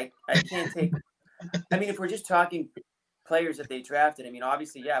want? I can't take. I mean, if we're just talking players that they drafted, I mean,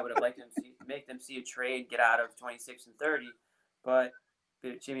 obviously, I would have liked them to make them see a trade, get out of 26 and 30, but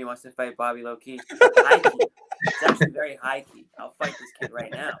Jimmy wants to fight Bobby low key. High key. It's actually very high key. I'll fight this kid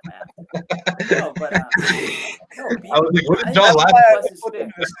right now, man. No, but I was like, what did John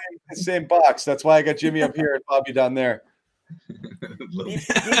in the same box. That's why I got Jimmy up here and Bobby down there.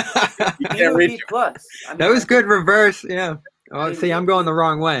 Can't reach plus. I mean, that was good reverse. Yeah. Oh, see, I'm going the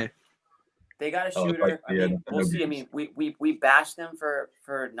wrong way. They got a shooter. We'll see. I mean, we bashed them for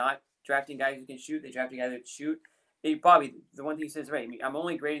not drafting guys who can shoot. They drafted guys who can shoot. Hey, Bobby, the one thing he says right. I mean, I'm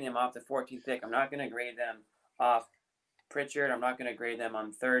only grading them off the 14th pick. I'm not going to grade them off Pritchard. I'm not going to grade them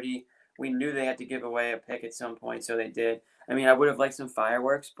on 30. We knew they had to give away a pick at some point, so they did. I mean, I would have liked some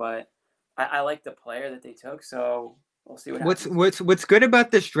fireworks, but I like the player that they took, so we'll see what happens. What's good about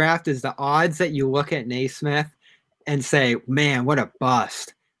this draft is the odds that you look at Naismith and say, man, what a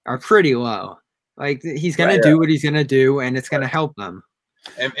bust, are pretty low. Like, he's going to do what he's going to do, and it's going to help them.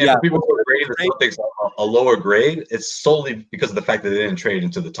 And for people who are grading the Celtics a lower grade, it's solely because of the fact that they didn't trade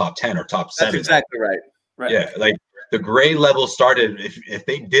into the top 10 or top 7. That's exactly right. Yeah, like the grade level started. If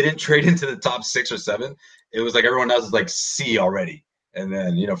they didn't trade into the top 6 or 7, it was like everyone else is like C already. And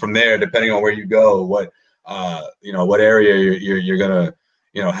then from there, depending on where you go, what area you're gonna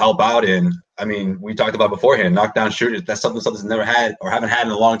help out in. I mean, we talked about beforehand, knockdown shooters. That's something Celtics never had or haven't had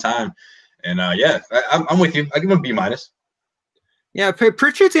in a long time. And I'm with you. I give him a B minus. Yeah,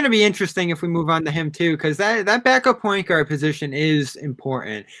 Pritchard's going to be interesting if we move on to him too, because that backup point guard position is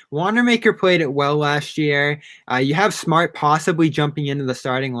important. Wanamaker played it well last year. You have Smart possibly jumping into the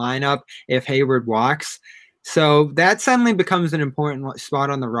starting lineup if Hayward walks. So that suddenly becomes an important spot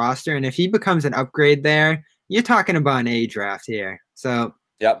on the roster. And if he becomes an upgrade there, you're talking about an A draft here. So,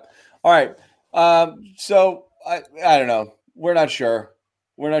 yep. All right. So I don't know. We're not sure.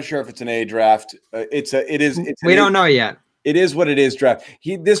 We're not sure if it's an A draft. We don't know yet. It is what it is draft.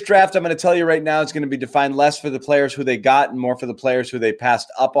 This draft, I'm going to tell you right now, is going to be defined less for the players who they got and more for the players who they passed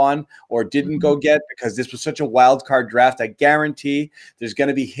up on or didn't go get, because this was such a wild card draft. I guarantee there's going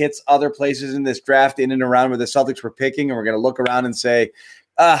to be hits other places in this draft in and around where the Celtics were picking, and we're going to look around and say,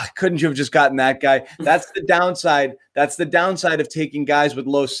 couldn't you have just gotten that guy? That's the downside. That's the downside of taking guys with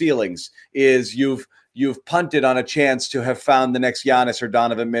low ceilings is you've punted on a chance to have found the next Giannis or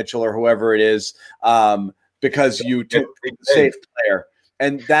Donovan Mitchell or whoever it is. Because you took a safe player,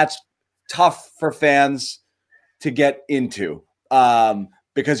 and that's tough for fans to get into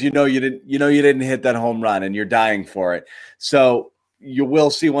because you didn't hit that home run and you're dying for it. So you will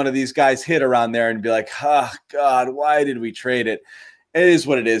see one of these guys hit around there and be like, "Oh God, why did we trade it?" It is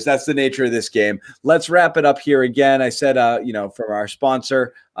what it is. That's the nature of this game. Let's wrap it up here again. I said, from our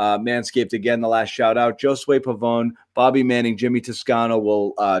sponsor, Manscaped, again, the last shout out, Josue Pavone, Bobby Manning, Jimmy Toscano.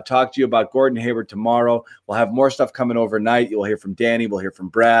 We'll talk to you about Gordon Hayward tomorrow. We'll have more stuff coming overnight. You'll hear from Danny. We'll hear from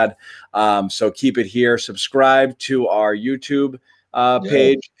Brad. So keep it here. Subscribe to our YouTube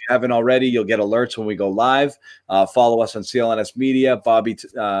page. If you haven't already, you'll get alerts when we go live. Follow us on CLNS Media.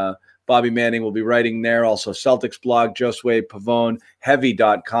 Bobby Manning will be writing there. Also, Celtics blog, Josue Pavone,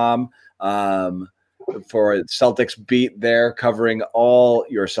 heavy.com for Celtics beat there, covering all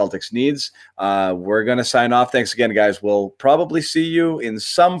your Celtics needs. We're going to sign off. Thanks again, guys. We'll probably see you in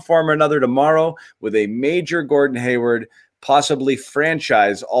some form or another tomorrow with a major Gordon Hayward, possibly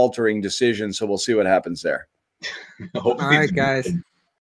franchise-altering decision. So we'll see what happens there. All right, guys.